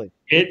honestly,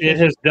 it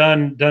has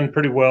done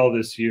pretty well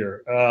this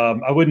year.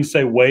 I wouldn't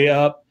say way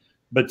up,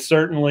 but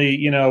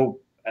certainly,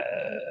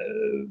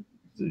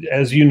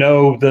 as you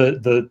know,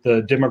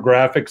 the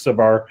demographics of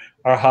our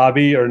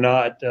hobby are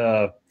not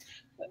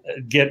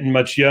getting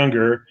much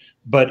younger,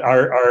 but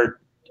our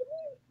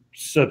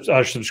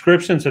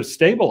subscriptions have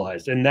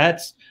stabilized,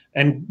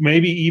 and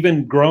maybe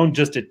even grown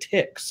just a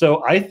tick.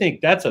 So I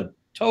think that's a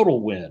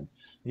total win.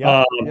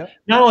 Yeah.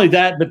 Not only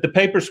that, but the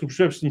paper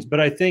subscriptions. But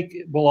I think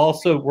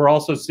we're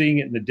also seeing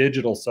it in the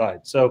digital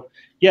side. So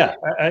yeah,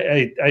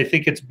 I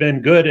think it's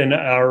been good, and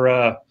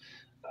our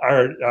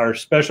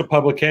special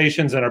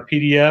publications and our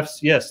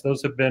PDFs, yes,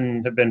 those have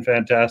been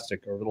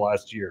fantastic over the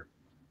last year.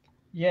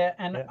 Yeah,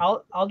 and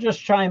I'll just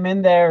chime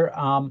in there.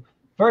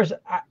 First,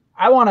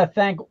 I want to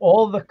thank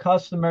all the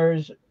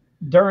customers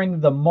during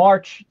the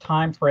March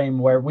timeframe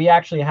where we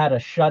actually had to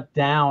shut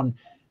down,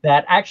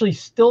 that actually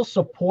still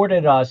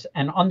supported us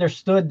and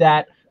understood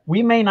that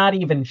we may not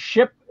even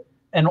ship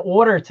an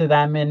order to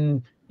them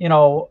in,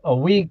 a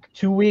week,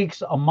 2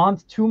 weeks, a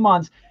month, 2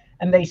 months,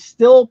 and they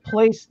still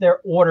placed their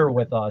order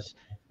with us.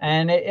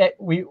 And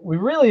we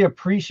really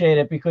appreciate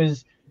it,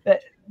 because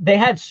they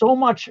had so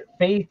much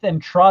faith and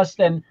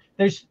trust, and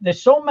there's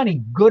so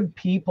many good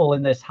people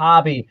in this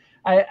hobby.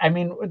 I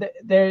mean,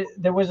 there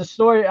was a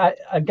story.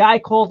 A guy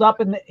called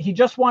up and he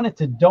just wanted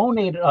to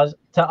donate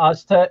to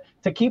us to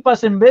keep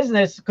us in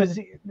business, because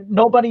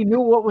nobody knew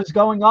what was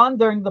going on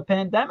during the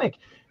pandemic,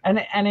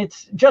 and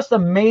it's just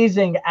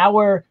amazing.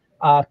 Our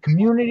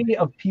community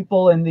of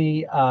people in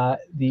the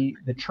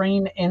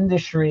train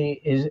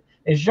industry is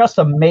just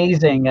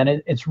amazing, and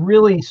it's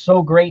really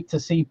so great to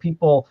see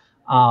people,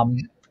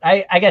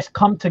 I guess,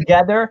 come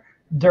together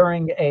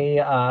during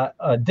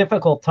a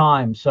difficult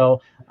time.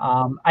 So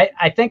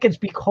I think it's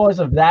because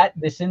of that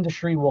this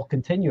industry will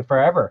continue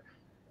forever.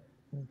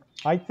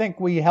 I think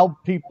we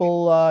helped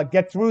people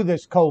get through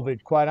this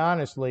COVID. Quite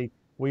honestly,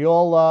 we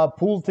all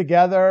pooled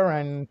together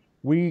and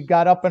we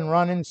got up and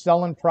running,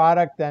 selling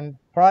products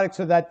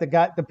so that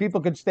the people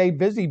could stay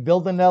busy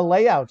building their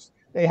layouts.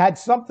 They had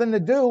something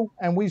to do,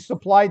 and we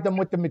supplied them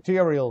with the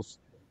materials.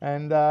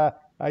 And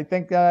I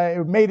think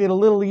it made it a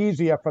little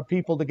easier for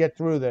people to get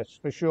through this,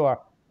 for sure.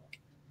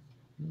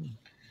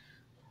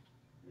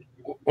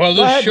 Well,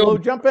 Go this ahead, show, Lou,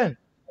 jump in.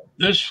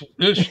 this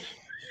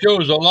show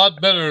is a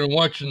lot better than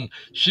watching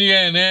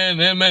CNN,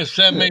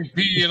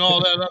 MSNBC, and all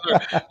that other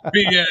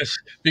BS.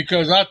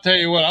 Because I'll tell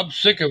you what, I'm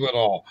sick of it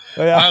all.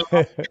 Yeah. I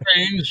love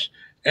trains,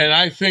 and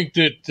I think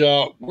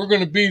that we're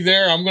going to be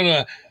there. I'm going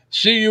to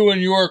see you in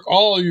York,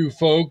 all of you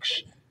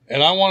folks,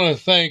 and I want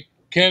to thank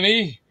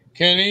Kenny,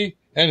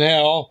 and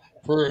Hal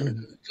for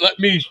letting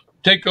me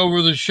take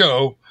over the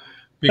show,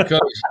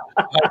 because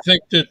I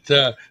think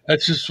that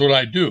that's just what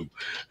I do.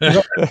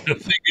 But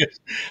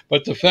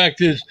the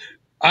fact is,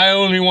 I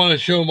only want to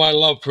show my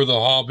love for the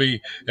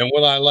hobby and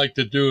what I like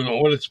to do and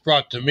what it's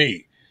brought to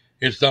me.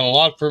 It's done a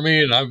lot for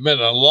me, and I've met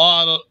a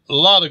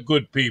lot of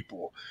good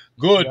people,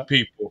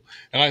 people.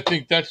 And I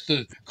think that's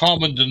the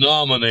common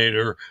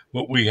denominator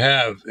what we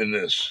have in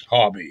this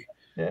hobby.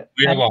 Yeah.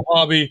 We have a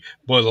hobby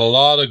with a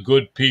lot of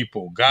good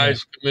people.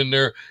 Guys come in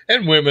there,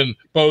 and women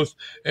both,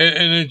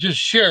 and just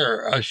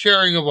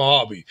sharing of a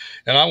hobby.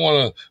 And I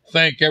want to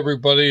thank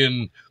everybody,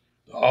 and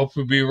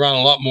hopefully be around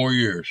a lot more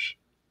years.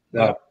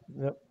 Yep.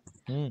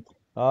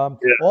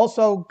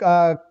 Also,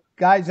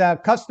 guys,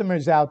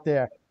 customers out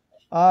there,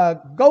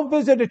 go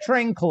visit a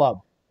train club.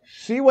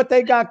 See what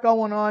they got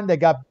going on. They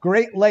got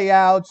great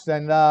layouts,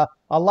 and a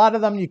lot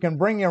of them you can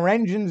bring your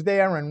engines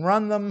there and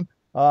run them.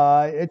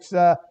 It's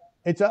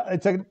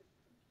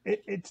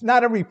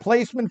not a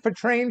replacement for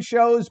train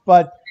shows,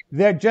 but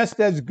they're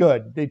just as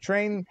good.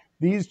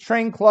 These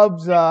train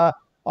clubs are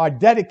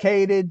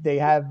dedicated. They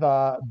have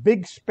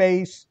big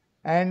space,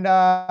 and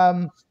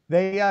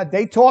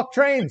they talk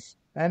trains,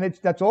 and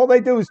that's all they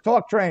do is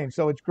talk trains.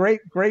 So it's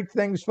great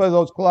things for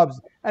those clubs,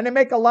 and they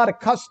make a lot of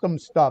custom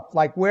stuff.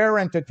 Like we're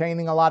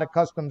entertaining a lot of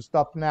custom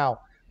stuff now.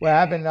 We're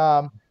having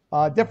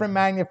different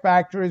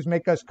manufacturers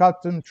make us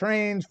custom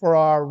trains for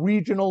our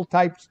regional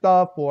type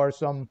stuff, or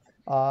some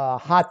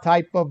hot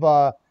type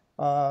of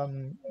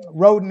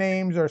road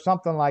names or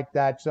something like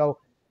that. So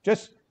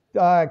just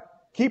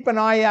keep an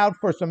eye out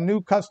for some new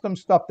custom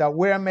stuff that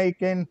we're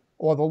making,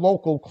 or the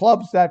local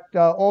clubs that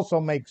also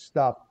make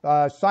stuff.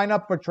 Sign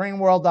up for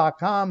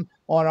trainworld.com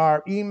on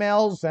our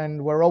emails,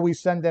 and we're always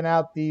sending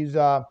out these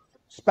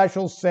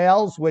special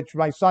sales, which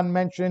my son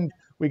mentioned.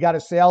 We got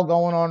a sale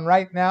going on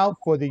right now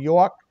for the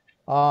York.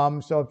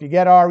 So if you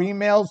get our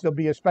emails, there'll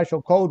be a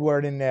special code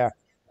word in there.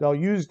 They'll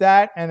use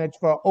that, and it's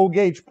for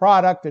O-Gauge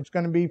product. It's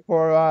going to be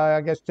for,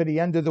 I guess, to the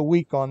end of the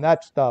week on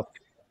that stuff.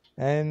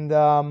 And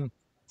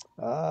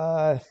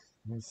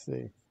let's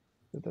see.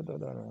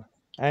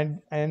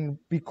 And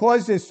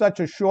because there's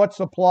such a short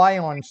supply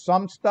on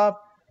some stuff,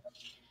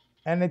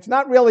 and it's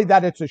not really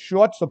that it's a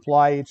short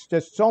supply, it's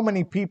just so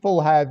many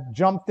people have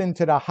jumped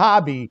into the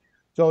hobby,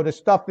 so the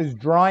stuff is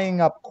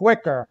drying up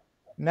quicker.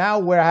 Now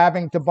we're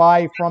having to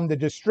buy from the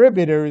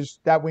distributors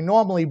that we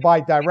normally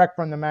buy direct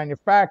from the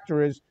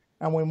manufacturers.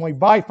 And when we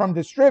buy from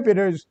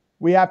distributors,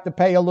 we have to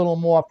pay a little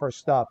more for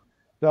stuff.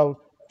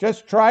 So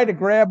just try to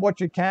grab what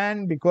you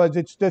can because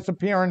it's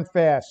disappearing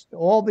fast.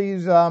 All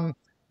these, the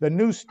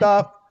new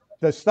stuff,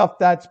 the stuff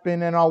that's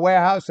been in our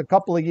warehouse a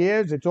couple of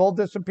years, it's all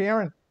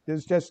disappearing.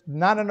 There's just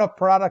not enough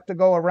product to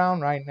go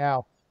around right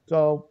now.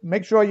 So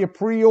make sure you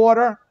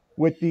pre-order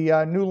with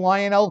the new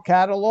Lionel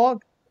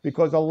catalog,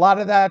 because a lot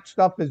of that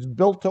stuff is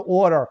built to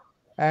order.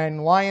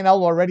 And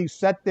Lionel already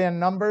set their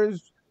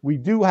numbers. We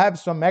do have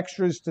some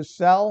extras to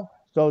sell.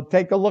 So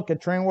take a look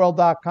at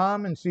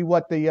trainworld.com and see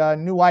what the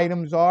new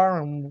items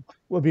are. And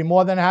we'll be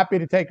more than happy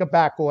to take a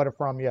back order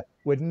from you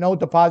with no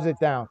deposit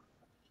down.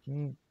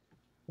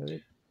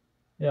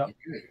 Yeah.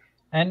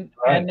 And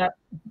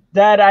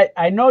Dad,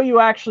 I know you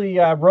actually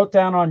wrote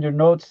down on your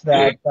notes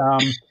that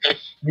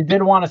you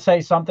did want to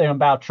say something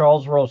about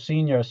Charles Rose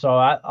Sr. So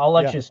I'll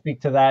let you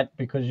speak to that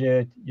because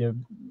you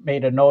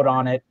made a note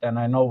on it, and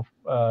I know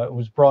it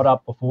was brought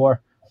up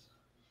before.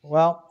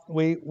 Well,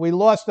 we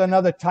lost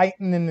another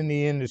titan in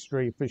the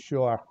industry for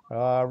sure.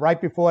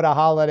 Right before the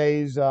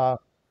holidays,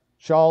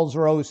 Charles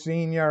Rose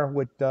Sr.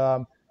 with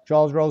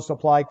Charles Rose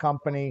Supply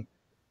Company.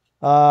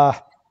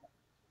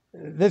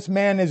 This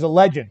man is a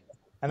legend,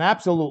 an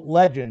absolute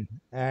legend.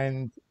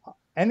 And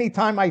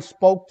anytime I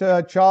spoke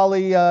to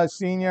Charlie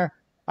Sr.,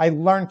 I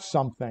learned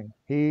something.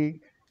 He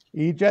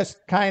just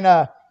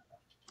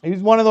he's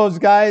one of those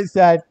guys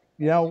that,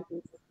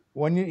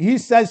 when he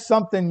says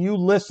something, you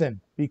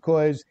listen,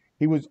 because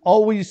he was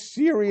always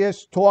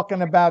serious,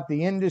 talking about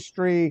the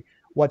industry,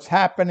 what's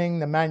happening,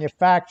 the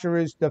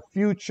manufacturers, the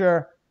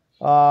future.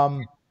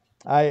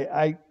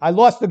 I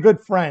lost a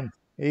good friend.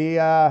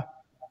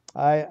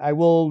 I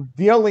will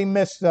dearly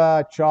miss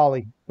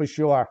Charlie for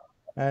sure.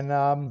 And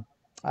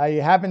I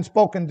haven't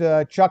spoken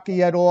to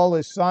Chucky at all,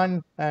 his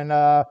son,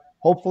 and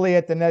hopefully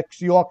at the next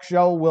York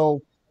show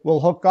we'll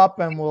hook up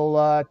and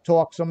we'll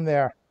talk some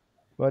there.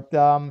 But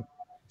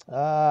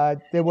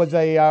there was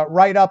a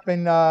write-up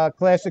in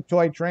Classic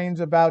Toy Trains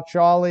about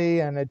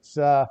Charlie, and it's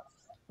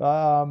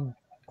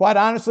quite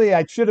honestly,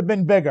 it should have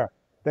been bigger.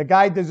 The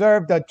guy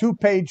deserved a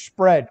 2-page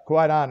spread,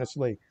 quite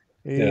honestly.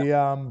 He's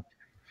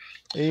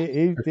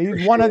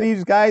one of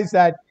these guys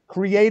that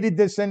created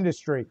this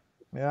industry.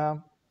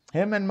 Him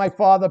and my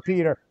father,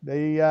 Peter.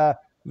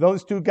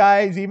 Those two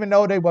guys, even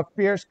though they were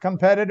fierce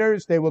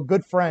competitors, they were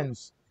good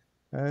friends.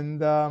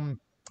 And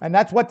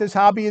that's what this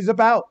hobby is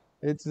about.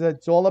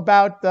 It's all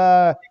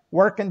about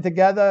working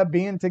together,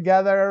 being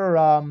together,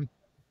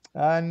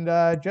 and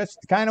just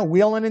kind of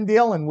wheeling and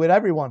dealing with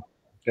everyone.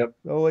 Yep.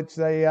 So it's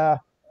I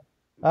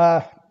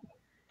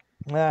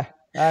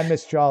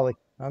miss Charlie.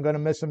 I'm going to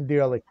miss him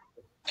dearly.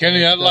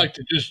 Kenny, I'd like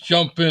to just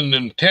jump in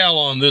and tell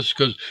on this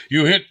because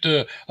you hit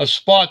a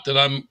spot that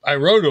I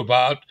wrote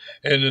about,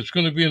 and it's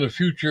going to be in the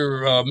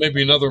future,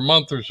 maybe another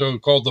month or so,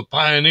 called the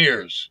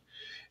Pioneers.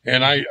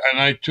 And I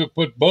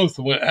put both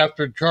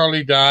after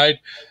Charlie died.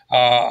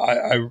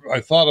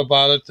 I thought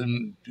about it,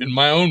 and in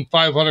my own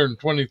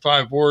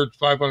 525 words,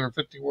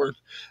 550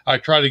 words, I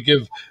try to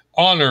give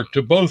honor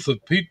to both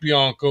of Pete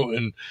Bianco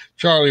and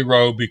Charlie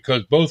Rowe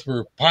because both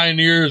were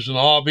pioneers in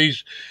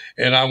hobbies,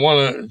 and I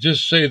want to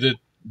just say that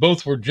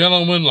both were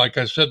gentlemen, like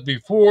I said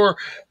before,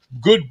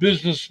 good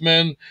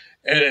businessmen,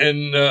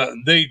 and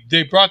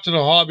they brought to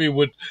the hobby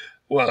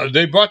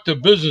they brought the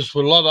business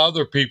what a lot of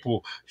other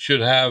people should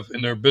have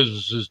in their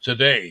businesses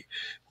today.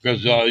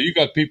 Because you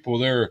got people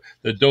there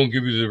that don't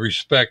give you the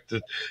respect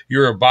that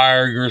you're a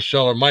buyer, you're a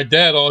seller. My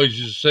dad always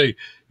used to say,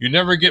 you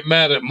never get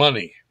mad at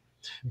money.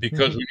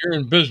 Because when you're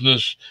in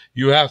business,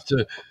 you have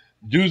to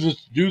do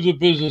the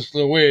business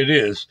the way it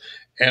is.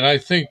 And I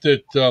think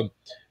that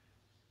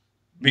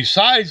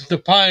besides the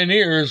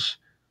pioneers,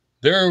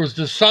 there was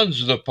the sons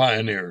of the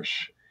pioneers.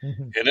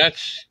 And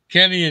that's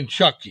Kenny and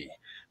Chucky,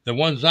 the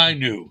ones I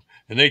knew.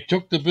 And they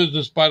took the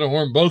business by the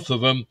horn, both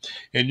of them.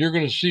 And you're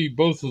going to see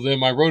both of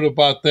them. I wrote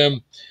about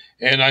them.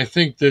 And I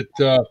think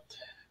that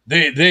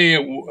they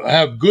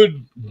have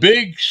good,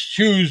 big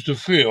shoes to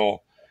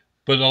fill,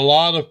 but a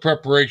lot of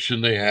preparation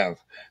they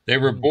have. They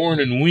were born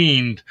and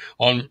weaned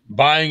on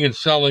buying and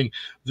selling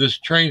this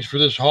trains for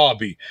this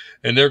hobby,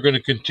 and they're going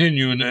to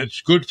continue. And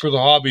it's good for the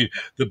hobby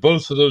that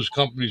both of those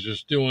companies are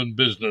still in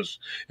business,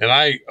 and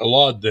I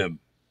laud them,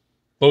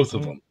 both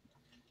of them.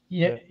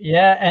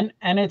 Yeah,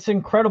 and it's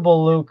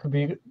incredible, Luke,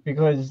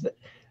 because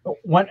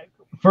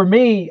for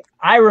me,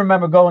 I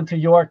remember going to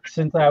York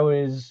since I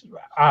was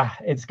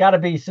it's got to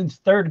be since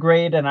 3rd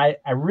grade, and I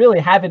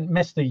really haven't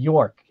missed a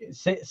York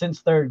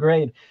since 3rd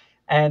grade,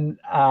 and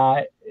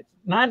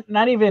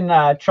not even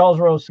Charles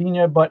Rose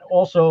Sr., but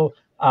also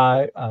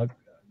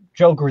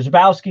Joe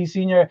Grzyzbowski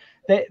Sr.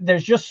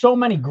 There's just so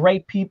many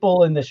great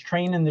people in this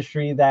train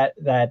industry that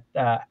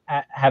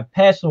have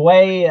passed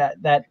away,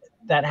 that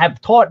have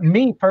taught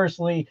me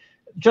personally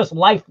just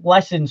life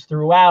lessons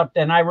throughout.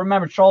 And I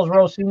remember Charles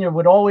Rose Sr.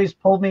 would always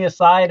pull me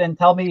aside and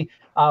tell me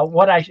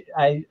what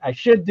I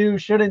should do,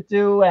 shouldn't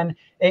do. And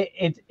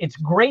it's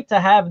great to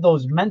have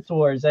those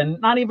mentors, and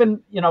not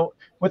even,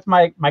 with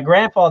my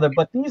grandfather,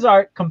 but these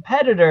are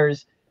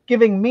competitors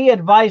giving me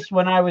advice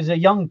when I was a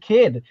young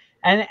kid.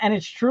 And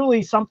it's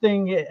truly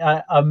something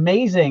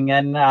amazing,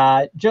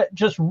 and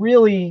just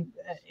really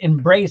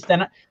embraced.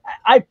 And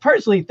I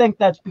personally think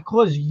that's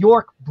because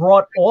York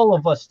brought all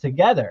of us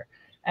together.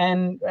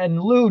 And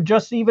Lou,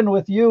 just even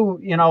with you,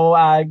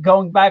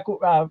 going back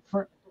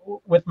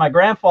with my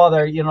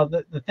grandfather,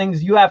 the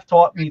things you have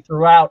taught me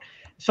throughout.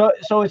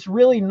 So it's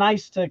really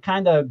nice to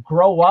kind of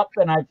grow up,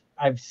 and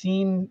I've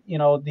seen,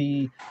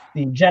 the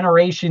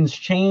generations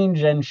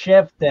change and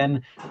shift,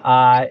 and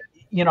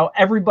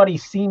everybody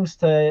seems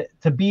to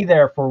be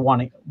there for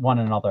one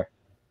another.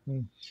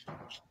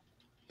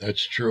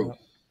 That's true.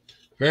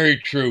 Very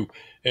true.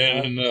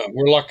 And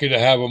we're lucky to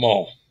have them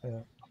all.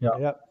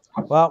 Yeah.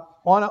 Well,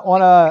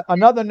 on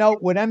another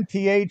note, with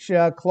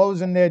MTH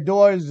closing their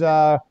doors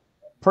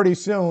pretty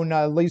soon,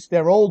 at least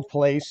their old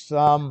place,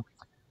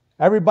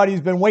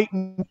 everybody's been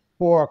waiting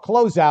for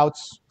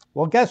closeouts.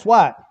 Well, guess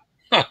what?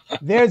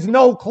 There's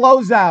no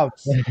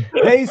closeouts.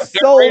 They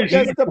sold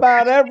just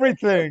about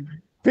everything.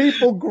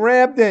 People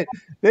grabbed it.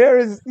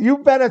 You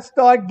better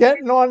start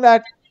getting on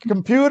that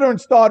computer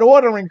and start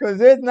ordering, because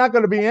there's not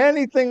going to be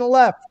anything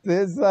left.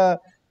 It's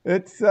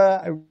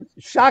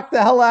shocked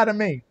the hell out of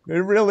me. It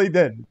really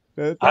did.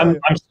 I'm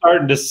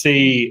starting to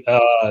see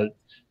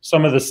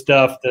some of the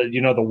stuff that,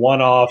 the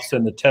one-offs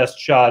and the test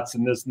shots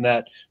and this and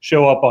that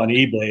show up on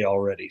eBay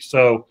already.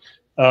 So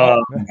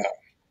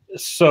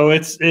so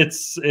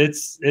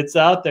it's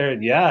out there.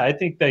 And yeah, I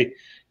think they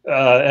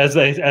as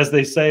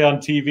they say on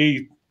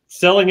TV,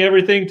 selling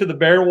everything to the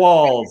bare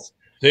walls.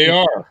 They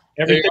are.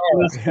 Everything.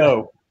 Let's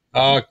go.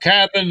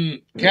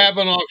 Cabin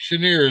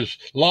auctioneers,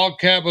 log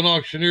cabin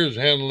auctioneers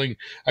handling.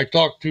 I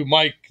talked to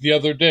Mike the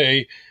other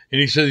day,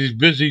 and he said he's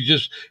busy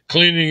just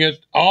cleaning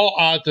it all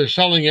out. They're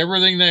selling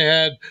everything they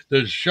had,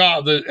 the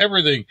shop,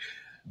 everything.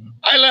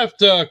 I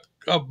left a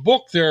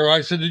book there.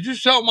 I said, "Did you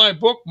sell my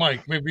book,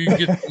 Mike? Maybe you can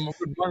get some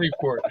good money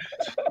for it."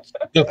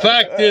 The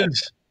fact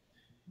is,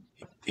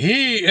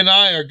 he and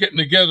I are getting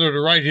together to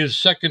write his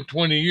second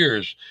 20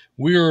 years.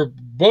 We are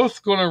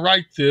both going to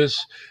write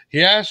this.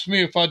 He asked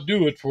me if I'd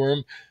do it for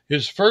him.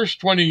 His first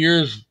 20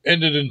 years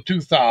ended in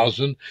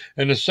 2000,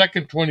 and the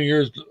second 20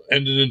 years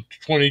ended in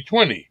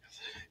 2020.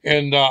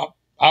 And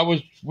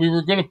we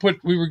were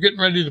getting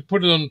ready to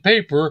put it on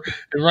paper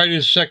and write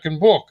his second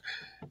book.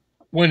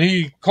 When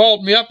he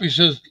called me up, he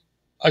says,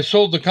 "I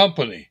sold the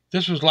company."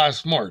 This was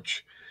last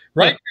March,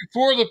 right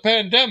before the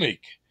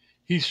pandemic.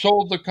 He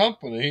sold the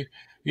company.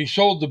 He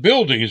sold the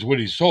building, is what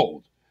he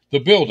sold. The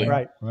building,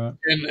 right.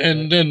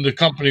 And then the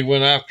company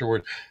went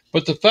afterward.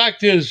 But the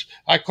fact is,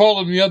 I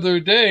called him the other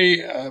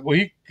day.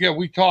 We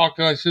talked,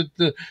 and I said,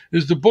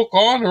 "Is the book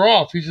on or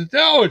off?" He said,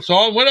 "No, it's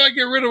on. When do I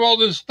get rid of all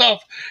this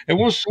stuff? And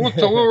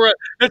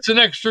it's an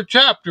extra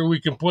chapter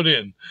we can put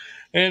in."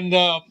 And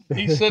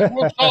he said,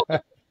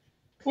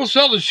 "We'll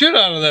sell the shit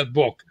out of that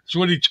book." That's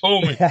what he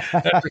told me.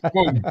 That's a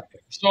quote.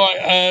 So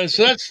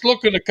that's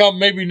looking to come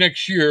maybe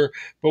next year,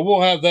 but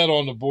we'll have that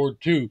on the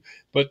board too.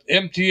 But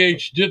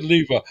MTH did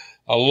leave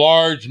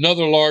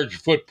another large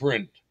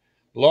footprint.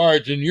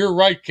 Large, and you're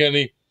right,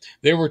 Kenny.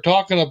 They were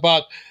talking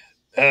about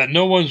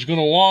no one's going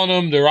to want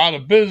them. They're out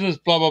of business,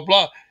 blah, blah,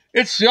 blah.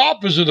 It's the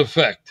opposite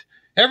effect.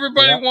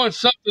 Everybody wants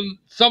something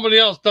somebody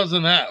else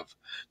doesn't have.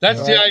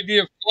 That's the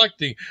idea of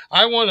collecting.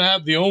 I want to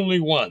have the only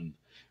one,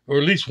 or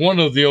at least one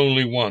of the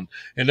only one.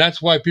 And that's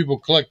why people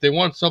collect. They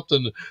want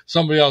something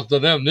somebody else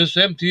doesn't have. And this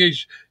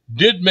MTH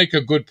did make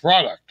a good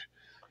product.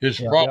 His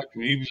product,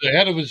 he was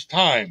ahead of his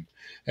time.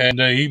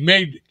 And he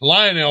made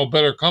Lionel a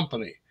better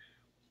company.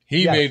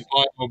 He made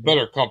Lionel a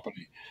better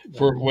company.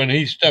 For when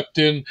he stepped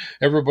in,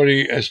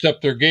 everybody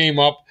stepped their game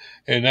up,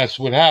 and that's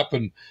what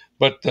happened.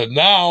 But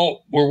now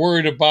we're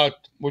worried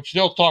about, which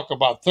they'll talk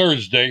about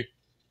Thursday,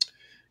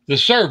 the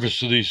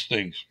service of these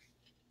things.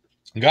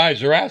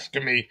 Guys are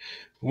asking me,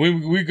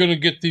 we're going to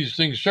get these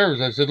things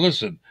serviced. I said,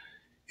 listen,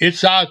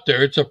 it's out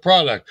there. It's a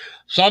product.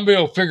 Somebody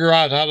will figure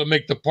out how to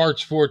make the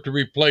parts for it to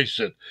replace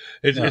it.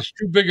 It's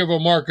too big of a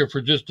market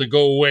for just to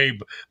go away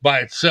by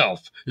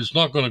itself. It's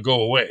not going to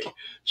go away.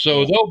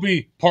 So there'll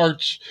be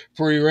parts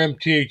for your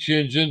MTH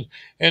engine.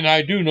 And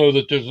I do know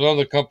that there's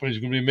other companies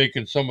going to be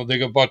making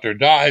they bought their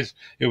dies.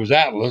 It was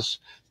Atlas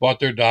bought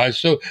their dies.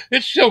 So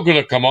it's still going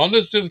to come on.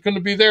 It's going to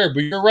be there.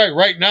 But you're right.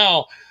 Right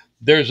now,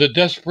 there's a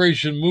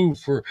desperation move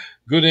for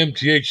good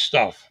MTH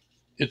stuff.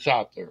 It's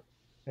out there.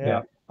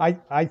 Yeah.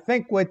 I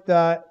think with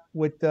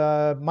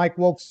Mike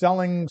Wilkes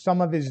selling some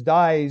of his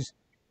dies,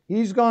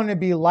 he's going to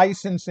be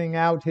licensing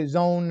out his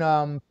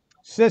own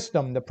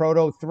system, the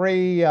Proto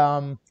 3,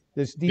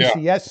 this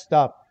DCS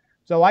stuff.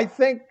 So I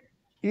think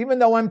even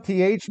though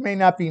MTH may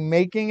not be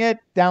making it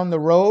down the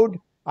road,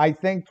 I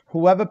think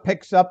whoever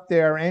picks up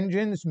their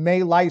engines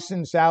may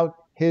license out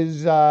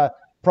his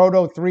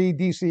Proto 3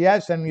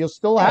 DCS, and you'll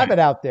still have it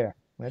out there.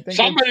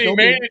 Somebody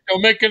made it,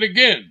 they'll make it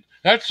again.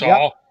 That's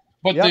all.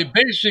 But the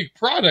basic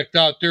product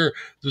out there,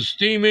 the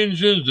steam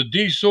engines, the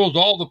diesels,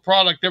 all the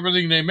product,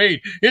 everything they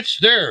made, it's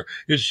there.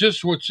 It's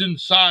just what's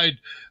inside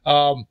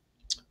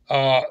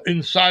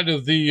inside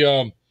of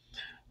the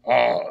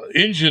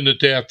engine that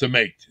they have to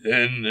make.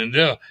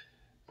 And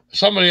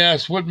somebody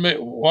asked, why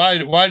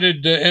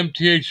did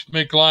MTH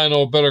make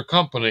Lionel a better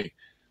company?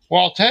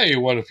 Well, I'll tell you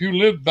what, if you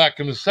lived back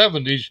in the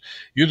 70s,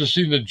 you'd have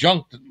seen the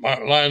junk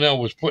that Lionel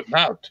was putting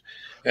out.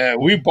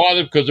 We bought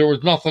it because there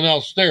was nothing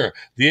else there.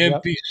 The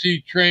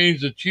MPC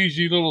trains, the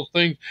cheesy little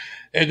things,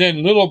 and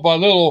then little by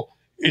little,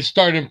 it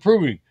started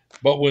improving.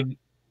 But when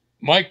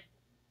Mike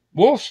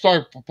Wolf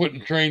started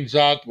putting trains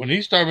out, when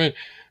he started,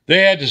 they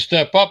had to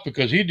step up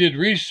because he did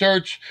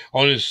research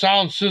on his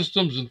sound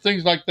systems and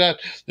things like that.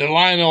 That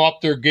Lionel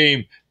upped their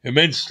game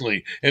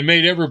immensely and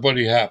made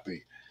everybody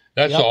happy.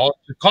 That's all.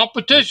 The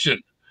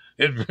competition.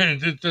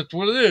 That's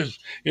what it is.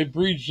 It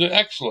breeds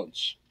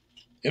excellence,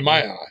 in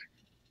my eye.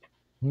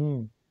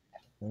 And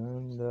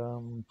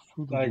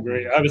I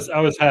agree. I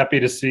was happy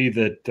to see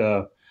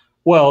that.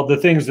 Well, the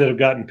things that have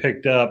gotten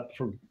picked up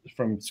from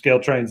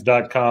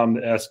ScaleTrains.com,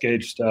 the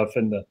S-Gauge stuff,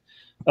 and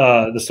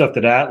the stuff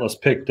that Atlas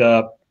picked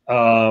up.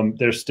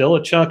 There's still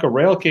a chunk of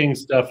Rail King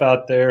stuff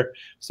out there.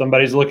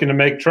 Somebody's looking to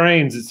make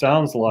trains, it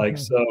sounds like.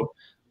 So,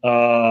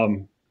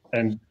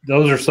 and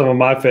those are some of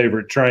my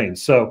favorite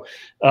trains. So,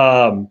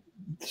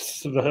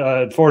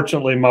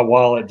 unfortunately, my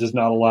wallet does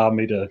not allow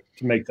me to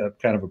make that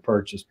kind of a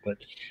purchase. But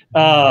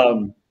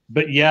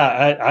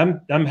yeah,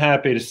 I'm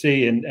happy to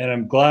see, and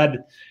I'm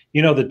glad.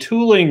 You know, the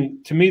tooling,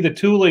 to me, the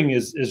tooling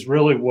is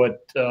really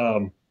what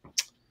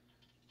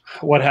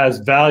has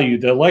value.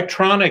 The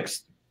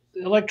electronics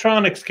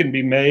can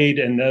be made,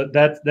 and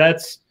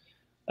that's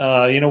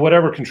you know,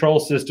 whatever control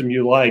system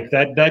you like,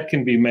 that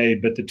can be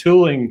made. But the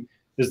tooling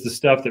is the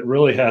stuff that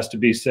really has to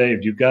be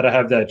saved. You've got to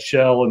have that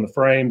shell and the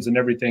frames and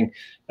everything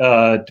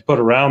to put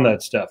around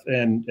that stuff,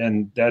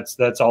 and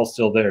that's all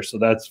still there. So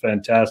that's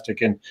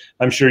fantastic, and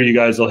I'm sure you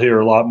guys will hear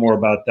a lot more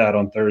about that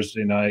on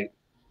Thursday night.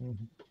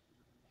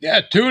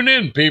 Yeah, tune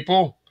in,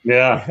 people.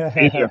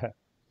 Yeah,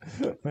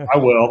 I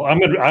will.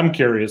 I'm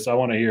curious. I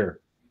want to hear.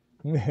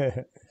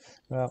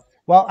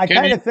 Well, I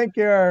kind of think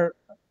you're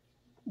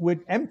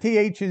with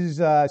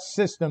MTH's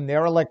system,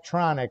 their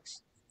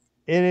electronics.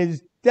 It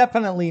is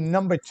definitely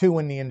number 2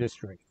 in the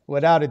industry,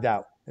 without a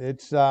doubt.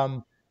 It's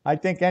I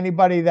think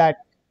anybody that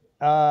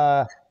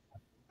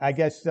I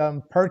guess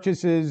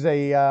purchases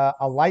a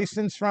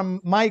license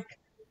from Mike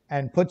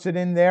and puts it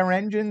in their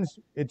engines,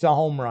 it's a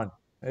home run.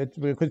 It's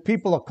because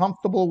people are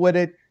comfortable with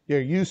it,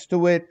 they're used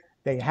to it,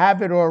 they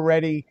have it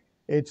already.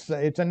 It's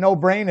a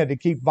no-brainer to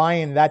keep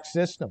buying that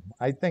system.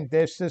 I think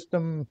their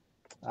system,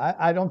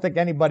 I don't think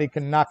anybody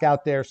can knock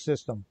out their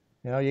system.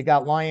 You know, you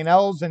got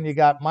Lionel's and you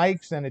got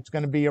Mike's, and it's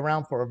going to be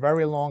around for a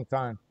very long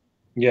time.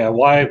 Yeah,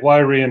 why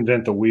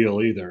reinvent the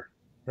wheel either?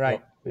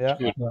 Right. Yeah.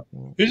 You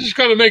just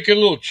got to make it a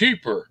little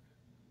cheaper.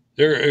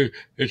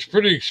 It's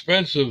pretty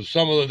expensive.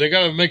 They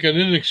got to make an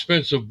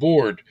inexpensive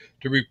board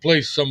to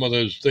replace some of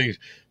those things,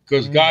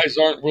 because guys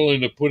aren't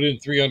willing to put in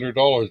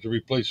 $300 to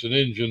replace an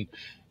engine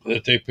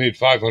that they paid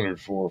 $500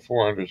 for,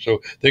 $400. So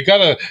they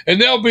gotta,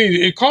 and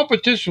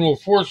competition will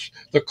force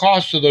the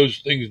cost of those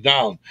things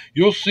down.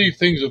 You'll see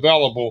things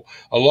available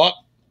a lot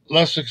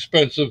less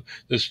expensive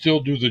that still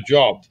do the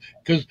job.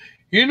 Because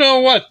you know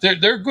what,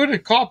 they're good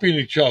at copying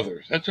each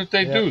other. That's what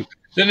they do.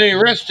 Then they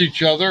arrest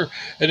each other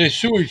and they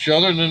sue each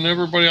other, and then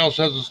everybody else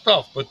has the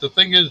stuff. But the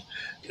thing is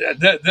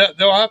that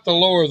they'll have to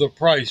lower the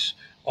price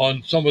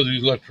on some of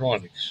these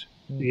electronics.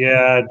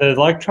 Yeah, the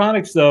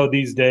electronics though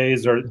these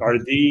days are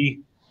the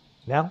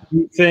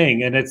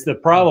thing, and it's the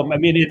problem. I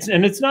mean,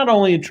 it's not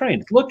only in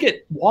trains. Look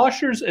at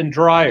washers and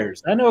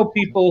dryers. I know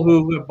people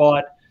who have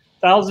bought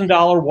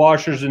 $1,000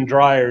 washers and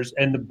dryers,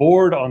 and the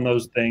board on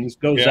those things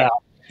goes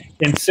out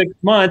in 6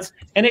 months,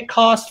 and it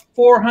costs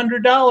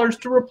 $400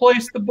 to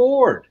replace the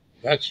board.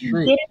 That's true.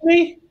 Are you kidding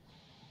me?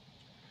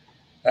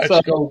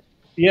 So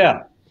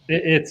yeah,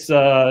 it's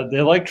the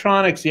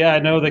electronics. Yeah, I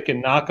know they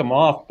can knock them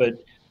off,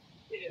 but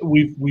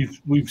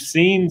we've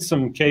seen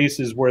some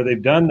cases where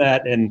they've done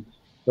that, and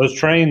those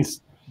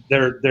trains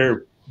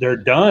they're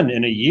done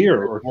in a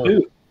year or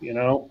two. You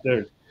know,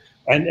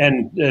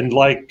 and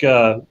like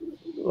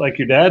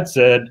your dad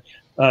said,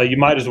 you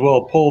might as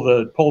well pull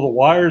the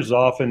wires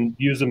off and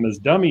use them as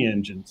dummy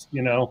engines.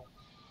 You know.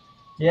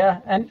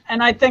 Yeah,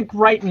 and I think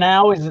right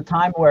now is a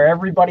time where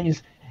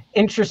everybody's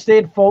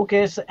interested,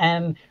 focused,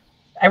 and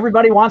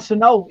everybody wants to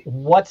know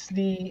what's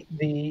the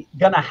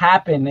gonna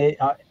happen. Is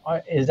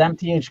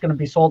MTH going to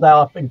be sold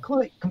out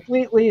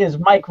completely? Is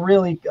Mike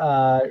really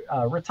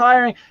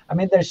retiring? I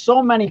mean, there's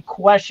so many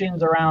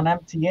questions around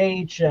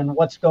MTH and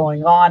what's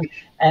going on,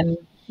 and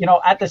you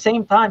know, at the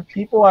same time,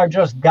 people are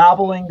just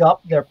gobbling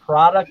up their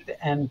product,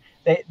 and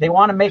they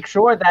want to make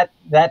sure that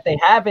they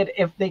have it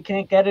if they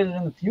can't get it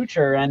in the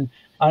future. And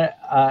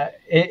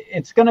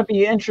it's going to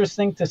be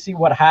interesting to see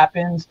what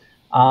happens.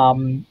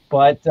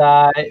 But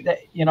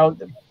you know,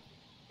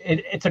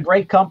 it's a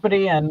great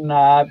company, and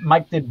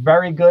Mike did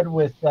very good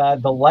with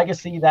the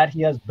legacy that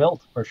he has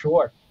built, for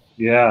sure.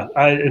 Yeah,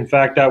 in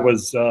fact, that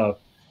was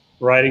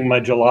writing my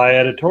July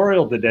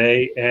editorial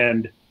today,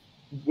 and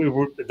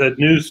the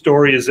news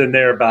story is in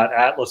there about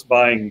Atlas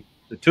buying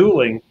the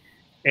tooling,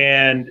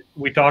 and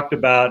we talked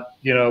about,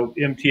 you know,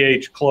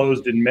 MTH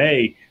closed in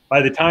May.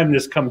 By the time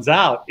this comes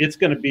out, it's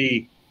going to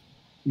be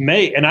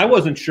May, and I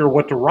wasn't sure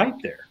what to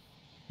write there.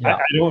 Yeah.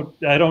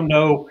 I don't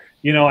know.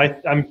 You know,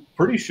 I'm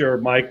pretty sure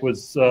Mike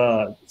was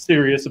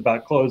serious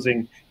about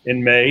closing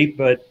in May,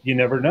 but you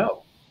never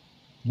know.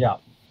 Yeah.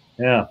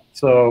 Yeah.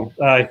 So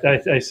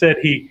I said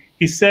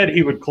he said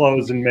he would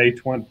close in May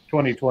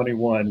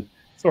 2021.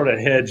 Sort of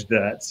hedged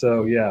that.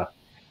 So yeah.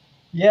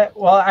 Yeah,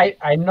 well,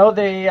 I know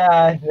they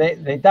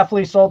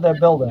definitely sold their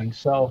building,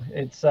 so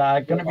it's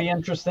going to be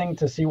interesting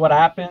to see what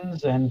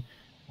happens, and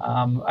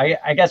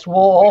I guess we'll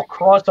all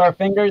cross our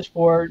fingers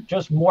for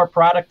just more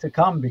product to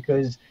come,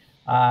 because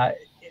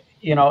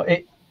you know,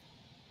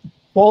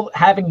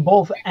 having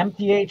both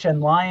MTH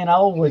and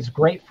Lionel was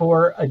great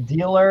for a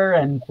dealer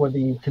and for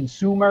the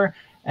consumer,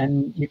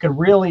 and you could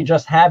really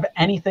just have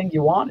anything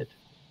you wanted.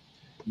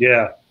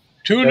 Yeah.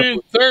 Tune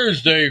in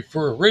Thursday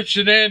for Rich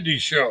and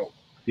Andy's show.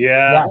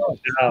 Yeah.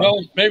 Well,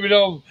 maybe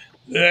they'll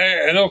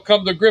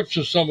come to grips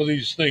with some of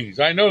these things.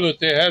 I know that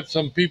they had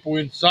some people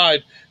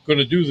inside going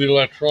to do the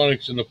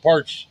electronics and the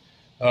parts.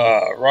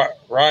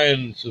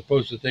 Ryan's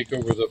supposed to take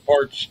over the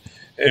parts,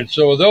 and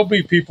so there'll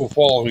be people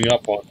following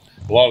up on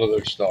a lot of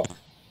their stuff.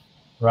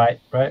 Right.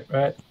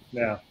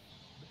 Yeah.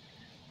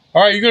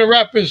 All right, you're going to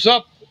wrap this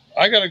up.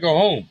 I got to go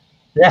home.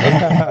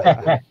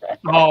 Yeah.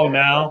 Oh,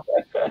 now.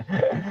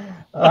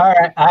 All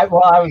right. I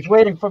was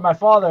waiting for my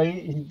father.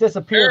 He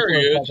disappeared There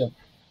he for a is. second.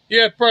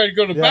 Yeah, probably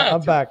go to Yeah,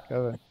 bathroom. I'm back.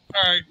 All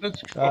right, let's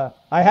go.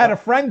 I had a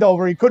friend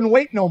over. He couldn't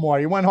wait no more.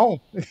 He went home.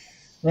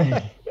 What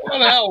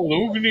the hell?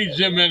 Who needs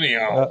him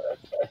anyhow?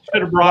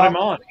 Should have brought him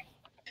on.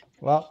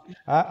 Well,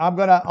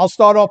 I'll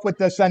start off with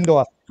the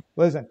send-off.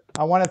 Listen,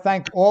 I want to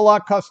thank all our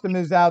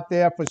customers out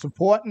there for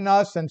supporting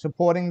us and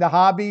supporting the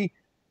hobby.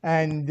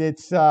 And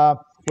it's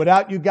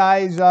without you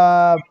guys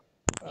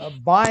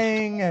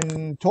buying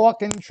and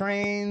talking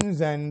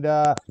trains and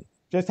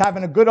just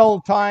having a good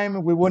old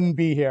time, we wouldn't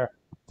be here.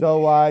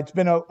 So it's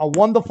been a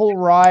wonderful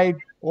ride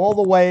all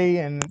the way,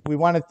 and we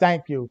want to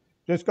thank you.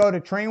 Just go to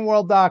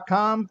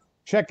trainworld.com,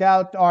 check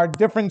out our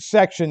different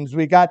sections.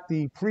 We got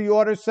the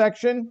pre-order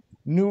section,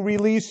 new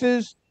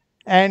releases,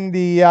 and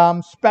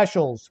the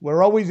specials.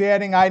 We're always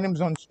adding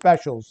items on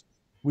specials.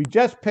 We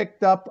just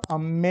picked up a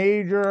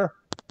major,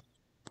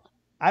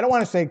 I don't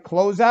want to say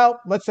closeout,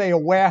 let's say a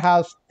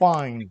warehouse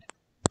find.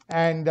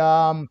 And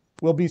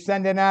we'll be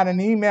sending out an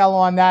email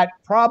on that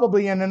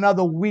probably in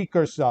another week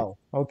or so.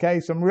 Okay,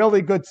 some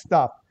really good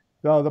stuff.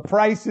 So the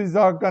prices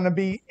are going to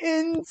be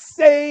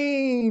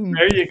insane.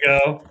 There you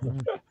go.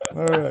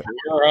 All right.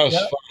 Warehouse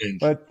find.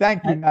 But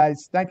thank you,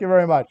 guys. Thank you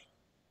very much.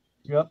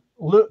 Yep.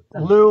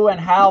 Lou and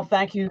Hal,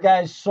 thank you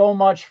guys so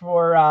much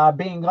for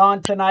being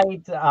on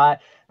tonight.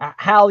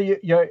 Hal,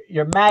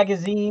 your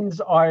magazines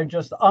are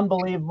just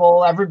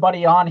unbelievable.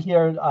 Everybody on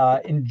here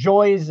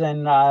enjoys,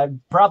 and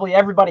probably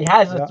everybody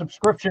has a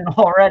subscription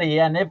already.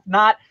 And if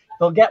not,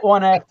 they'll get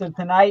one after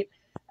tonight.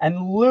 And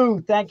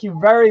Lou, thank you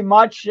very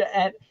much.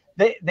 And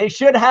they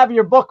should have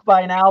your book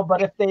by now,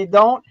 but if they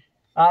don't,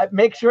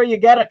 make sure you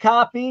get a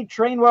copy.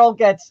 Train World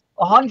gets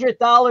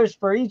 $100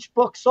 for each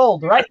book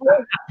sold, right,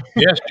 Lou?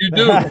 Yes, you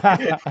do.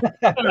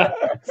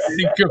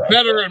 You're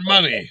better at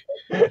money.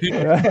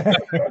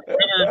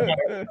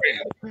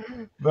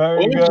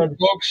 Very good,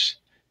 folks.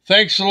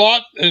 Thanks a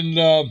lot,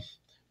 and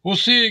we'll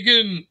see you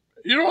again.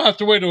 You don't have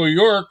to wait till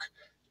York.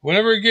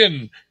 Whenever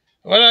again,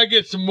 when I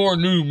get some more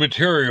new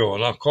material,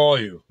 and I'll call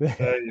you.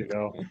 There you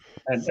go.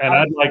 And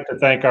I'd like to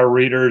thank our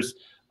readers.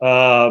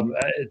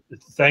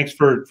 Thanks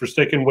for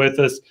sticking with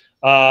us.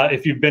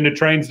 If you've been to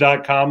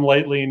trains.com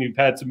lately and you've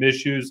had some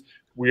issues,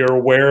 we are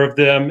aware of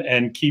them,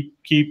 and keep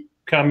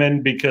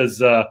coming, because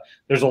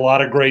there's a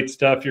lot of great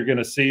stuff you're going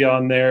to see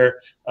on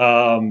there,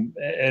 and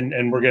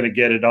we're going to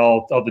get it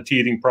all the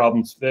teething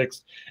problems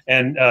fixed.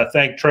 And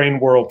thank Train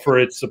World for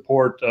its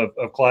support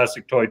of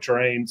classic toy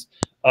trains.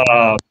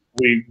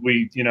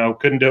 We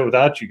couldn't do it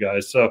without you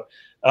guys. So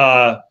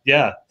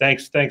yeah,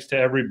 thanks to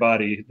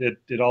everybody.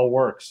 It all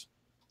works.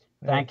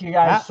 Thank you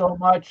guys so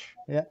much.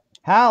 Yeah.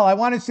 Hal, I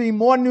want to see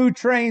more new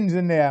trains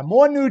in there.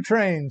 More new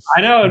trains.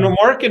 I know, and I'm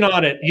working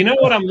on it. You know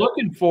what I'm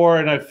looking for,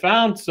 and I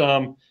found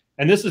some,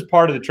 and this is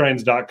part of the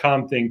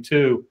trains.com thing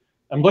too.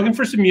 I'm looking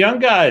for some young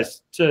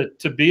guys to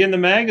be in the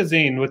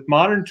magazine with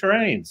modern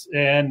trains.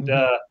 And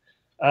the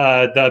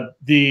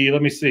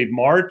let me see,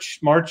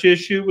 March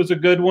issue was a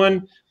good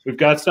one. We've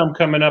got some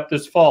coming up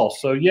this fall.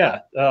 So yeah,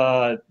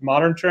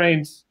 modern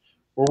trains,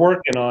 we're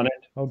working on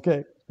it.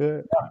 Okay,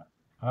 good.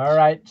 All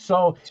right.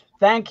 So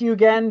thank you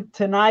again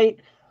tonight.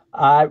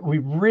 We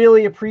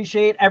really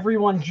appreciate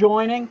everyone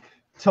joining.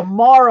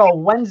 Tomorrow,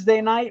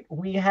 Wednesday night,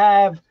 we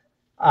have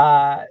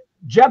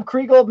Jeb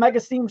Kriegel, Mega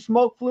Steam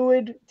Smoke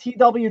Fluid,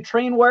 TW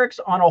Trainworks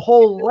on a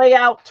whole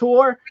layout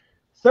tour.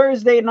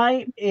 Thursday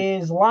night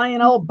is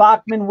Lionel,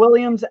 Bachman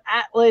Williams,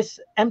 Atlas,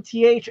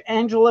 MTH,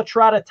 Angela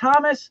Trotta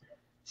Thomas.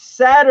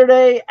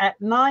 Saturday at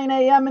 9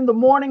 a.m. in the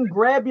morning.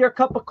 Grab your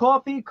cup of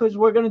coffee because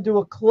we're going to do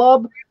a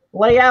club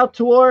layout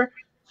tour.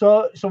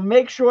 So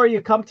make sure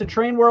you come to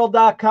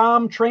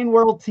trainworld.com,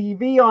 Trainworld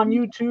TV on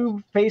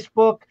YouTube,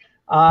 Facebook,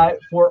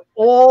 for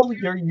all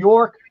your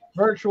York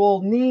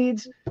virtual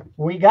needs.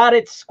 We got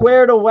it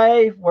squared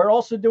away. We're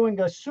also doing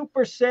a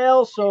super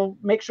sale, so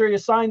make sure you're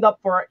signed up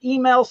for our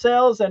email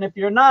sales. And if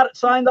you're not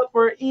signed up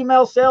for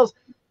email sales,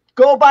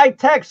 go by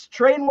text,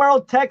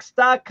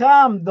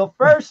 trainworldtext.com, the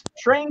first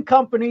train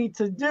company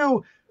to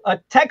do a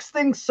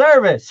texting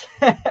service.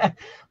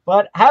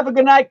 But have a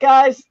good night,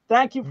 guys.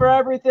 Thank you for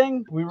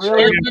everything. We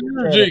really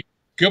appreciate it.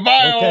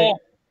 Goodbye, Okay. all.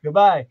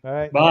 Goodbye. All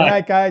right. Bye. Good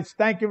night, guys.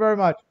 Thank you very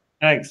much.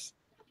 Thanks.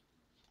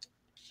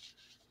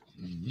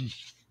 Mhm.